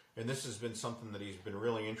 and this has been something that he's been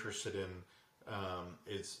really interested in.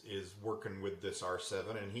 Is working with this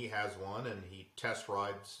R7, and he has one, and he test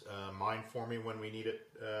rides mine for me when we need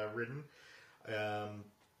it ridden.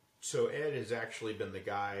 So Ed has actually been the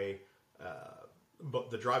guy.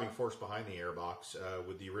 But the driving force behind the airbox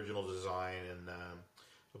with the original design and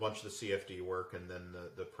a bunch of the CFD work and then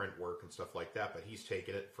the print work and stuff like that. But he's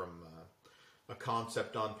taken it from a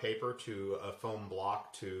concept on paper to a foam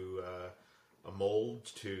block to a mold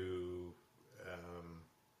to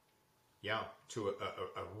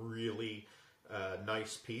a really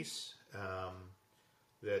nice piece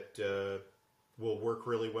that will work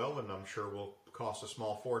really well, and I'm sure will cost a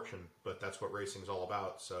small fortune. But that's what racing's all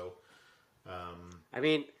about. So. I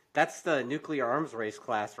mean, that's the nuclear arms race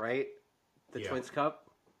class, right? The Twins Cup?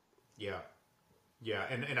 Yeah.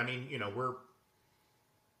 And I mean,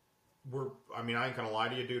 I mean, I ain't gonna lie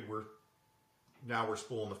to you, dude, we're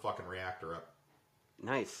spooling the fucking reactor up.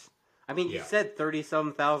 Nice. I mean, you said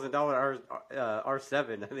 $30,000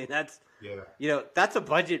 R7. I mean, that's, that's a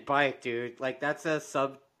budget bike, dude. Like, that's a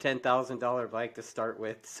sub $10,000 bike to start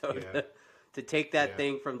with. So to take that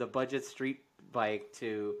thing from the budget street bike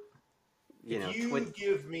to... If you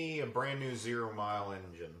give me a brand new 0 mile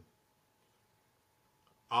engine,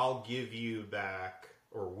 I'll give you back,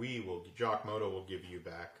 or Giachetto will give you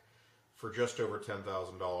back for just over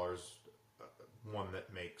 $10,000, one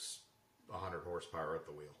that makes 100 horsepower at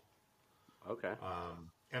the wheel. Okay.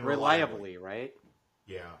 And reliably, right?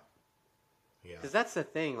 Yeah. Because that's the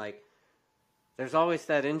thing, like, there's always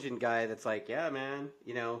that engine guy that's like, yeah, man,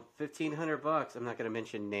 $1,500. I'm not going to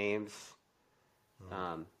mention names.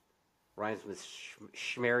 Rhymes with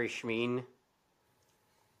Schmary Schmeen,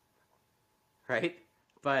 right?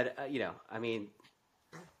 But, I mean,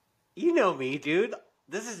 you know me, dude.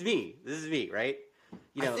 This is me, right?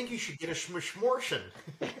 I think you should get a Schmortion.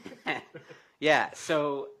 Yeah,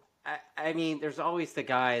 so, I mean, there's always the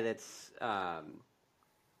guy that's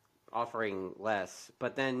offering less.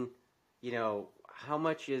 But then, how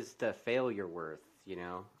much is the failure worth,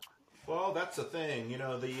 Well, that's the thing.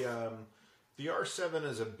 The R7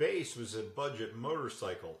 as a base was a budget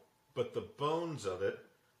motorcycle, but the bones of it,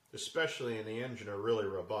 especially in the engine, are really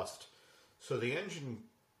robust. So the engine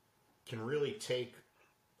can really take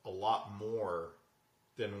a lot more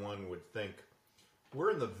than one would think.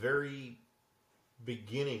 We're in the very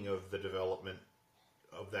beginning of the development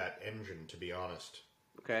of that engine, to be honest.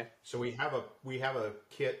 Okay. So we have a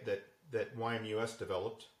kit that YMUS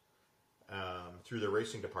developed through their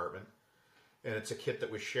racing department, and it's a kit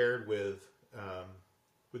that was shared with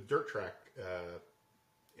dirt track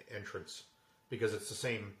entrants because it's the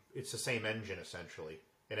same engine essentially.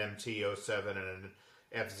 An MT-07 and an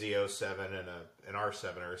FZ-07 and an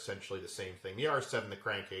R7 are essentially the same thing. The R7, the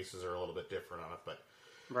crankcases are a little bit different on it, but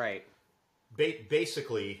right.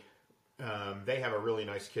 Basically, they have a really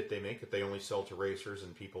nice kit they make that they only sell to racers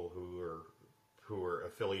and people who are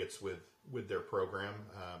affiliates with their program.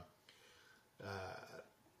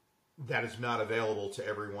 That is not available to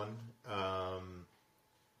everyone.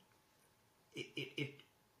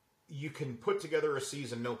 You can put together a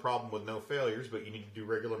season no problem with no failures, but you need to do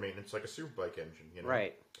regular maintenance like a Superbike engine, you know?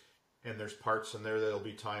 Right. And there's parts in there that'll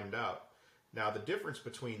be timed out. Now, the difference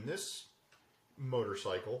between this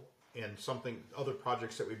motorcycle and other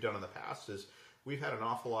projects that we've done in the past is we've had an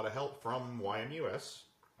awful lot of help from YMUS.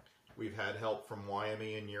 We've had help from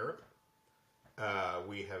YME in Europe.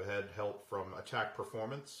 We have had help from Attack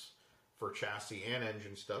Performance for chassis and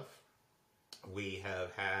engine stuff. We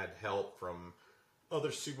have had help from other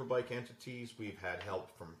Superbike entities. We've had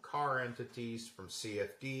help from car entities, from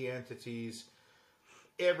CFD entities.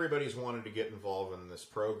 Everybody's wanted to get involved in this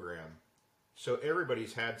program. So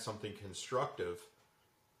everybody's had something constructive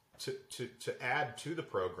to add to the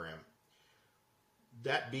program.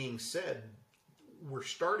 That being said, we're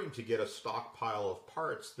starting to get a stockpile of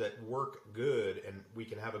parts that work good and we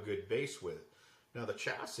can have a good base with. Now the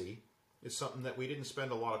chassis is something that we didn't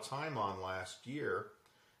spend a lot of time on last year.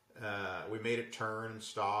 We made it turn and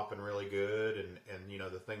stop and really good, and you know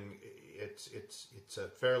the thing. It's a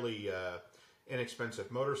fairly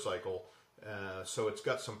inexpensive motorcycle, so it's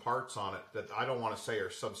got some parts on it that I don't want to say are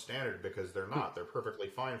substandard because they're not. They're perfectly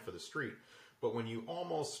fine for the street. But when you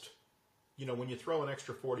when you throw an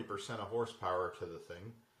extra 40% of horsepower to the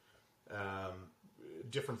thing,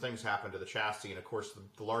 different things happen to the chassis, and of course,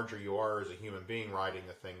 the larger you are as a human being riding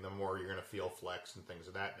the thing, the more you're going to feel flex and things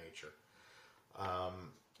of that nature.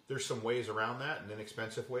 There's some ways around that and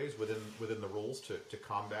inexpensive ways within the rules to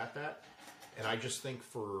combat that. And I just think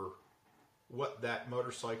for what that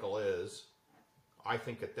motorcycle is, I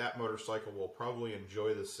think that motorcycle will probably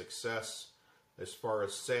enjoy the success as far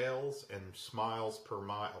as sales and miles per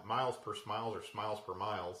miles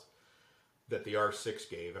that the R6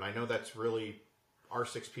 gave. And I know that's really,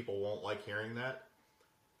 R6 people won't like hearing that.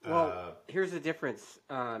 Well, here's the difference.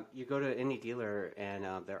 You go to any dealer and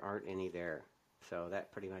there aren't any there. So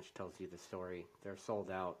that pretty much tells you the story. They're sold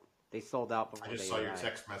out. They sold out before they arrived. I just saw your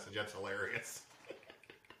text message. That's hilarious.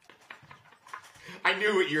 I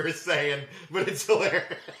knew what you were saying, but it's hilarious.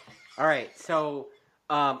 All right, so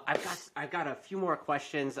I've got a few more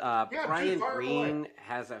questions. Brian Green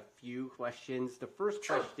has a few questions. The first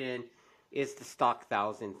question is the stock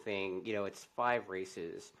 1,000 thing. You know, it's 5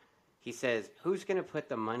 races. He says, who's going to put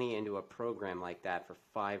the money into a program like that for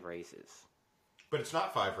 5 races? But it's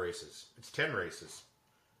not 5 races. It's 10 races.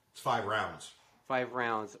 It's 5 rounds. 5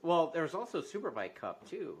 rounds. Well, there's also Superbike Cup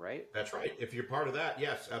too, right? That's right. If you're part of that,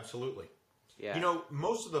 yes, absolutely. Yeah. You know,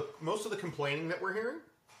 most of the complaining that we're hearing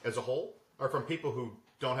as a whole are from people who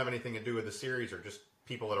don't have anything to do with the series or just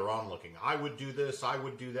people that are onlooking. I would do this, I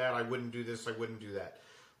would do that, I wouldn't do this, I wouldn't do that.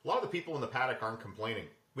 A lot of the people in the paddock aren't complaining.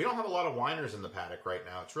 We don't have a lot of whiners in the paddock right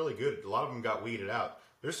now. It's really good. A lot of them got weeded out.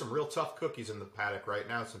 There's some real tough cookies in the paddock right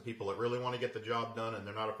now. Some people that really want to get the job done, and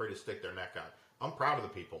they're not afraid to stick their neck out. I'm proud of the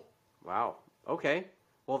people. Wow. Okay.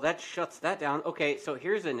 Well, that shuts that down. Okay, so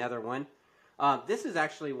here's another one. This is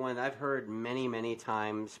actually one I've heard many, many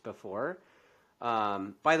times before.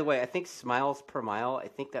 By the way, I think Smiles Per Mile, I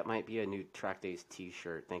think that might be a new Track Days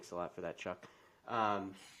t-shirt. Thanks a lot for that, Chuck.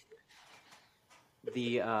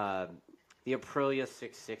 The Aprilia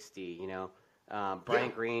 660, you know.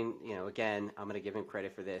 Brian Green, you know, again, I'm going to give him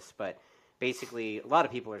credit for this, but basically a lot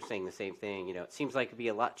of people are saying the same thing. You know, it seems like it'd be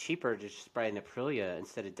a lot cheaper to just buy an Aprilia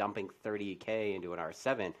instead of dumping $30,000 into an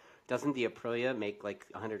R7. Doesn't the Aprilia make like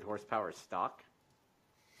 100 horsepower stock?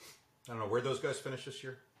 I don't know. Where'd those guys finish this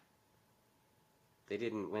year? They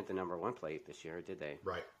didn't win the #1 plate this year, did they?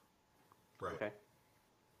 Right. Okay.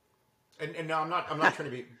 And now I'm not trying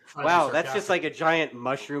to be. Wow, that's just like a giant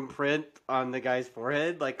mushroom print on the guy's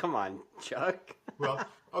forehead. Like, come on, Chuck. Well,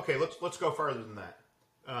 okay, let's go farther than that.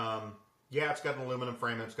 Yeah, it's got an aluminum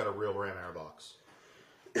frame and it's got a real ram airbox,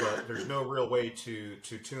 but there's no real way to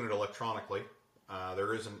tune it electronically.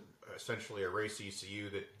 There isn't essentially a race ECU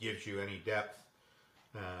that gives you any depth.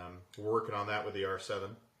 We're working on that with the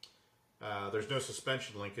R7. There's no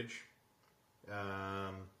suspension linkage.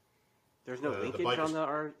 There's no linkage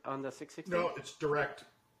on the 660? No, it's direct.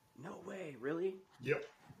 No way, really? Yep.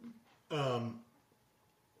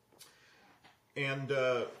 And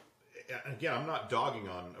again, I'm not dogging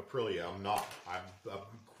on Aprilia. I'm not. I'm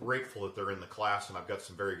grateful that they're in the class, and I've got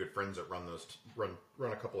some very good friends that run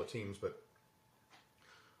a couple of teams. But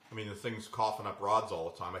I mean, the thing's coughing up rods all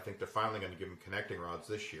the time. I think they're finally going to give them connecting rods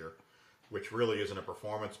this year, which really isn't a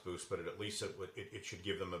performance boost, but at least it should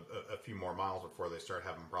give them a few more miles before they start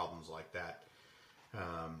having problems like that.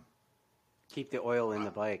 Keep the oil in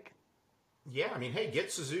the bike. Yeah, I mean, hey,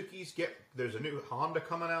 get Suzuki's. There's a new Honda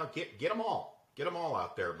coming out. Get them all. Get them all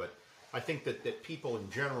out there. But I think that people in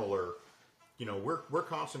general are, we're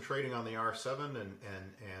concentrating on the R7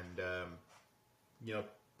 and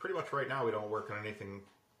pretty much right now we don't work on anything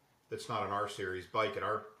that's not an R series bike at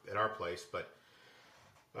our place. But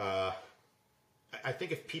I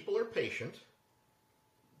think if people are patient,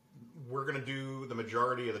 we're going to do the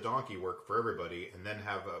majority of the donkey work for everybody, and then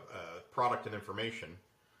have a product and information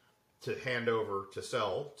to hand over to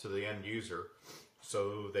sell to the end user,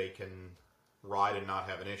 so they can ride and not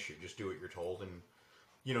have an issue. Just do what you're told, and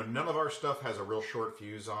none of our stuff has a real short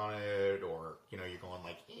fuse on it, or you're going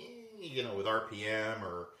like with RPM,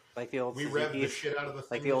 or like the old we rev the shit out of the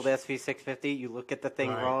thing. Like the old SV650. You look at the thing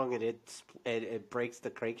wrong, and it breaks the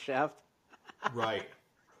crankshaft. Right.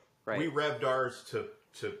 We revved ours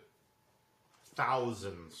to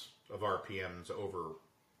thousands of RPMs over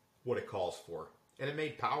what it calls for. And it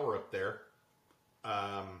made power up there.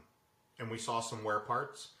 And we saw some wear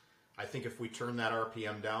parts. I think if we turn that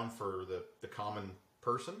RPM down for the common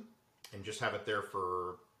person and just have it there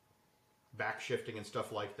for back shifting and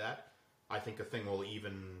stuff like that, I think the thing will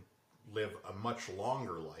even live a much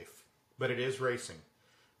longer life. But it is racing.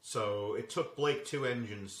 So it took Blake 2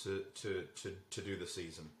 engines to do the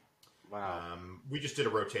season. Wow. We just did a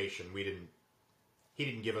rotation. He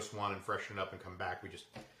didn't give us one and freshen it up and come back.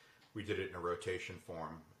 We did it in a rotation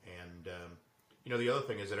form. And the other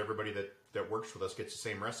thing is that everybody that works with us gets the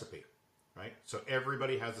same recipe, right? So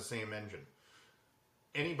everybody has the same engine.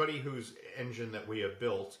 Anybody whose engine that we have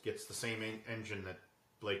built gets the same engine that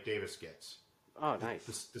Blake Davis gets. Oh,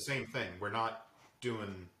 nice. The same thing. We're not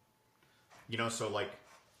doing, so like,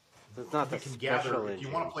 it's not we can gather. If you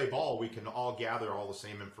want to play ball, we can all gather all the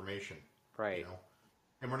same information, right?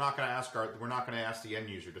 And we're not going to ask the end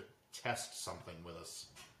user to test something with us.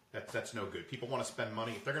 That's no good. People want to spend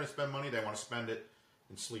money. If they're going to spend money, they want to spend it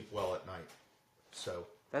and sleep well at night. So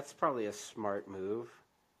that's probably a smart move.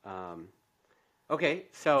 Okay,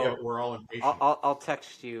 so yeah, we're all impatient. I'll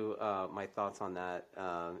text you my thoughts on that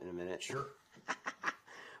in a minute. Sure.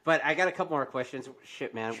 But I got a couple more questions.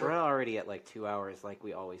 Shit, man, Sure. We're already at like 2 hours, like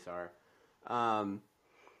we always are.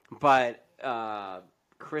 But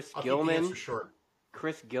Chris I'll Gilman. keep the answer short.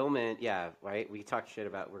 Chris Gilman, yeah, right. We talked shit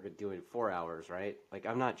about we're doing 4 hours, right? Like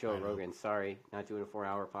I'm not Joe Rogan. Sorry, not doing a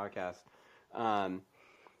 4-hour podcast.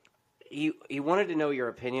 He wanted to know your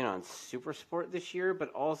opinion on Super Sport this year, but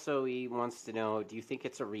also he wants to know: do you think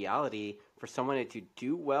it's a reality for someone to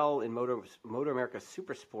do well in Motor America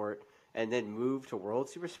Super Sport and then move to World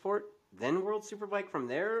Super Sport, then World Superbike from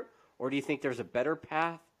there, or do you think there's a better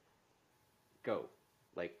path? Go,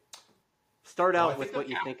 like, start out with what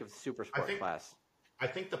you think of Super Sport class. I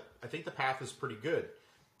think the path is pretty good.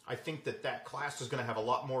 I think that class is going to have a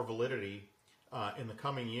lot more validity in the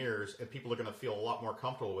coming years, and people are going to feel a lot more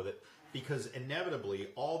comfortable with it, because inevitably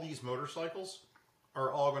all these motorcycles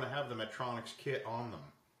are all going to have the Medtronics kit on them,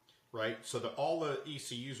 right? So that all the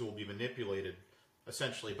ECUs will be manipulated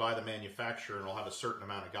essentially by the manufacturer, and will have a certain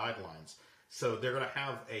amount of guidelines. So they're going to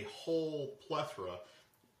have a whole plethora.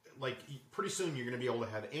 Like, pretty soon you're going to be able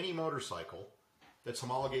to have any motorcycle that's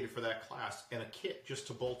homologated for that class and a kit just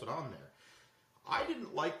to bolt it on there. I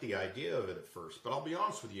didn't like the idea of it at first, but I'll be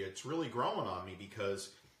honest with you, it's really growing on me,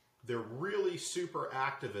 because they're really super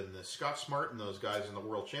active in this. Scott Smart and those guys in the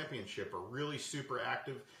World Championship are really super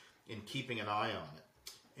active in keeping an eye on it.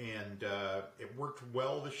 And it worked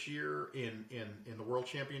well this year in the World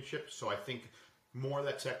Championship, so I think more of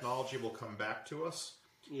that technology will come back to us.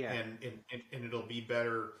 Yeah. And it'll be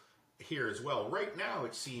better here as well. Right now,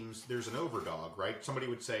 it seems there's an overdog, right? Somebody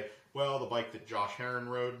would say, well, the bike that Josh Herron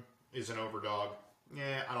rode is an overdog.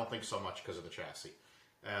 Yeah, I don't think so much because of the chassis.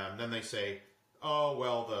 Then they say, oh,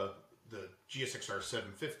 well, the GSXR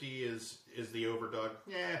 750 is the overdog.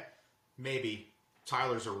 Yeah, maybe.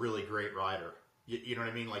 Tyler's a really great rider. You know what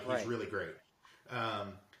I mean? Like, he's really great.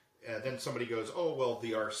 Then somebody goes, oh, well,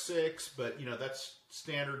 the R6, but, that's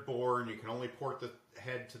standard bore, and you can only port the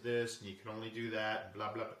head to this, and you can only do that, and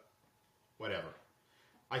blah, blah, blah. Whatever.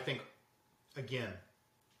 I think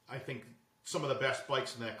some of the best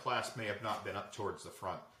bikes in that class may have not been up towards the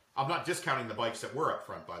front. I'm not discounting the bikes that were up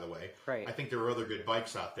front, by the way. Right. I think there are other good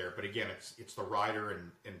bikes out there, but again, it's the rider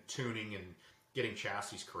and tuning getting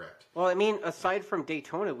chassis correct. Well, I mean, aside from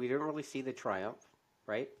Daytona, we didn't really see the Triumph,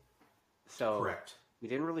 right? So Correct. we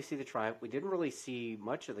didn't really see the Triumph. We didn't really see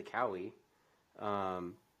much of the Cowie.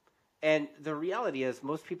 And the reality is,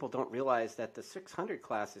 most people don't realize that the 600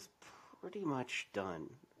 class is pretty much done.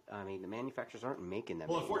 I mean, the manufacturers aren't making them.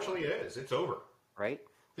 Well, anymore, unfortunately, it is. It's over. right?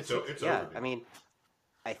 It's yeah, over. Dude. I mean,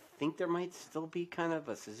 I think there might still be kind of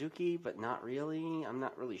a Suzuki, but not really. I'm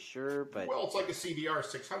not really sure, but well, it's like a CBR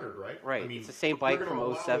 600, right? right. I mean, it's the same bike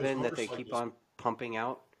from '07 that they keep on pumping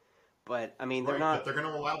out. But I mean, they're not. But they're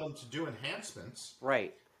going to allow them to do enhancements.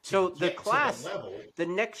 Right. So the class, level. the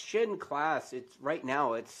next gen class, it's right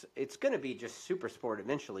now. It's going to be just super sport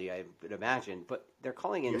eventually, I would imagine. But they're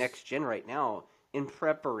calling it next gen right now in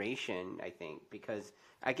preparation, I think, because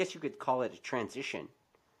I guess you could call it a transition,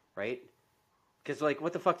 right? Because like,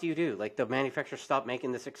 what the fuck do you do? Like, the manufacturer stopped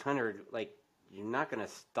making the 600. Like, you're not going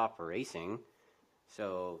to stop racing,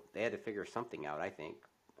 so they had to figure something out, I think.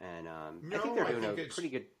 And I think they're doing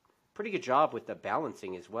a pretty good job with the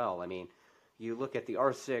balancing as well. I mean, you look at the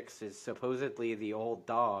R6 is supposedly the old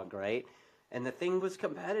dog, right? And the thing was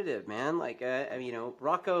competitive, man. Like,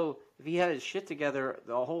 Rocco, if he had his shit together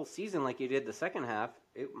the whole season like he did the second half,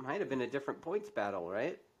 it might have been a different points battle,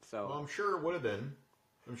 right? So, well, I'm sure it would have been.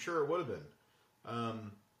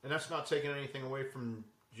 And that's not taking anything away from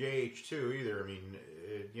JH2 either. I mean,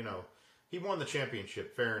 he won the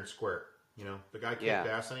championship fair and square. The guy kicked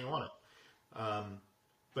ass and he won it.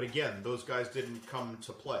 But again, those guys didn't come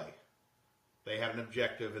to play. They had an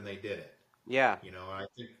objective and they did it. Yeah. I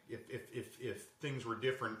think if things were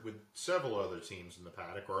different with several other teams in the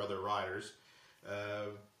paddock or other riders,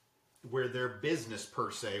 where their business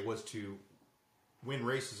per se was to win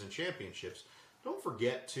races and championships, don't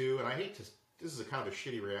forget to, and I hate to, this is a kind of a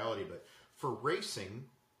shitty reality, but for racing,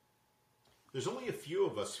 there's only a few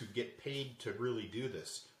of us who get paid to really do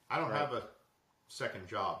this. I don't have a second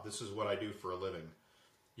job. This is what I do for a living.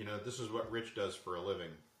 This is what Rich does for a living.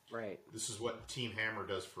 Right. This is what Team Hammer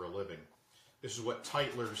does for a living. This is what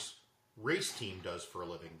Tytler's race team does for a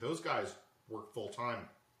living. Those guys work full time,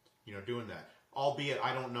 doing that. Albeit,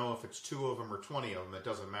 I don't know if it's 2 of them or 20 of them. It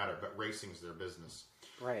doesn't matter. But racing's their business.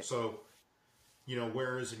 Right. So,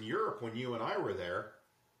 whereas in Europe, when you and I were there,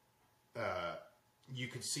 you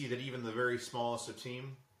could see that even the very smallest of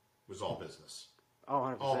team was all business. Oh,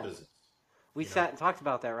 100%. All business. We sat and talked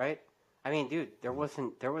about that, right? I mean, dude, there was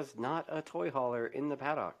not a toy hauler in the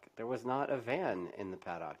paddock. There was not a van in the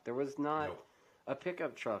paddock. There was not a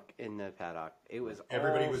pickup truck in the paddock. It was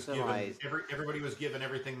everybody all was semis. everybody was given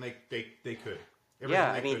everything they could.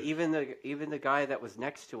 Yeah, I mean, even the guy that was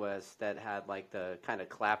next to us that had like the kind of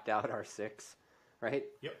clapped out R6, right?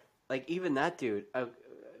 Yep. Like even that dude,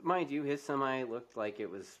 mind you, his semi looked like it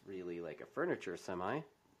was really like a furniture semi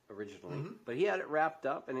originally, but he had it wrapped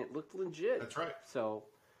up and it looked legit. That's right. So.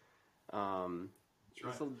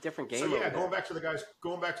 It's a different game. So yeah, going back to the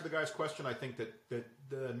guy's question, I think that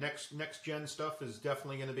the next gen stuff is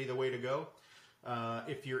definitely going to be the way to go.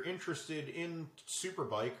 If you're interested in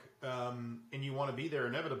Superbike and you want to be there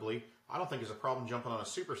inevitably, I don't think it's a problem jumping on a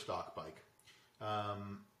super stock bike.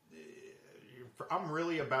 I'm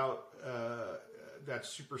really about that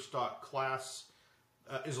super stock class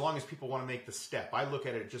as long as people want to make the step. I look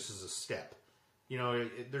at it just as a step. You're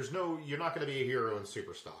not going to be a hero in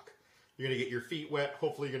super stock. You're going to get your feet wet.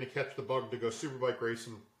 Hopefully you're going to catch the bug to go Superbike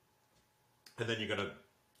racing. And then you're going to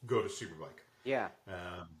go to Superbike. Yeah.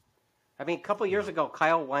 I mean, a couple years ago,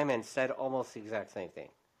 Kyle Wyman said almost the exact same thing.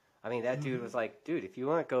 I mean, that dude was like, dude, if you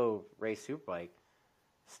want to go race Superbike,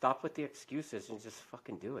 stop with the excuses and just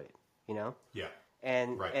fucking do it, Yeah.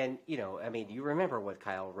 And, I mean, you remember what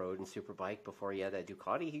Kyle rode in Superbike before he had that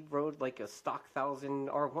Ducati? He rode like a stock 1000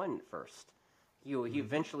 R1 first. He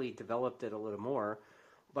eventually developed it a little more.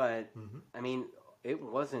 But I mean, it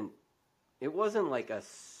wasn't like a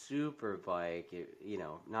super bike,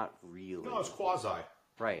 not really. No, it's quasi.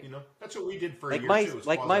 Right. That's what we did for like a my year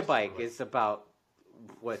too. My bike is about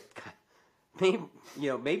what,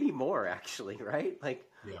 maybe more actually, right? Like,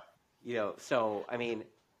 So I mean,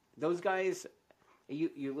 those guys.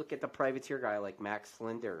 You look at the privateer guy like Max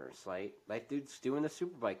Flinders, right? That dude's doing the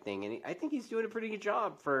Superbike thing, and I think he's doing a pretty good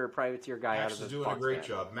job for a privateer guy. Max out of the is doing a great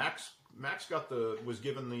job. Max was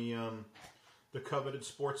given the coveted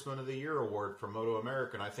Sportsman of the Year award from Moto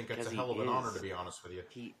America, and I think that's a hell of an honor, to be honest with you.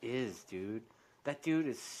 He is, dude. That dude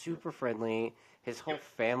is super friendly. His whole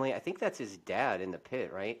family, I think that's his dad in the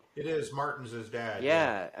pit, right? It is. Martin's his dad.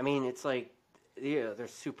 Yeah. I mean, it's like, they're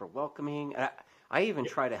super welcoming. I even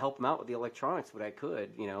try to help him out with the electronics when I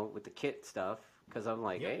could, with the kit stuff, because I'm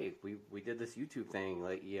like, hey, we did this YouTube thing,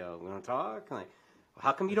 like, we want to talk? Like,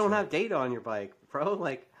 how come you don't have data on your bike, bro?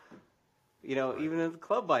 Like, You know, Right. even the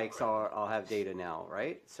club bikes all have data now,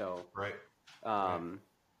 right? So, Right. Right. um,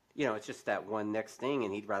 you know, it's just that one next thing,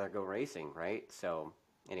 and he'd rather go racing, right? So,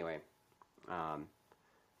 anyway, um,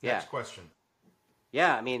 yeah, Next question.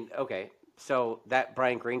 yeah. I mean, okay. So that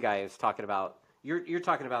Brian Green guy is talking about you're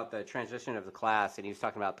talking about the transition of the class, and he was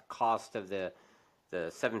talking about the cost of the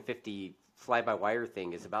 750 fly by wire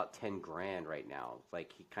thing is about 10 grand right now.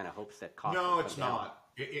 Like he kind of hopes that cost will No, come it's down. not.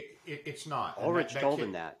 It's not. And Ulrich that told kit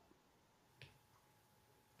him that.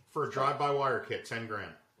 for a So drive-by-wire kit, 10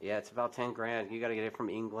 grand. yeah, it's about 10 grand. You got to get it from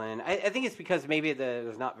England. I think it's because maybe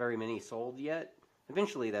there's not very many sold yet.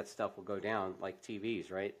 Eventually, that stuff will go down, like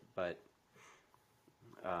TVs, right?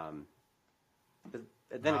 Um, but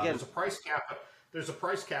then again, There's a price cap. There's a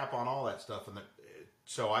price cap on all that stuff, and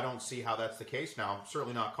so I don't see how that's the case now. I'm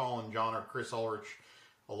certainly not calling John or Chris Ulrich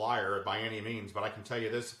a liar by any means, but I can tell you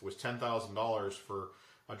this: if it was $10,000 for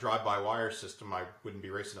a drive-by-wire system, I wouldn't be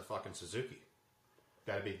racing a fucking Suzuki.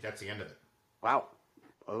 That's the end of it. wow.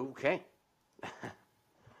 Okay,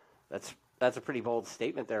 that's a pretty bold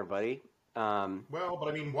statement there, buddy. Well, but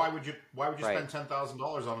I mean, why would you Right, spend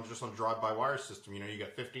 $10,000 on just on a drive-by-wire system? You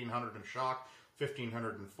got 1,500 in shock,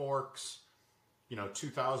 1,500 in forks,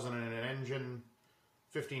 2,000 in an engine,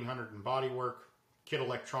 1,500 in bodywork, kit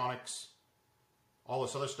electronics, all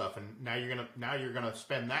this other stuff, and now you're gonna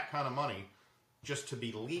spend that kind of money just to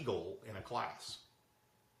be legal in a class.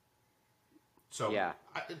 So yeah,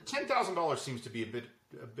 $10,000 seems to be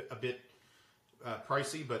a bit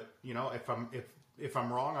pricey, but if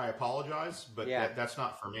I'm wrong, I apologize, but yeah, that's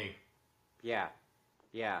not for me. yeah,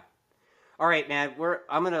 yeah. All right, man.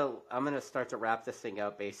 I'm gonna start to wrap this thing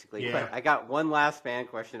up, basically. Yeah, But I got one last fan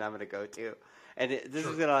question I'm gonna go to, and this is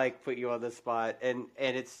sure. gonna like put you on the spot, and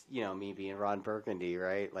it's me being Ron Burgundy,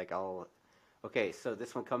 right? Like I'll. Okay, so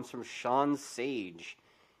this one comes from Sean Sage.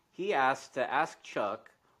 He asked to ask Chuck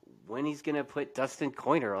when he's gonna put Dustin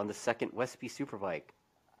Coiner on the second Westby Superbike.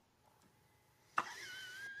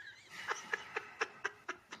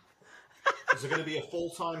 Is it going to be a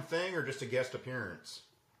full-time thing or just a guest appearance?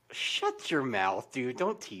 Shut your mouth, dude.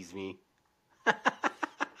 Don't tease me.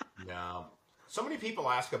 No. So many people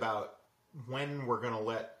ask about when we're going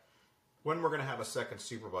to have a second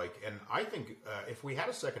Superbike, and I think if we had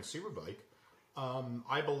a second Superbike,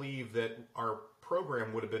 I believe that our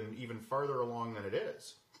program would have been even farther along than it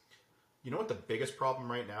is. You know what the biggest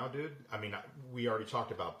problem right now, dude? I mean, we already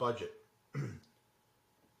talked about budget. You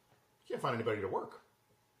can't find anybody to work.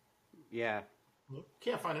 Yeah.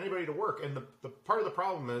 Can't find anybody to work, and the part of the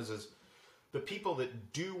problem is the people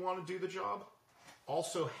that do want to do the job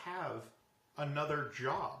also have another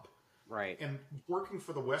job, Right. and working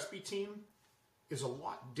for the Westby team is a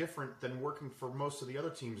lot different than working for most of the other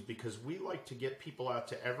teams because we like to get people out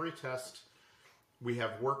to every test. We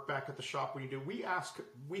have work back at the shop when you do.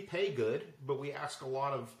 We pay good, but we ask a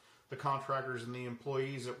lot of the contractors and the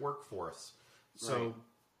employees that work for us. So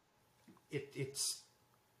Right.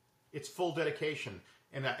 it's full dedication.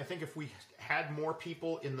 And I think if we had more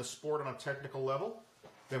people in the sport on a technical level,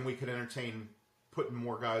 then we could entertain putting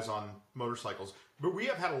more guys on motorcycles. But we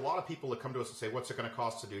have had a lot of people that come to us and say, what's it going to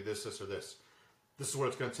cost to do this, or this? This is what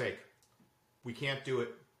it's going to take. We can't do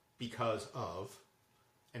it because of,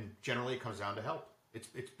 and generally it comes down to help. It's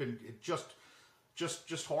been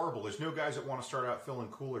just horrible. There's no guys that want to start out filling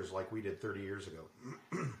coolers like we did 30 years ago.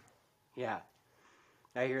 Yeah.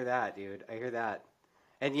 I hear that, dude. I hear that.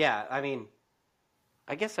 And yeah, I mean,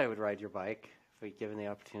 I guess I would ride your bike if we given the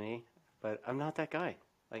opportunity, but I'm not that guy.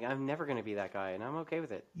 Like, I'm never going to be that guy, and I'm okay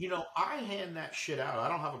with it. I hand that shit out. I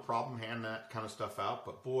don't have a problem handing that kind of stuff out,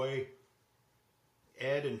 but boy,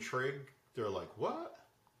 Ed and Trig, they're like, what?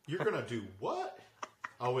 You're going to do what?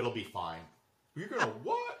 Oh, it'll be fine. You're going to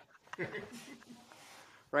what?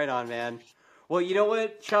 Right on, man. Well, you know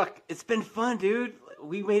what, Chuck? It's been fun, dude.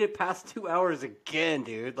 We made it past 2 hours again,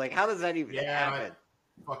 dude. Like, how does that even happen?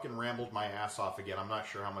 I fucking rambled my ass off again. I'm not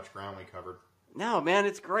sure how much ground we covered. No, man,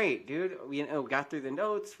 it's great, dude. We got through the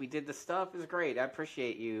notes. We did the stuff. It was great. I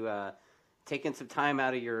appreciate you taking some time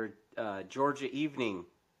out of your Georgia evening.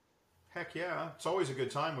 Heck yeah. It's always a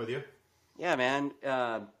good time with you. Yeah, man.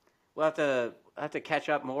 We'll have to catch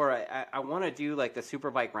up more. I want to do like the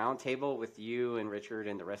Superbike roundtable with you and Richard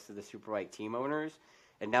and the rest of the Superbike team owners.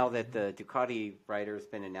 And now that the Ducati rider's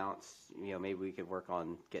been announced, maybe we could work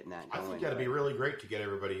on getting that going. I think that'd be really great to get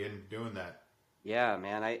everybody in doing that. Yeah,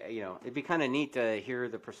 man. It'd be kind of neat to hear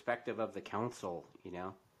the perspective of the council.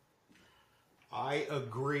 I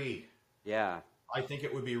agree. Yeah. I think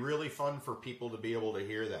it would be really fun for people to be able to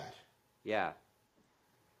hear that. Yeah.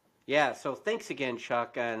 Yeah. So thanks again,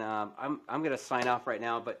 Chuck. And I'm gonna sign off right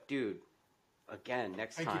now. But dude, again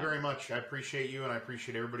next Thank time. you very much. I appreciate you, and I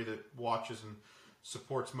appreciate everybody that watches and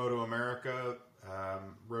supports Moto America,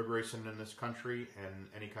 road racing in this country, and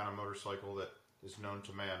any kind of motorcycle that is known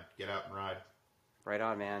to man. Get out and ride. Right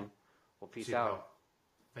on, man. Well, peace See you, out. pal.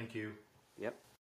 Thank you. Yep.